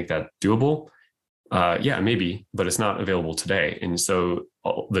work to make that doable? Yeah, maybe, but it's not available today. And so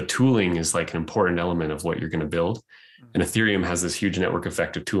the tooling is like an important element of what you're going to build. And Ethereum has this huge network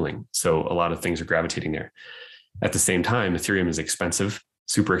effect of tooling. So a lot of things are gravitating there. At the same time, Ethereum is expensive,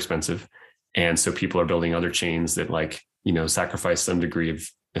 super expensive. And so people are building other chains that sacrifice some degree of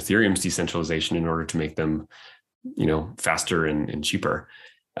Ethereum's decentralization in order to make them, faster and cheaper.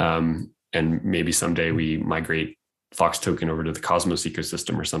 And maybe someday we migrate Fox token over to the Cosmos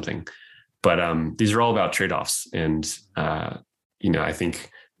ecosystem or something. But these are all about trade-offs. And, I think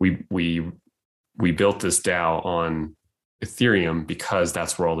we built this DAO on Ethereum because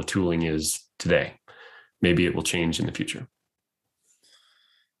that's where all the tooling is today. Maybe it will change in the future.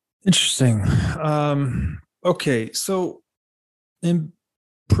 Interesting. Okay. So in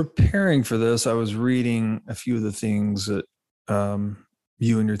preparing for this, I was reading a few of the things that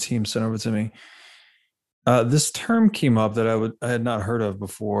you and your team sent over to me. This term came up that I had not heard of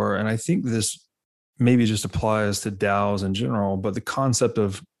before, and I think this maybe just applies to DAOs in general, but the concept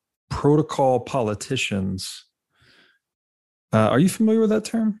of protocol politicians. Are you familiar with that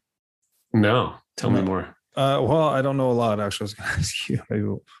term? No, tell me more. Well, I don't know a lot, actually. I was going to ask you.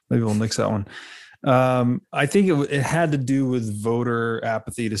 Maybe we'll nix that one. I think it had to do with voter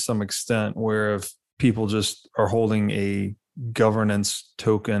apathy to some extent, where if people just are holding a governance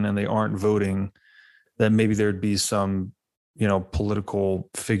token and they aren't voting, then maybe there'd be some, political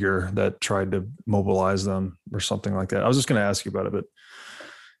figure that tried to mobilize them or something like that. I was just going to ask you about it, but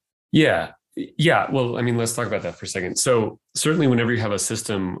yeah. Well, let's talk about that for a second. So certainly whenever you have a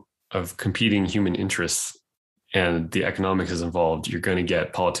system of competing human interests and the economics is involved, you're going to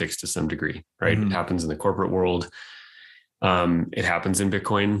get politics to some degree, right? It happens in the corporate world. It happens in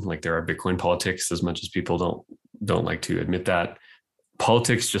Bitcoin. Like there are Bitcoin politics, as much as people don't like to admit that.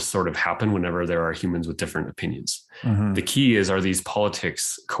 Politics just sort of happen whenever there are humans with different opinions. The key is, are these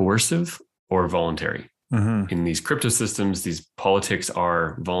politics coercive or voluntary? In these crypto systems, these politics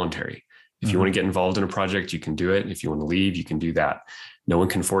are voluntary. If you want to get involved in a project, you can do it. If you want to leave, you can do that. No one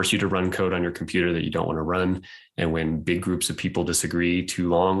can force you to run code on your computer that you don't want to run. And when big groups of people disagree too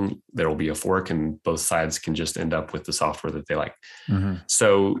long, there will be a fork and both sides can just end up with the software that they like.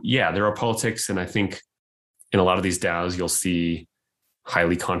 So yeah, there are politics. And I think in a lot of these DAOs, you'll see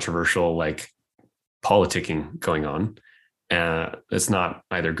highly controversial, like politicking going on. It's not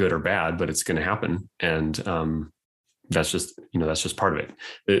either good or bad, but it's going to happen. And that's just part of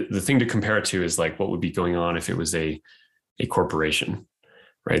it. The thing to compare it to is like what would be going on if it was a corporation,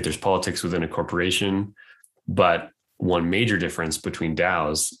 right? There's politics within a corporation, but one major difference between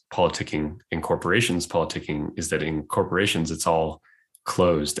DAOs politicking and corporations politicking is that in corporations, it's all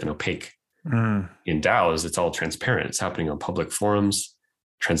closed and opaque. In DAOs, it's all transparent. It's happening on public forums.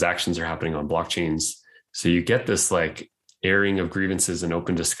 Transactions are happening on blockchains. So you get this like airing of grievances and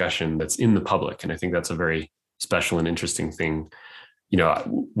open discussion that's in the public. And I think that's a very special and interesting thing.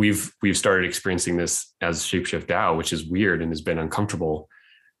 We've started experiencing this as Shapeshift DAO, which is weird and has been uncomfortable.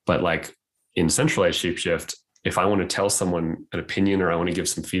 But like in centralized Shapeshift, if I want to tell someone an opinion or I want to give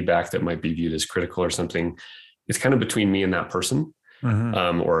some feedback that might be viewed as critical or something, it's kind of between me and that person.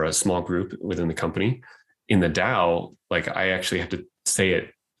 Or a small group within the company. In the DAO, like I actually have to say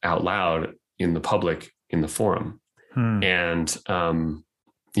it out loud in the public, in the forum. And,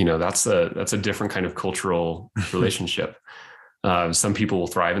 that's a different kind of cultural relationship. Some people will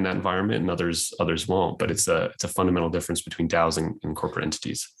thrive in that environment and others won't, but it's a fundamental difference between DAOs and corporate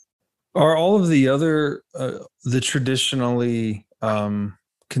entities. Are all of the other, the traditionally,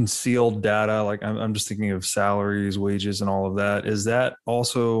 concealed data, like I'm just thinking of salaries, wages, and all of that, is that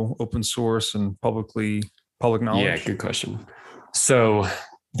also open source and public knowledge? Yeah, good question. So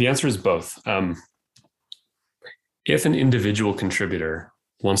the answer is both. If an individual contributor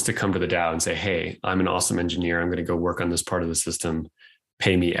wants to come to the DAO and say, hey, I'm an awesome engineer, I'm going to go work on this part of the system,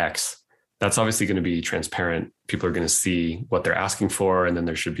 pay me X, that's obviously going to be transparent. People are going to see what they're asking for, and then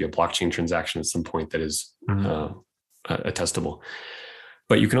there should be a blockchain transaction at some point that is attestable.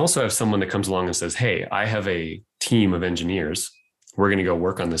 But you can also have someone that comes along and says, hey, I have a team of engineers. We're going to go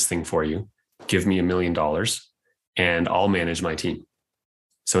work on this thing for you. Give me $1 million and I'll manage my team.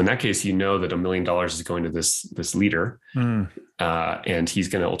 So in that case, that $1 million is going to this leader and he's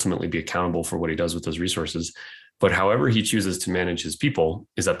going to ultimately be accountable for what he does with those resources. But however he chooses to manage his people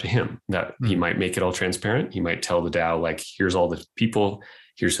is up to him. That he might make it all transparent. He might tell the DAO, like, here's all the people,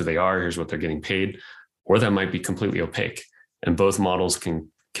 here's who they are, here's what they're getting paid, or that might be completely opaque. And both models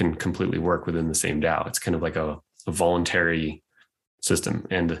can completely work within the same DAO. It's kind of like a voluntary system,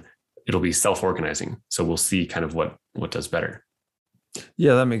 and it'll be self-organizing. So we'll see kind of what does better.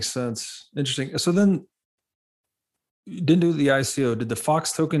 Yeah, that makes sense. Interesting. So then you didn't do the ICO. Did the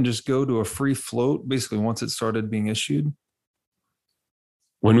Fox token just go to a free float basically once it started being issued?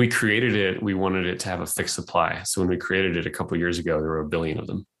 When we created it, we wanted it to have a fixed supply. So when we created it a couple of years ago, there were 1 billion of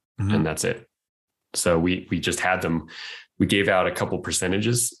them, and that's it. So we just had them. We gave out a couple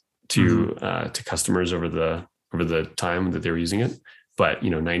percentages to customers over the time that they were using it, but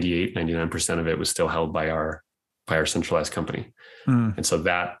 99% of it was still held by our centralized company. And so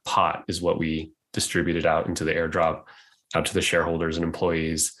that pot is what we distributed out into the airdrop, out to the shareholders and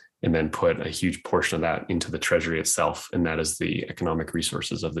employees, and then put a huge portion of that into the treasury itself. And that is the economic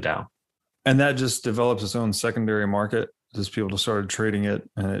resources of the DAO. And that just develops its own secondary market. Just people just started trading it,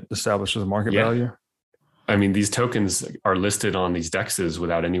 and it establishes a market value. I mean, these tokens are listed on these DEXs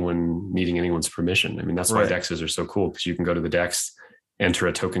without anyone needing anyone's permission. I mean, that's why DEXs are so cool, because you can go to the DEX, enter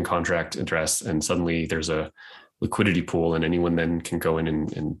a token contract address, and suddenly there's a liquidity pool, and anyone then can go in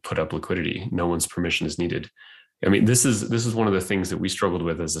and put up liquidity. No one's permission is needed. I mean, this is one of the things that we struggled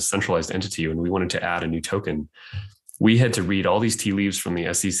with as a centralized entity when we wanted to add a new token. We had to read all these tea leaves from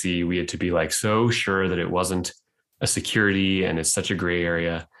the SEC. We had to be like so sure that it wasn't a security and it's such a gray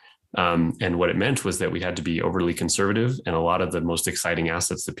area. And what it meant was that we had to be overly conservative, and a lot of the most exciting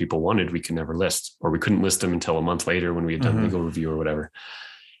assets that people wanted, we could never list, or we couldn't list them until a month later when we had done legal review or whatever.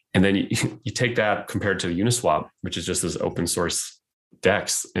 And then you take that compared to Uniswap, which is just this open source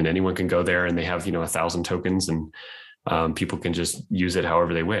DEX, and anyone can go there and they have 1,000 tokens, and people can just use it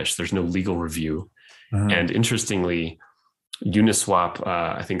however they wish. There's no legal review. And interestingly, Uniswap,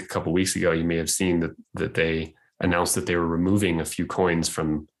 I think a couple of weeks ago, you may have seen that they announced that they were removing a few coins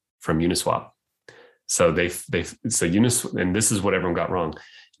from Uniswap. So Uniswap, and this is what everyone got wrong.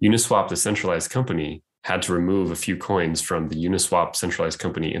 Uniswap, the centralized company, had to remove a few coins from the Uniswap centralized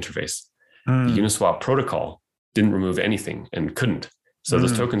company interface. The Uniswap protocol didn't remove anything and couldn't. So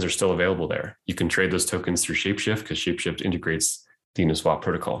those tokens are still available there. You can trade those tokens through Shapeshift, because Shapeshift integrates the Uniswap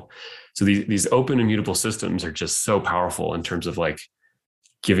protocol. So these open immutable systems are just so powerful in terms of like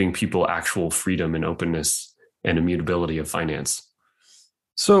giving people actual freedom and openness and immutability of finance.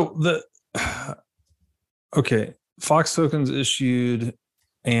 So Fox tokens issued,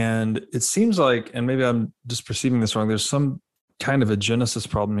 and it seems like, and maybe I'm just perceiving this wrong, there's some kind of a genesis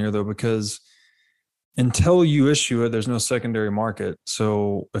problem here though, because until you issue it, there's no secondary market.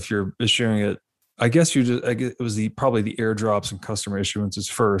 So if you're issuing it, I guess it was probably the airdrops and customer issuances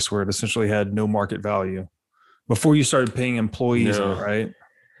first, where it essentially had no market value before you started paying employees, right?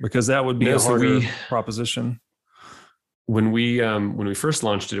 Because that would be a harder proposition. When we first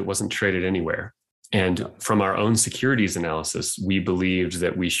launched it, it wasn't traded anywhere. And from our own securities analysis, we believed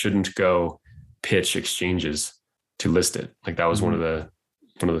that we shouldn't go pitch exchanges to list it. Like that was one of the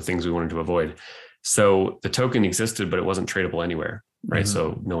things we wanted to avoid. So the token existed, but it wasn't tradable anywhere, right?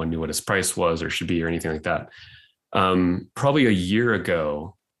 So no one knew what its price was or should be or anything like that. Probably a year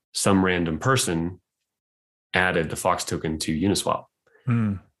ago, some random person added the Fox token to Uniswap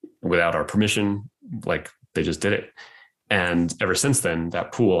without our permission. Like they just did it. And ever since then,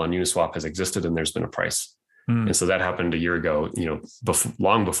 that pool on Uniswap has existed, and there's been a price. And so that happened a year ago,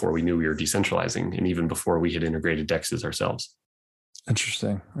 long before we knew we were decentralizing, and even before we had integrated DEXs ourselves.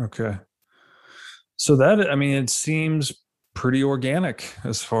 Interesting. Okay. So it seems pretty organic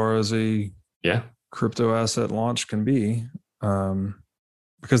as far as a crypto asset launch can be.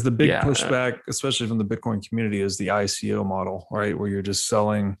 Because the big pushback, especially from the Bitcoin community, is the ICO model, right? Where you're just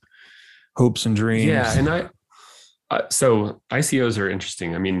selling hopes and dreams. Yeah. And so ICOs are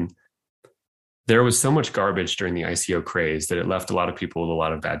interesting. I mean, there was so much garbage during the ICO craze that it left a lot of people with a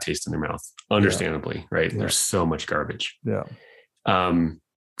lot of bad taste in their mouth, understandably, right? Yeah. There's so much garbage. Yeah.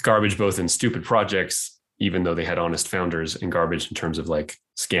 Garbage both in stupid projects, even though they had honest founders, and garbage in terms of like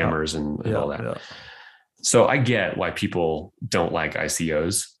scammers and all that. Yeah. So I get why people don't like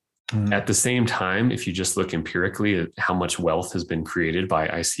ICOs. At the same time, if you just look empirically at how much wealth has been created by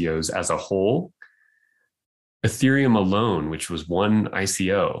ICOs as a whole, Ethereum alone, which was one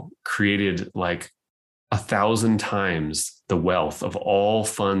ICO, created like 1,000 times the wealth of all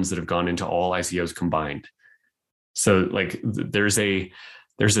funds that have gone into all ICOs combined. So like there's a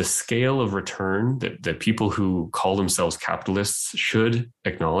scale of return that people who call themselves capitalists should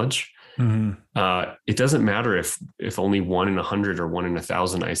acknowledge. It doesn't matter if only 1 in 100 or 1 in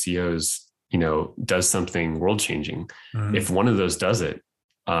 1,000 ICOs does something world changing. Mhm. If one of those does it,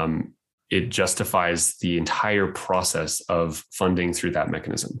 it justifies the entire process of funding through that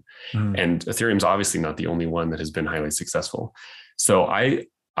mechanism. Mhm. And Ethereum's obviously not the only one that has been highly successful. So I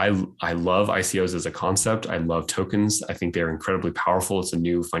love ICOs as a concept. I love tokens. I think they're incredibly powerful. It's a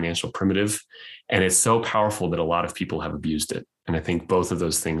new financial primitive, and it's so powerful that a lot of people have abused it. And I think both of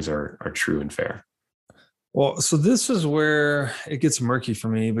those things are true and fair. Well, so this is where it gets murky for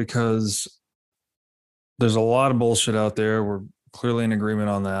me, because there's a lot of bullshit out there. We're clearly in agreement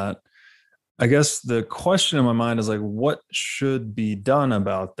on that. I guess the question in my mind is like, what should be done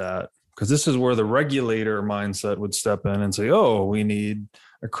about that? Because this is where the regulator mindset would step in and say, oh, we need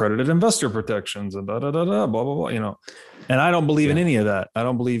accredited investor protections and da da da da, blah, blah, blah, And I don't believe in any of that.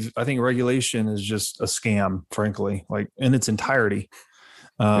 I think regulation is just a scam, frankly, like in its entirety.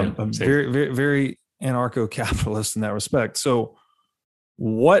 I'm very, very, very anarcho-capitalist in that respect. So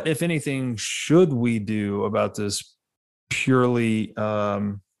what, if anything, should we do about this purely,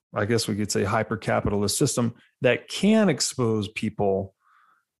 I guess we could say, hyper-capitalist system that can expose people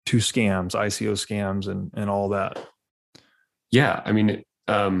to scams, ICO scams, and all that? Yeah, I mean,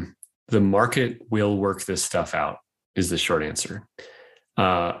 the market will work this stuff out, is the short answer.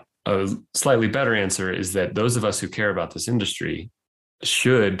 A slightly better answer is that those of us who care about this industry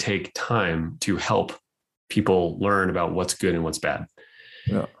should take time to help people learn about what's good and what's bad.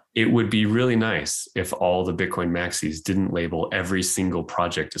 Yeah. It would be really nice if all the Bitcoin maxis didn't label every single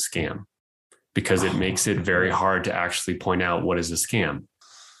project a scam, because it makes it very hard to actually point out what is a scam.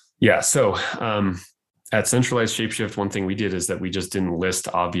 Yeah. So at Centralized Shapeshift, one thing we did is that we just didn't list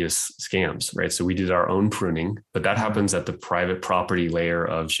obvious scams, right? So we did our own pruning, but that happens at the private property layer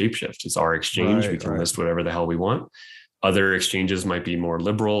of Shapeshift. It's our exchange. We can list whatever the hell we want. Other exchanges might be more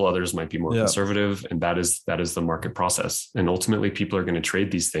liberal, others might be more conservative, and that is the market process. And ultimately, people are going to trade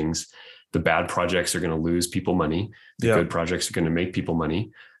these things. The bad projects are going to lose people money. The good projects are going to make people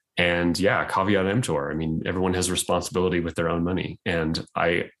money. And caveat emptor. I mean, everyone has responsibility with their own money. And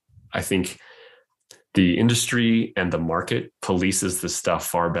I think the industry and the market polices this stuff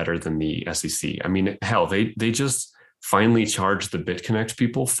far better than the SEC. I mean, hell, they just finally charged the BitConnect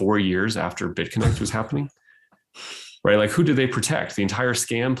people 4 years after BitConnect was happening. Right? Like, who did they protect? The entire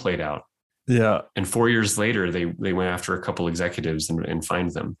scam played out. Yeah. And 4 years later, they went after a couple executives and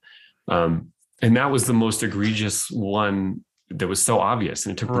fined them. And that was the most egregious one that was so obvious.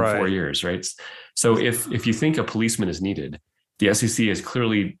 And it took them 4 years, right? So if you think a policeman is needed, the SEC is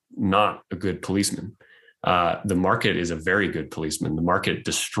clearly not a good policeman. The market is a very good policeman. The market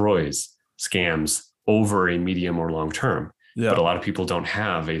destroys scams over a medium or long term. But a lot of people don't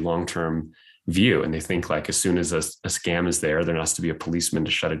have a long-term view, and they think like as soon as a scam is there has to be a policeman to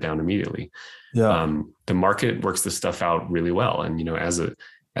shut it down immediately. The market works this stuff out really well, and as an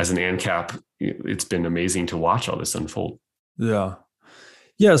ANCAP, it's been amazing to watch all this unfold. So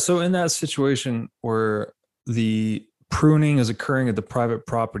in that situation where the pruning is occurring at the private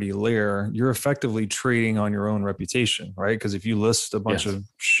property layer, you're effectively trading on your own reputation, right? Because if you list a bunch of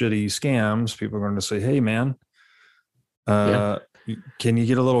shitty scams, people are going to say, hey man, can you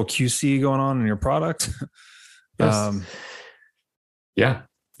get a little QC going on in your product? And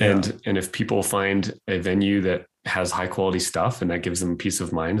if people find a venue that has high quality stuff and that gives them peace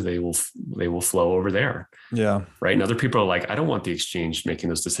of mind, they will flow over there. Right. And other people are like, I don't want the exchange making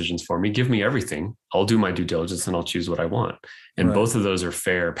those decisions for me. Give me everything. I'll do my due diligence and I'll choose what I want. And both of those are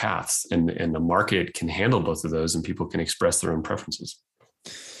fair paths, and the market can handle both of those, and people can express their own preferences.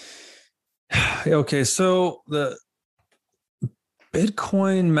 Okay. So the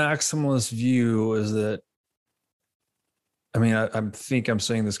Bitcoin maximalist view is that, I mean, I think I'm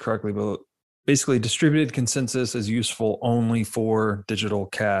saying this correctly, but basically distributed consensus is useful only for digital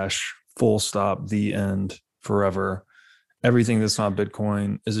cash, full stop, the end, forever. Everything that's not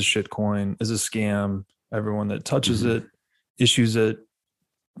Bitcoin is a shit coin, is a scam. Everyone that touches it, issues it,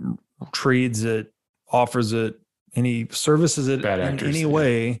 trades it, offers it, any services it in any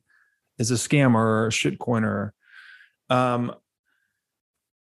way is a scammer or a shit coiner.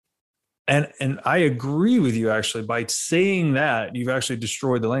 And I agree with you, actually. By saying that, you've actually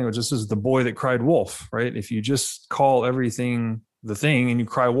destroyed the language. This is the boy that cried wolf, right? If you just call everything the thing and you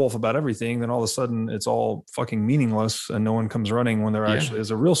cry wolf about everything, then all of a sudden it's all fucking meaningless and no one comes running when there actually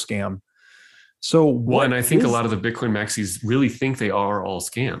is a real scam. So and I think a lot of the Bitcoin maxis really think they are all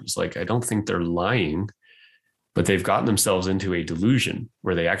scams. Like, I don't think they're lying, but they've gotten themselves into a delusion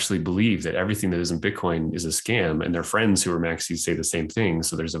where they actually believe that everything that isn't Bitcoin is a scam, and their friends who are maxis say the same thing.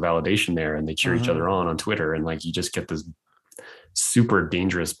 So there's a validation there, and they cheer each other on Twitter. And like, you just get this super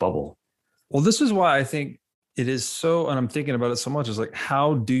dangerous bubble. Well, this is why I think it is so, and I'm thinking about it so much, is like,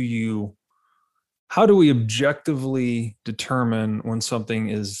 how do you how do we objectively determine when something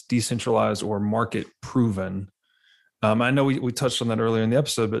is decentralized or market proven? I know we touched on that earlier in the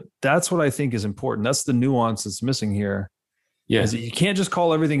episode, but that's what I think is important. That's the nuance that's missing here. Yeah. Is that you can't just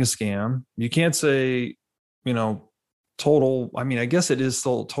call everything a scam. You can't say, total. I mean, I guess it is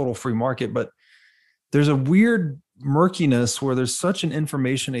still total free market, but there's a weird murkiness where there's such an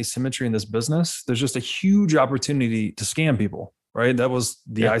information asymmetry in this business. There's just a huge opportunity to scam people, right? That was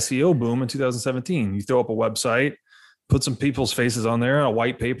the ICO boom in 2017. You throw up a website, put some people's faces on there, a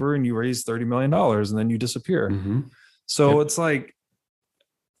white paper, and you raise $30 million and then you disappear. Mm-hmm. So it's like,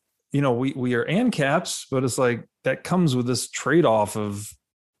 we are ANCAPs, but it's like that comes with this trade-off of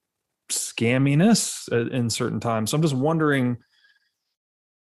scamminess in certain times. So I'm just wondering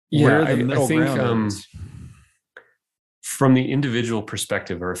where the middle ground is. From the individual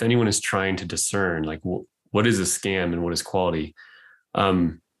perspective, or if anyone is trying to discern like what is a scam and what is quality,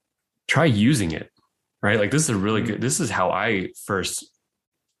 try using it, right? Like this is a really good, this is how I first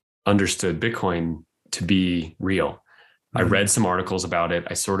understood Bitcoin to be real. I read some articles about it.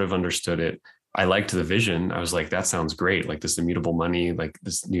 I sort of understood it. I liked the vision. I was like, that sounds great. Like this immutable money, like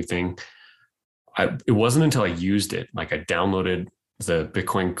this new thing. It wasn't until I used it, like I downloaded the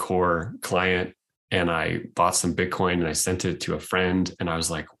Bitcoin Core client and I bought some Bitcoin and I sent it to a friend and I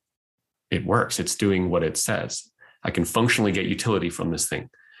was like, it works. It's doing what it says. I can functionally get utility from this thing.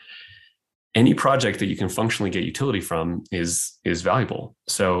 Any project that you can functionally get utility from is valuable.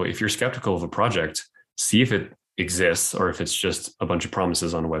 So if you're skeptical of a project, see if it exists or if it's just a bunch of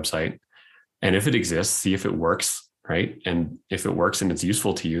promises on a website. And if it exists, see if it works, right? And if it works and it's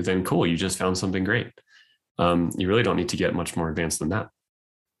useful to you, then cool, you just found something great. You really don't need to get much more advanced than that.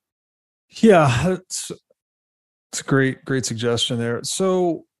 Yeah, it's a great suggestion there.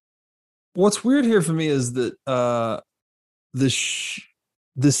 So what's weird here for me is that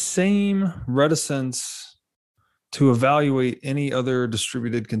the same reticence to evaluate any other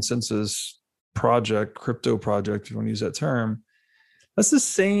distributed consensus project, crypto project, if you want to use that term, that's the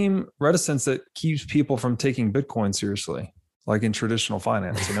same reticence that keeps people from taking Bitcoin seriously, like in traditional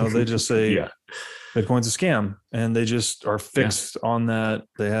finance. They just say Bitcoin's a scam, and they just are fixed on that.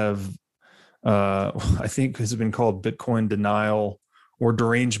 They have, I think it's been called Bitcoin denial or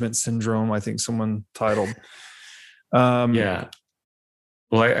derangement syndrome. I think someone titled. Well,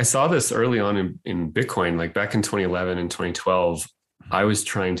 I saw this early on in Bitcoin, like back in 2011 and 2012. I was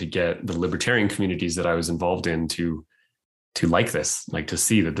trying to get the libertarian communities that I was involved in to like this, like to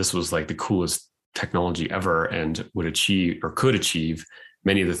see that this was like the coolest technology ever and would achieve or could achieve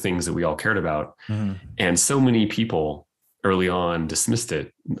many of the things that we all cared about. Mm-hmm. And so many people early on dismissed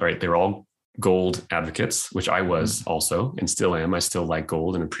it, right? They were all gold advocates, which I was also and still am. I still like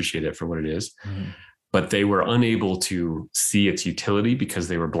gold and appreciate it for what it is. Mm-hmm. But they were unable to see its utility because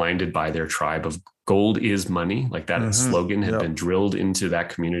they were blinded by their tribe of gold is money. Like that slogan had been drilled into that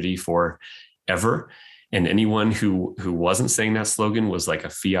community forever. And anyone who wasn't saying that slogan was like a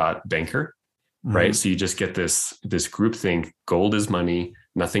fiat banker, right? So you just get this group think gold is money,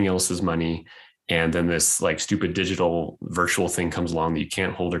 nothing else is money. And then this like stupid digital virtual thing comes along that you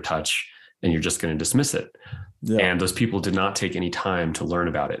can't hold or touch, and you're just going to dismiss it. Yeah. And those people did not take any time to learn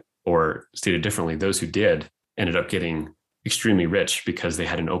about it. Or stated differently, those who did ended up getting extremely rich because they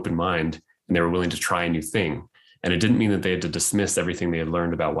had an open mind and they were willing to try a new thing. And it didn't mean that they had to dismiss everything they had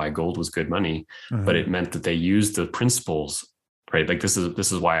learned about why gold was good money, but it meant that they used the principles, right? Like this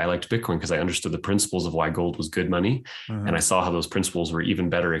is why I liked Bitcoin, because I understood the principles of why gold was good money. And I saw how those principles were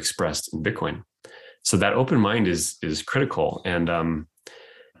even better expressed in Bitcoin. So that open mind is critical. And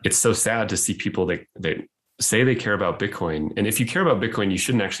it's so sad to see people that say they care about Bitcoin. And if you care about Bitcoin, you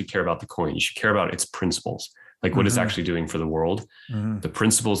shouldn't actually care about the coin. You should care about its principles, like what it's actually doing for the world, the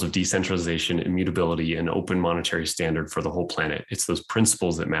principles of decentralization, immutability, and open monetary standard for the whole planet. It's those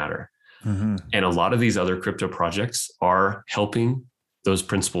principles that matter. And a lot of these other crypto projects are helping those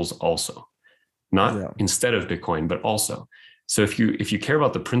principles also, not instead of Bitcoin, but also. So if you care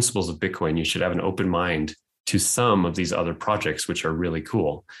about the principles of Bitcoin, you should have an open mind to some of these other projects, which are really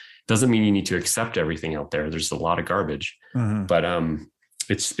cool. Doesn't mean you need to accept everything out there. There's a lot of garbage, but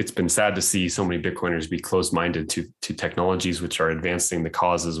it's been sad to see so many Bitcoiners be closed-minded to technologies which are advancing the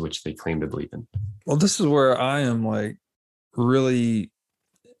causes which they claim to believe in. Well, this is where I am like really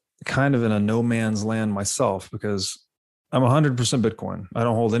kind of in a no man's land myself, because I'm 100% Bitcoin. I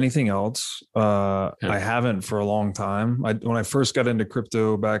don't hold anything else. I haven't for a long time. When I first got into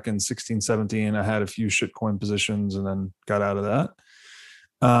crypto back in 16, 17, I had a few shitcoin positions and then got out of that.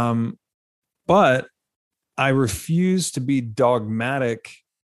 But I refuse to be dogmatic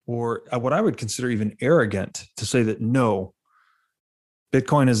or what I would consider even arrogant to say that no,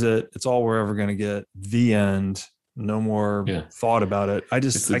 Bitcoin is it. It's all we're ever going to get. The end. No more thought about it. I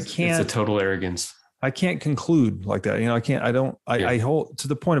can't. It's a total arrogance. I can't conclude like that. I hold to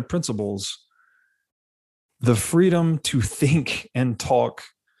the point of principles, the freedom to think and talk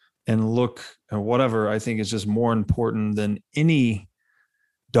and look and whatever, I think is just more important than any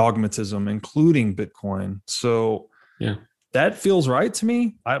dogmatism, including Bitcoin. So that feels right to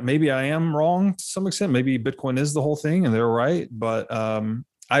me. Maybe I am wrong to some extent. Maybe Bitcoin is the whole thing and they're right. But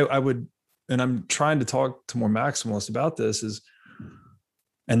I would, and I'm trying to talk to more maximalists about this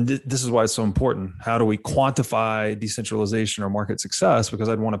this is why it's so important. How do we quantify decentralization or market success? Because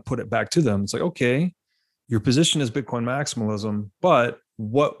I'd want to put it back to them. It's like, okay, your position is Bitcoin maximalism, but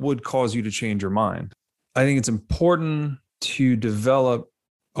what would cause you to change your mind? I think it's important to develop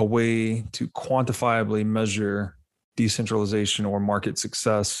a way to quantifiably measure decentralization or market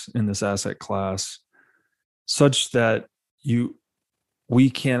success in this asset class such that we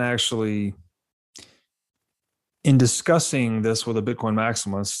can actually, in discussing this with a Bitcoin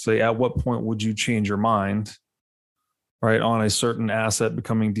maximalist, say, at what point would you change your mind, right, on a certain asset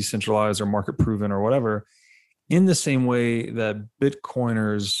becoming decentralized or market proven or whatever, in the same way that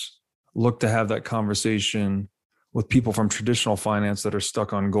Bitcoiners look to have that conversation with people from traditional finance that are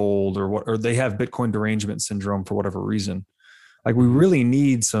stuck on gold or they have Bitcoin derangement syndrome for whatever reason. Like, we really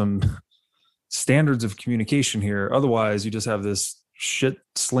need some standards of communication here. Otherwise, you just have this shit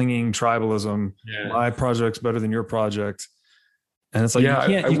slinging tribalism. My project's better than your project. And it's like,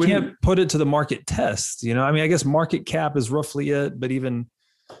 you can't put it to the market test. I guess market cap is roughly it, but even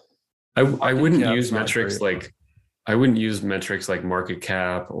I wouldn't use metrics like market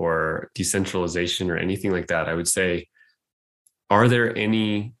cap or decentralization or anything like that. I would say, are there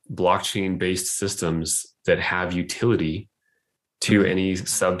any blockchain based systems that have utility to any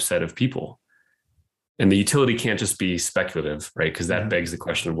subset of people? And the utility can't just be speculative, right? Because that begs the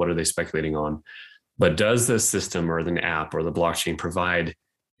question of what are they speculating on? But does the system or the app or the blockchain provide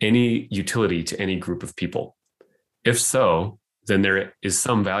any utility to any group of people? If so, then there is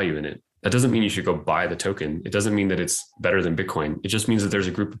some value in it. That doesn't mean you should go buy the token. It doesn't mean that it's better than Bitcoin. It just means that there's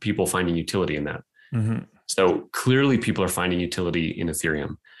a group of people finding utility in that. So clearly people are finding utility in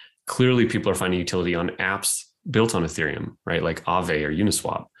Ethereum. Clearly people are finding utility on apps built on Ethereum, right? Like Aave or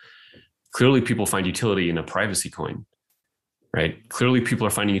Uniswap. Clearly people find utility in a privacy coin, right? Clearly people are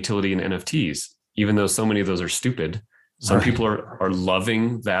finding utility in NFTs, even though so many of those are stupid. Some people are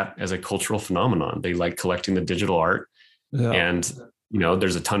loving that as a cultural phenomenon. They like collecting the digital art and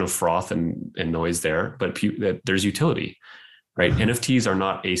there's a ton of froth and noise there, but there's utility, right? NFTs are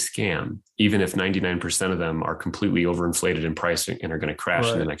not a scam, even if 99% of them are completely overinflated in price and are going to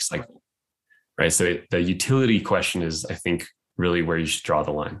crash in the next cycle, right? So the utility question is, I think, really where you should draw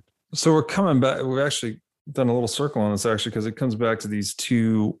the line. So we're coming back. We've actually done a little circle on this actually, because it comes back to these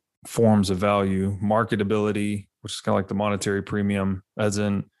two forms of value: marketability, which is kind of like the monetary premium, as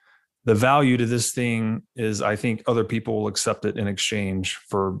in the value to this thing is, I think other people will accept it in exchange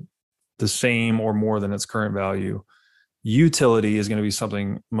for the same or more than its current value. Utility is going to be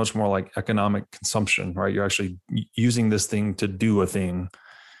something much more like economic consumption, right? You're actually using this thing to do a thing.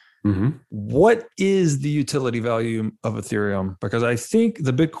 What is the utility value of Ethereum? Because I think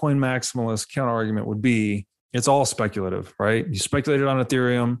the Bitcoin maximalist counter argument would be, it's all speculative, right? You speculated on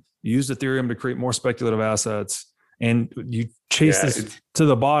Ethereum, you used Ethereum to create more speculative assets, and you chase this to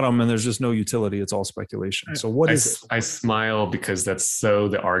the bottom and there's just no utility. It's all speculation. So what is it? I smile because that's so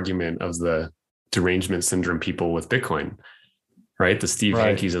the argument of the derangement syndrome people with Bitcoin, right? The Steve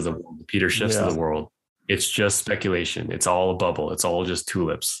Hankeys of the world, the Peter Schiffs of the world. It's just speculation. It's all a bubble. It's all just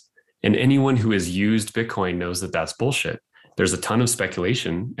tulips. And anyone who has used Bitcoin knows that that's bullshit. There's a ton of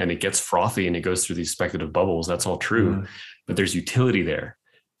speculation and it gets frothy and it goes through these speculative bubbles. That's all true, but there's utility there.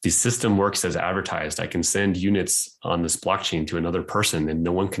 The system works as advertised. I can send units on this blockchain to another person and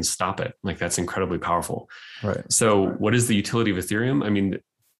no one can stop it. Like, that's incredibly powerful. Right. So what is the utility of Ethereum? I mean,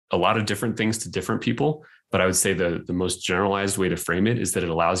 a lot of different things to different people, but I would say the most generalized way to frame it is that it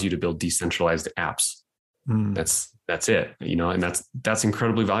allows you to build decentralized apps. That's it, and that's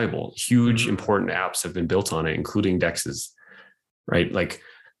incredibly valuable. Huge, important apps have been built on it, including DEXs, right? Like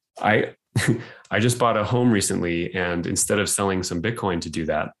I just bought a home recently, and instead of selling some Bitcoin to do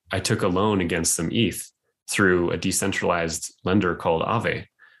that, I took a loan against some ETH through a decentralized lender called Aave,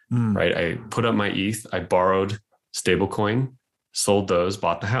 right? I put up my ETH, I borrowed stablecoin, sold those,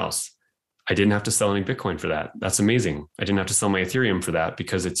 bought the house. I didn't have to sell any Bitcoin for that. That's amazing. I didn't have to sell my Ethereum for that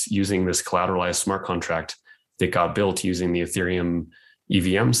because it's using this collateralized smart contract that got built using the Ethereum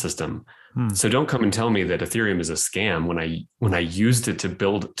EVM system. So don't come and tell me that Ethereum is a scam when I used it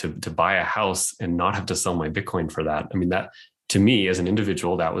to buy a house and not have to sell my Bitcoin for that. I mean, that to me as an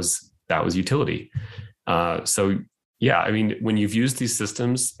individual, that was utility. So yeah, I mean, when you've used these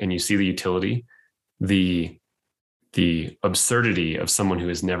systems and you see the utility, the absurdity of someone who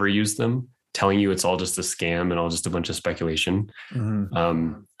has never used them telling you it's all just a scam and all just a bunch of speculation.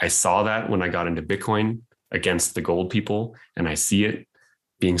 I saw that when I got into Bitcoin against the gold people, and I see it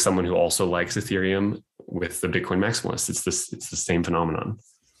being someone who also likes Ethereum with the Bitcoin maximalists. It's the same phenomenon.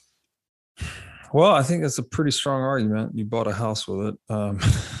 Well, I think that's a pretty strong argument. You bought a house with it. The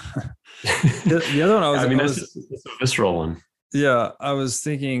other one, that's a visceral one. Yeah, I was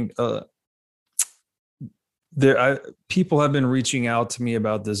thinking. People have been reaching out to me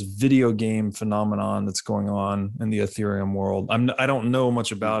about this video game phenomenon that's going on in the Ethereum world. I don't know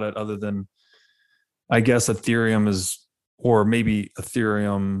much about it other than I guess Ethereum is, or maybe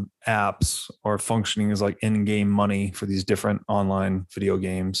Ethereum apps are functioning as like in-game money for these different online video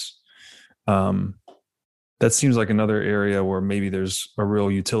games. That seems like another area where maybe there's a real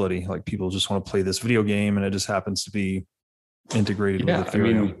utility. Like people just want to play this video game and it just happens to be integrated with Ethereum.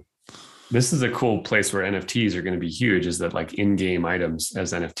 I mean, this is a cool place where NFTs are going to be huge, is that like in-game items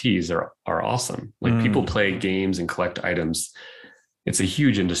as NFTs are awesome. Like people play games and collect items. It's a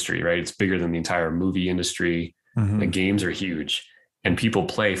huge industry, right? It's bigger than the entire movie industry. The games are huge, and people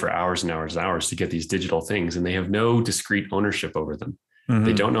play for hours and hours and hours to get these digital things, and they have no discrete ownership over them.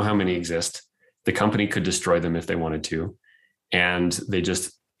 They don't know how many exist. The company could destroy them if they wanted to, and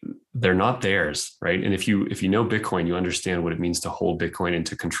they're not theirs, right? And if you know Bitcoin, you understand what it means to hold Bitcoin and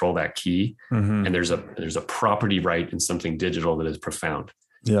to control that key. And there's a property right in something digital that is profound.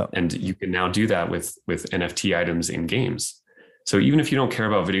 Yeah, and you can now do that with NFT items in games. So even if you don't care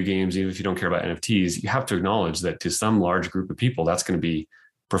about video games, even if you don't care about NFTs, you have to acknowledge that to some large group of people, that's going to be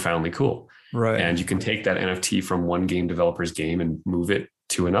profoundly cool. Right. And you can take that NFT from one game developer's game and move it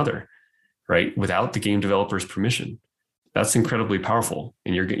to another, right? Without the game developer's permission. That's incredibly powerful.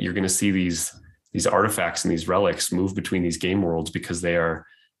 And you're going to see these artifacts and these relics move between these game worlds because they are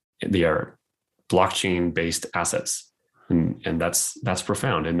blockchain based assets. And that's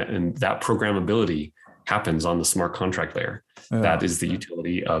profound. And that programmability happens on the smart contract layer. Yeah. That is the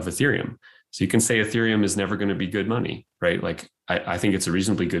utility of Ethereum. So you can say Ethereum is never going to be good money, right? Like I think it's a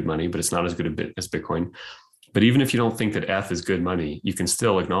reasonably good money, but it's not as good as Bitcoin. But even if you don't think that ETH is good money, you can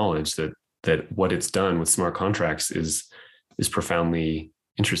still acknowledge that what it's done with smart contracts is profoundly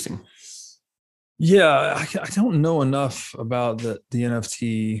interesting. Yeah, I don't know enough about the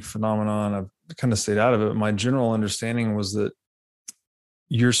NFT phenomenon. I've kind of stayed out of it. My general understanding was that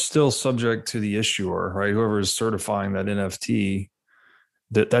you're still subject to the issuer, right? Whoever is certifying that NFT,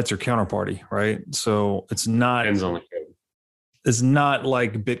 that's your counterparty, right? So it's not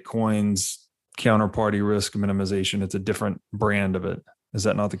like Bitcoin's counterparty risk minimization. It's a different brand of it. Is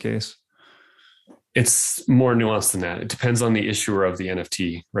that not the case? It's more nuanced than that. It depends on the issuer of the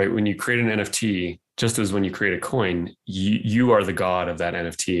NFT, right? When you create an NFT, just as when you create a coin, you are the god of that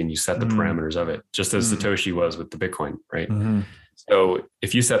NFT and you set the parameters of it, just as Satoshi was with the Bitcoin, right? So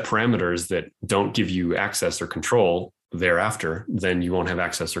if you set parameters that don't give you access or control thereafter, then you won't have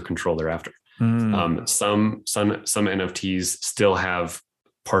access or control thereafter. Some NFTs still have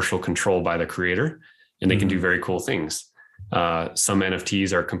partial control by the creator, and they can do very cool things. Some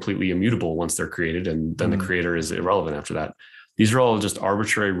NFTs are completely immutable once they're created, and then the creator is irrelevant after that. These are all just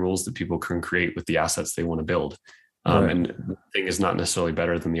arbitrary rules that people can create with the assets they want to build. And the thing is not necessarily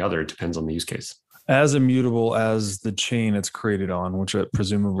better than the other. It depends on the use case. As immutable as the chain it's created on, which it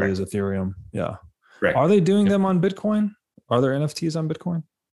presumably is Ethereum. Yeah. Right. Are they doing them on Bitcoin? Are there NFTs on Bitcoin?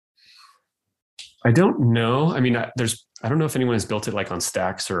 I don't know. I mean, I don't know if anyone has built it like on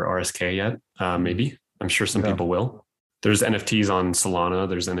Stacks or RSK yet. Maybe. I'm sure some people will. There's NFTs on Solana.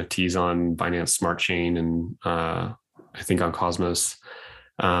 There's NFTs on Binance Smart Chain and I think on Cosmos.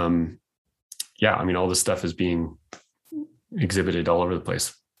 I mean, all this stuff is being exhibited all over the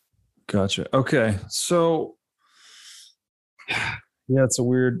place. Gotcha. Okay. So yeah, it's a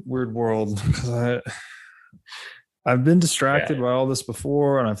weird world because I've been distracted by all this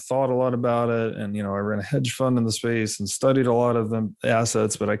before, and I've thought a lot about it. And, I ran a hedge fund in the space and studied a lot of the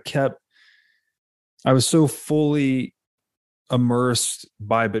assets, but I was so fully immersed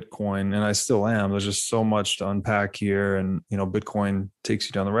by Bitcoin, and I still am. There's just so much to unpack here. And, Bitcoin takes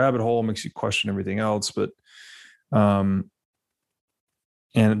you down the rabbit hole, makes you question everything else. But,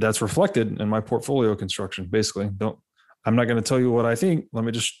 and that's reflected in my portfolio construction. Basically, I'm not going to tell you what I think. Let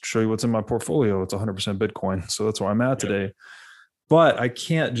me just show you what's in my portfolio. It's 100% Bitcoin. So that's where I'm at today. But I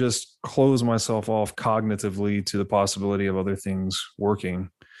can't just close myself off cognitively to the possibility of other things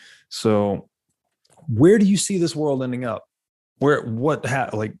working. So where do you see this world ending up?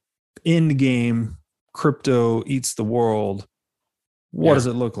 Like end game crypto eats the world? what does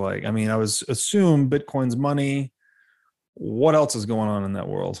it look like? I mean, I was assume Bitcoin's money. What else is going on in that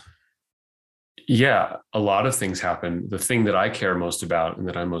world? Yeah, a lot of things happen. The thing that I care most about and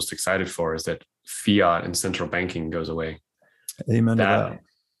that I'm most excited for is that fiat and central banking goes away. Amen to that.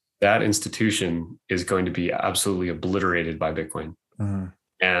 That institution is going to be absolutely obliterated by Bitcoin. Mm-hmm.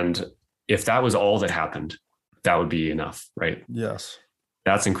 And if that was all that happened, that would be enough, right? Yes.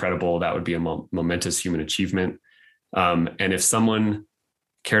 That's incredible. That would be a momentous human achievement. And if someone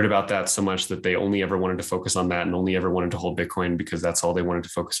cared about that so much that they only ever wanted to focus on that and only ever wanted to hold Bitcoin because that's all they wanted to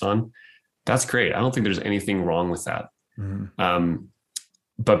focus on, that's great. I don't think there's anything wrong with that. Mm-hmm.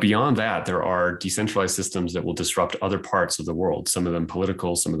 But beyond that, there are decentralized systems that will disrupt other parts of the world, some of them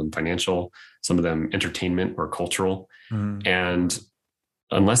political, some of them financial, some of them entertainment or cultural. Mm-hmm. And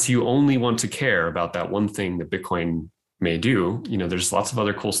unless you only want to care about that one thing that Bitcoin may do, there's lots of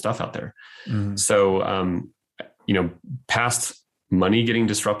other cool stuff out there. Mm-hmm. So, past money getting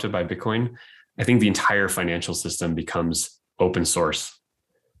disrupted by Bitcoin, I think the entire financial system becomes open source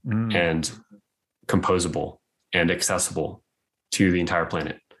and composable and accessible to the entire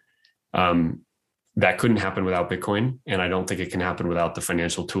planet. That couldn't happen without Bitcoin. And I don't think it can happen without the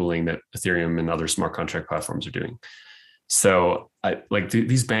financial tooling that Ethereum and other smart contract platforms are doing. So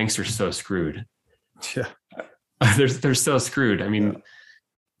these banks are so screwed. Yeah. They're so screwed. I mean,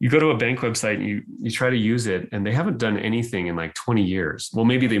 you go to a bank website and you try to use it and they haven't done anything in like 20 years. Well,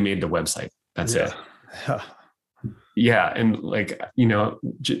 maybe they made the website. That's it. Yeah. Yeah. And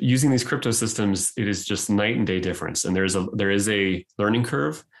using these crypto systems, it is just night and day difference. And there is a learning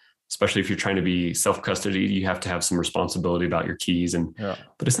curve, especially if you're trying to be self-custody. You have to have some responsibility about your keys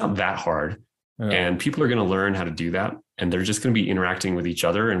but it's not that hard. Yeah. And people are going to learn how to do that. And they're just going to be interacting with each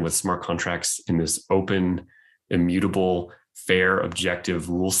other and with smart contracts in this open, immutable, fair, objective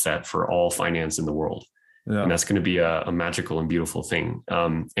rule set for all finance in the world. Yeah. And that's going to be a magical and beautiful thing,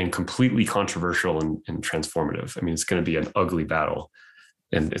 and completely controversial and transformative. I mean, it's going to be an ugly battle,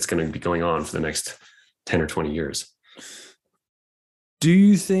 and it's going to be going on for the next 10 or 20 years. Do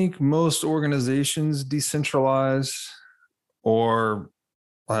you think most organizations decentralize, or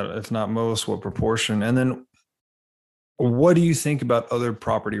if not most, what proportion? And then what do you think about other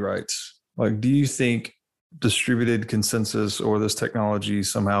property rights? Like, do you think distributed consensus or this technology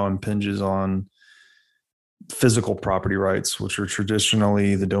somehow impinges on physical property rights, which are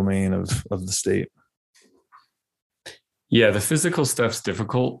traditionally the domain of the state? Yeah, the physical stuff's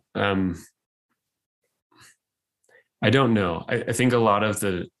difficult. I don't know. I think a lot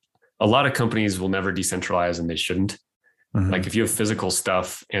of companies will never decentralize, and they shouldn't. Mm-hmm. Like if you have physical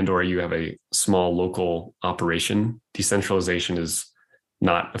stuff or you have a small local operation, decentralization is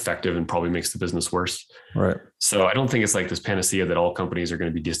not effective and probably makes the business worse. Right. So I don't think it's like this panacea that all companies are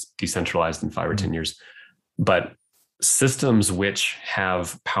going to be decentralized in 5 or 10 years. But systems which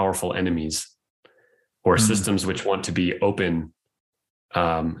have powerful enemies, or systems which want to be open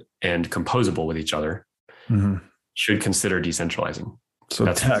and composable with each other, should consider decentralizing. So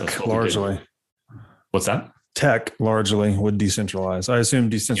that's largely. What's that? Tech largely would decentralize. I assume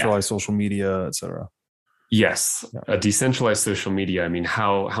decentralized social media, et cetera. Yes. A decentralized social media. I mean,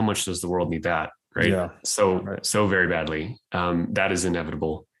 how much does the world need that? Right. Yeah. So very badly. That is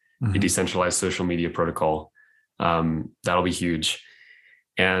inevitable. A decentralized social media protocol. That'll be huge.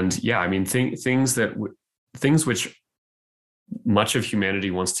 And yeah, I mean, things which much of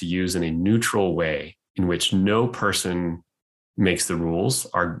humanity wants to use in a neutral way, in which no person makes the rules,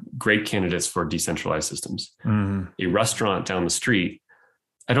 are great candidates for decentralized systems. A restaurant down the street,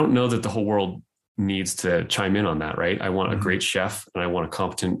 I don't know that the whole world needs to chime in on that, right? I want a great chef, and I want a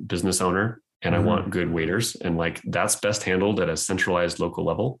competent business owner, and I want good waiters. And that's best handled at a centralized local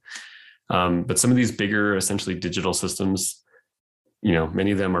level. But some of these bigger, essentially digital systems,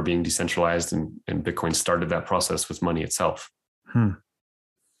 many of them are being decentralized, and Bitcoin started that process with money itself.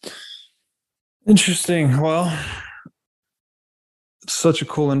 Interesting. Well, it's such a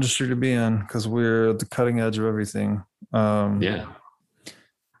cool industry to be in because we're at the cutting edge of everything. Yeah.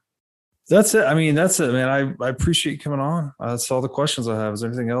 That's it. I mean, that's it, man. I appreciate you coming on. That's all the questions I have. Is there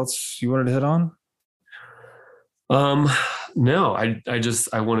anything else you wanted to hit on? No, I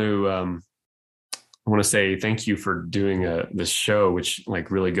want to say thank you for doing this show, which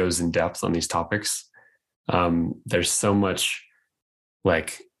really goes in depth on these topics. There's so much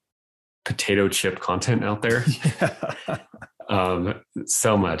potato chip content out there. Yeah.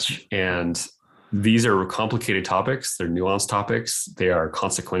 So much. And these are complicated topics. They're nuanced topics. They are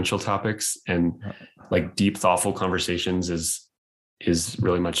consequential topics, and deep, thoughtful conversations is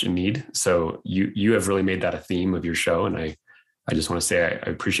really much in need. So you have really made that a theme of your show. And I just want to say I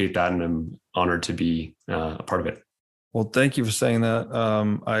appreciate that. And I'm honored to be a part of it. Well, thank you for saying that.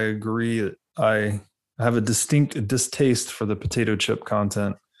 I agree. I have a distinct distaste for the potato chip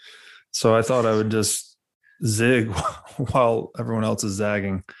content. So I thought I would just zig while everyone else is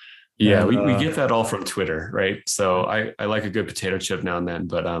zagging. Yeah, And we get that all from Twitter, right? So I like a good potato chip now and then,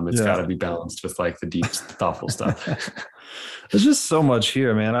 but it's got yeah, to be balanced with like the deep, thoughtful stuff. there's just so much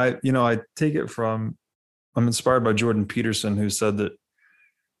here, man. I take it from, I'm inspired by Jordan Peterson, who said that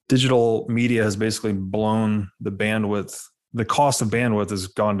digital media has basically blown the bandwidth. The cost of bandwidth has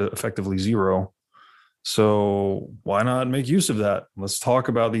gone to effectively zero. So why not make use of that? Let's talk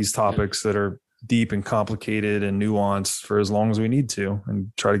about these topics that are deep and complicated and nuanced for as long as we need to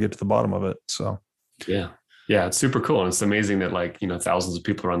and try to get to the bottom of it. So Yeah. Yeah, it's super cool. And it's amazing that like, thousands of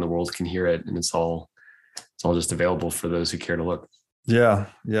people around the world can hear it, and it's all just available for those who care to look. yeah,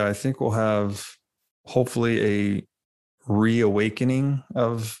 I think we'll have hopefully a reawakening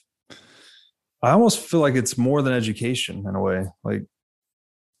of, I almost feel like it's more than education in a way. Like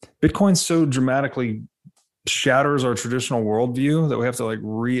Bitcoin so dramatically shatters our traditional worldview that we have to like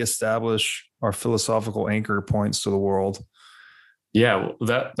reestablish our philosophical anchor points to the world. Yeah,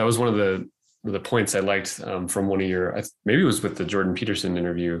 well, that was one of the points I liked from one of your, maybe it was with the Jordan Peterson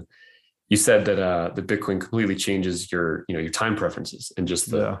interview. You said that the Bitcoin completely changes your your time preferences and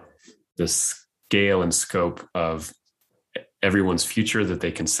just the scale and scope of everyone's future that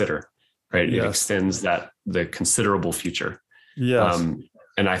they consider. Right, it extends the considerable future. Yes.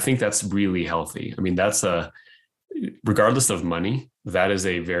 And I think that's really healthy. I mean, regardless of money, that is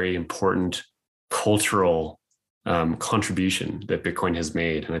a very important cultural contribution that Bitcoin has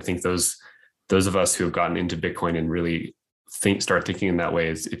made. And I think those of us who have gotten into Bitcoin and really start thinking in that way,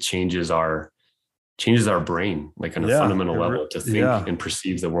 it changes our brain, like on a fundamental level, to think and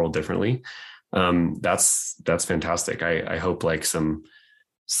perceive the world differently. That's fantastic. I hope like some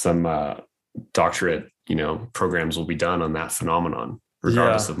doctorate programs will be done on that phenomenon,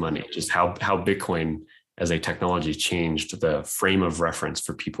 regardless of money. Just how Bitcoin as a technology changed the frame of reference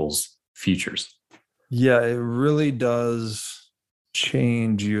for people's futures. Yeah, it really does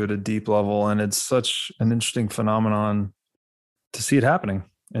change you at a deep level. And it's such an interesting phenomenon to see it happening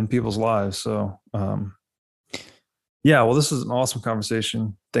in people's lives. So, yeah, well, this is an awesome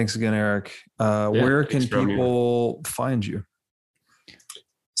conversation. Thanks again, Erik. Where can people find you?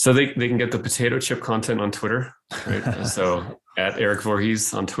 So they can get the potato chip content on Twitter, right? So at Erik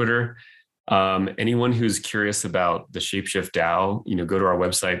Voorhees on Twitter. Anyone who's curious about the Shapeshift DAO, go to our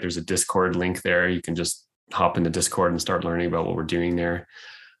website. There's a Discord link there. You can just hop into Discord and start learning about what we're doing there.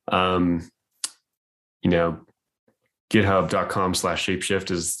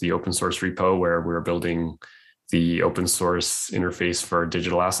 GitHub.com/Shapeshift is the open source repo where we're building the open source interface for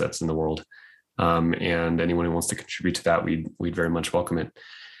digital assets in the world. And anyone who wants to contribute to that, we'd very much welcome it.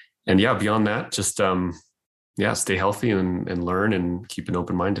 And yeah, beyond that, just stay healthy and learn and keep an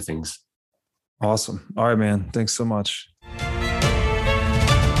open mind to things. Awesome. All right, man. Thanks so much.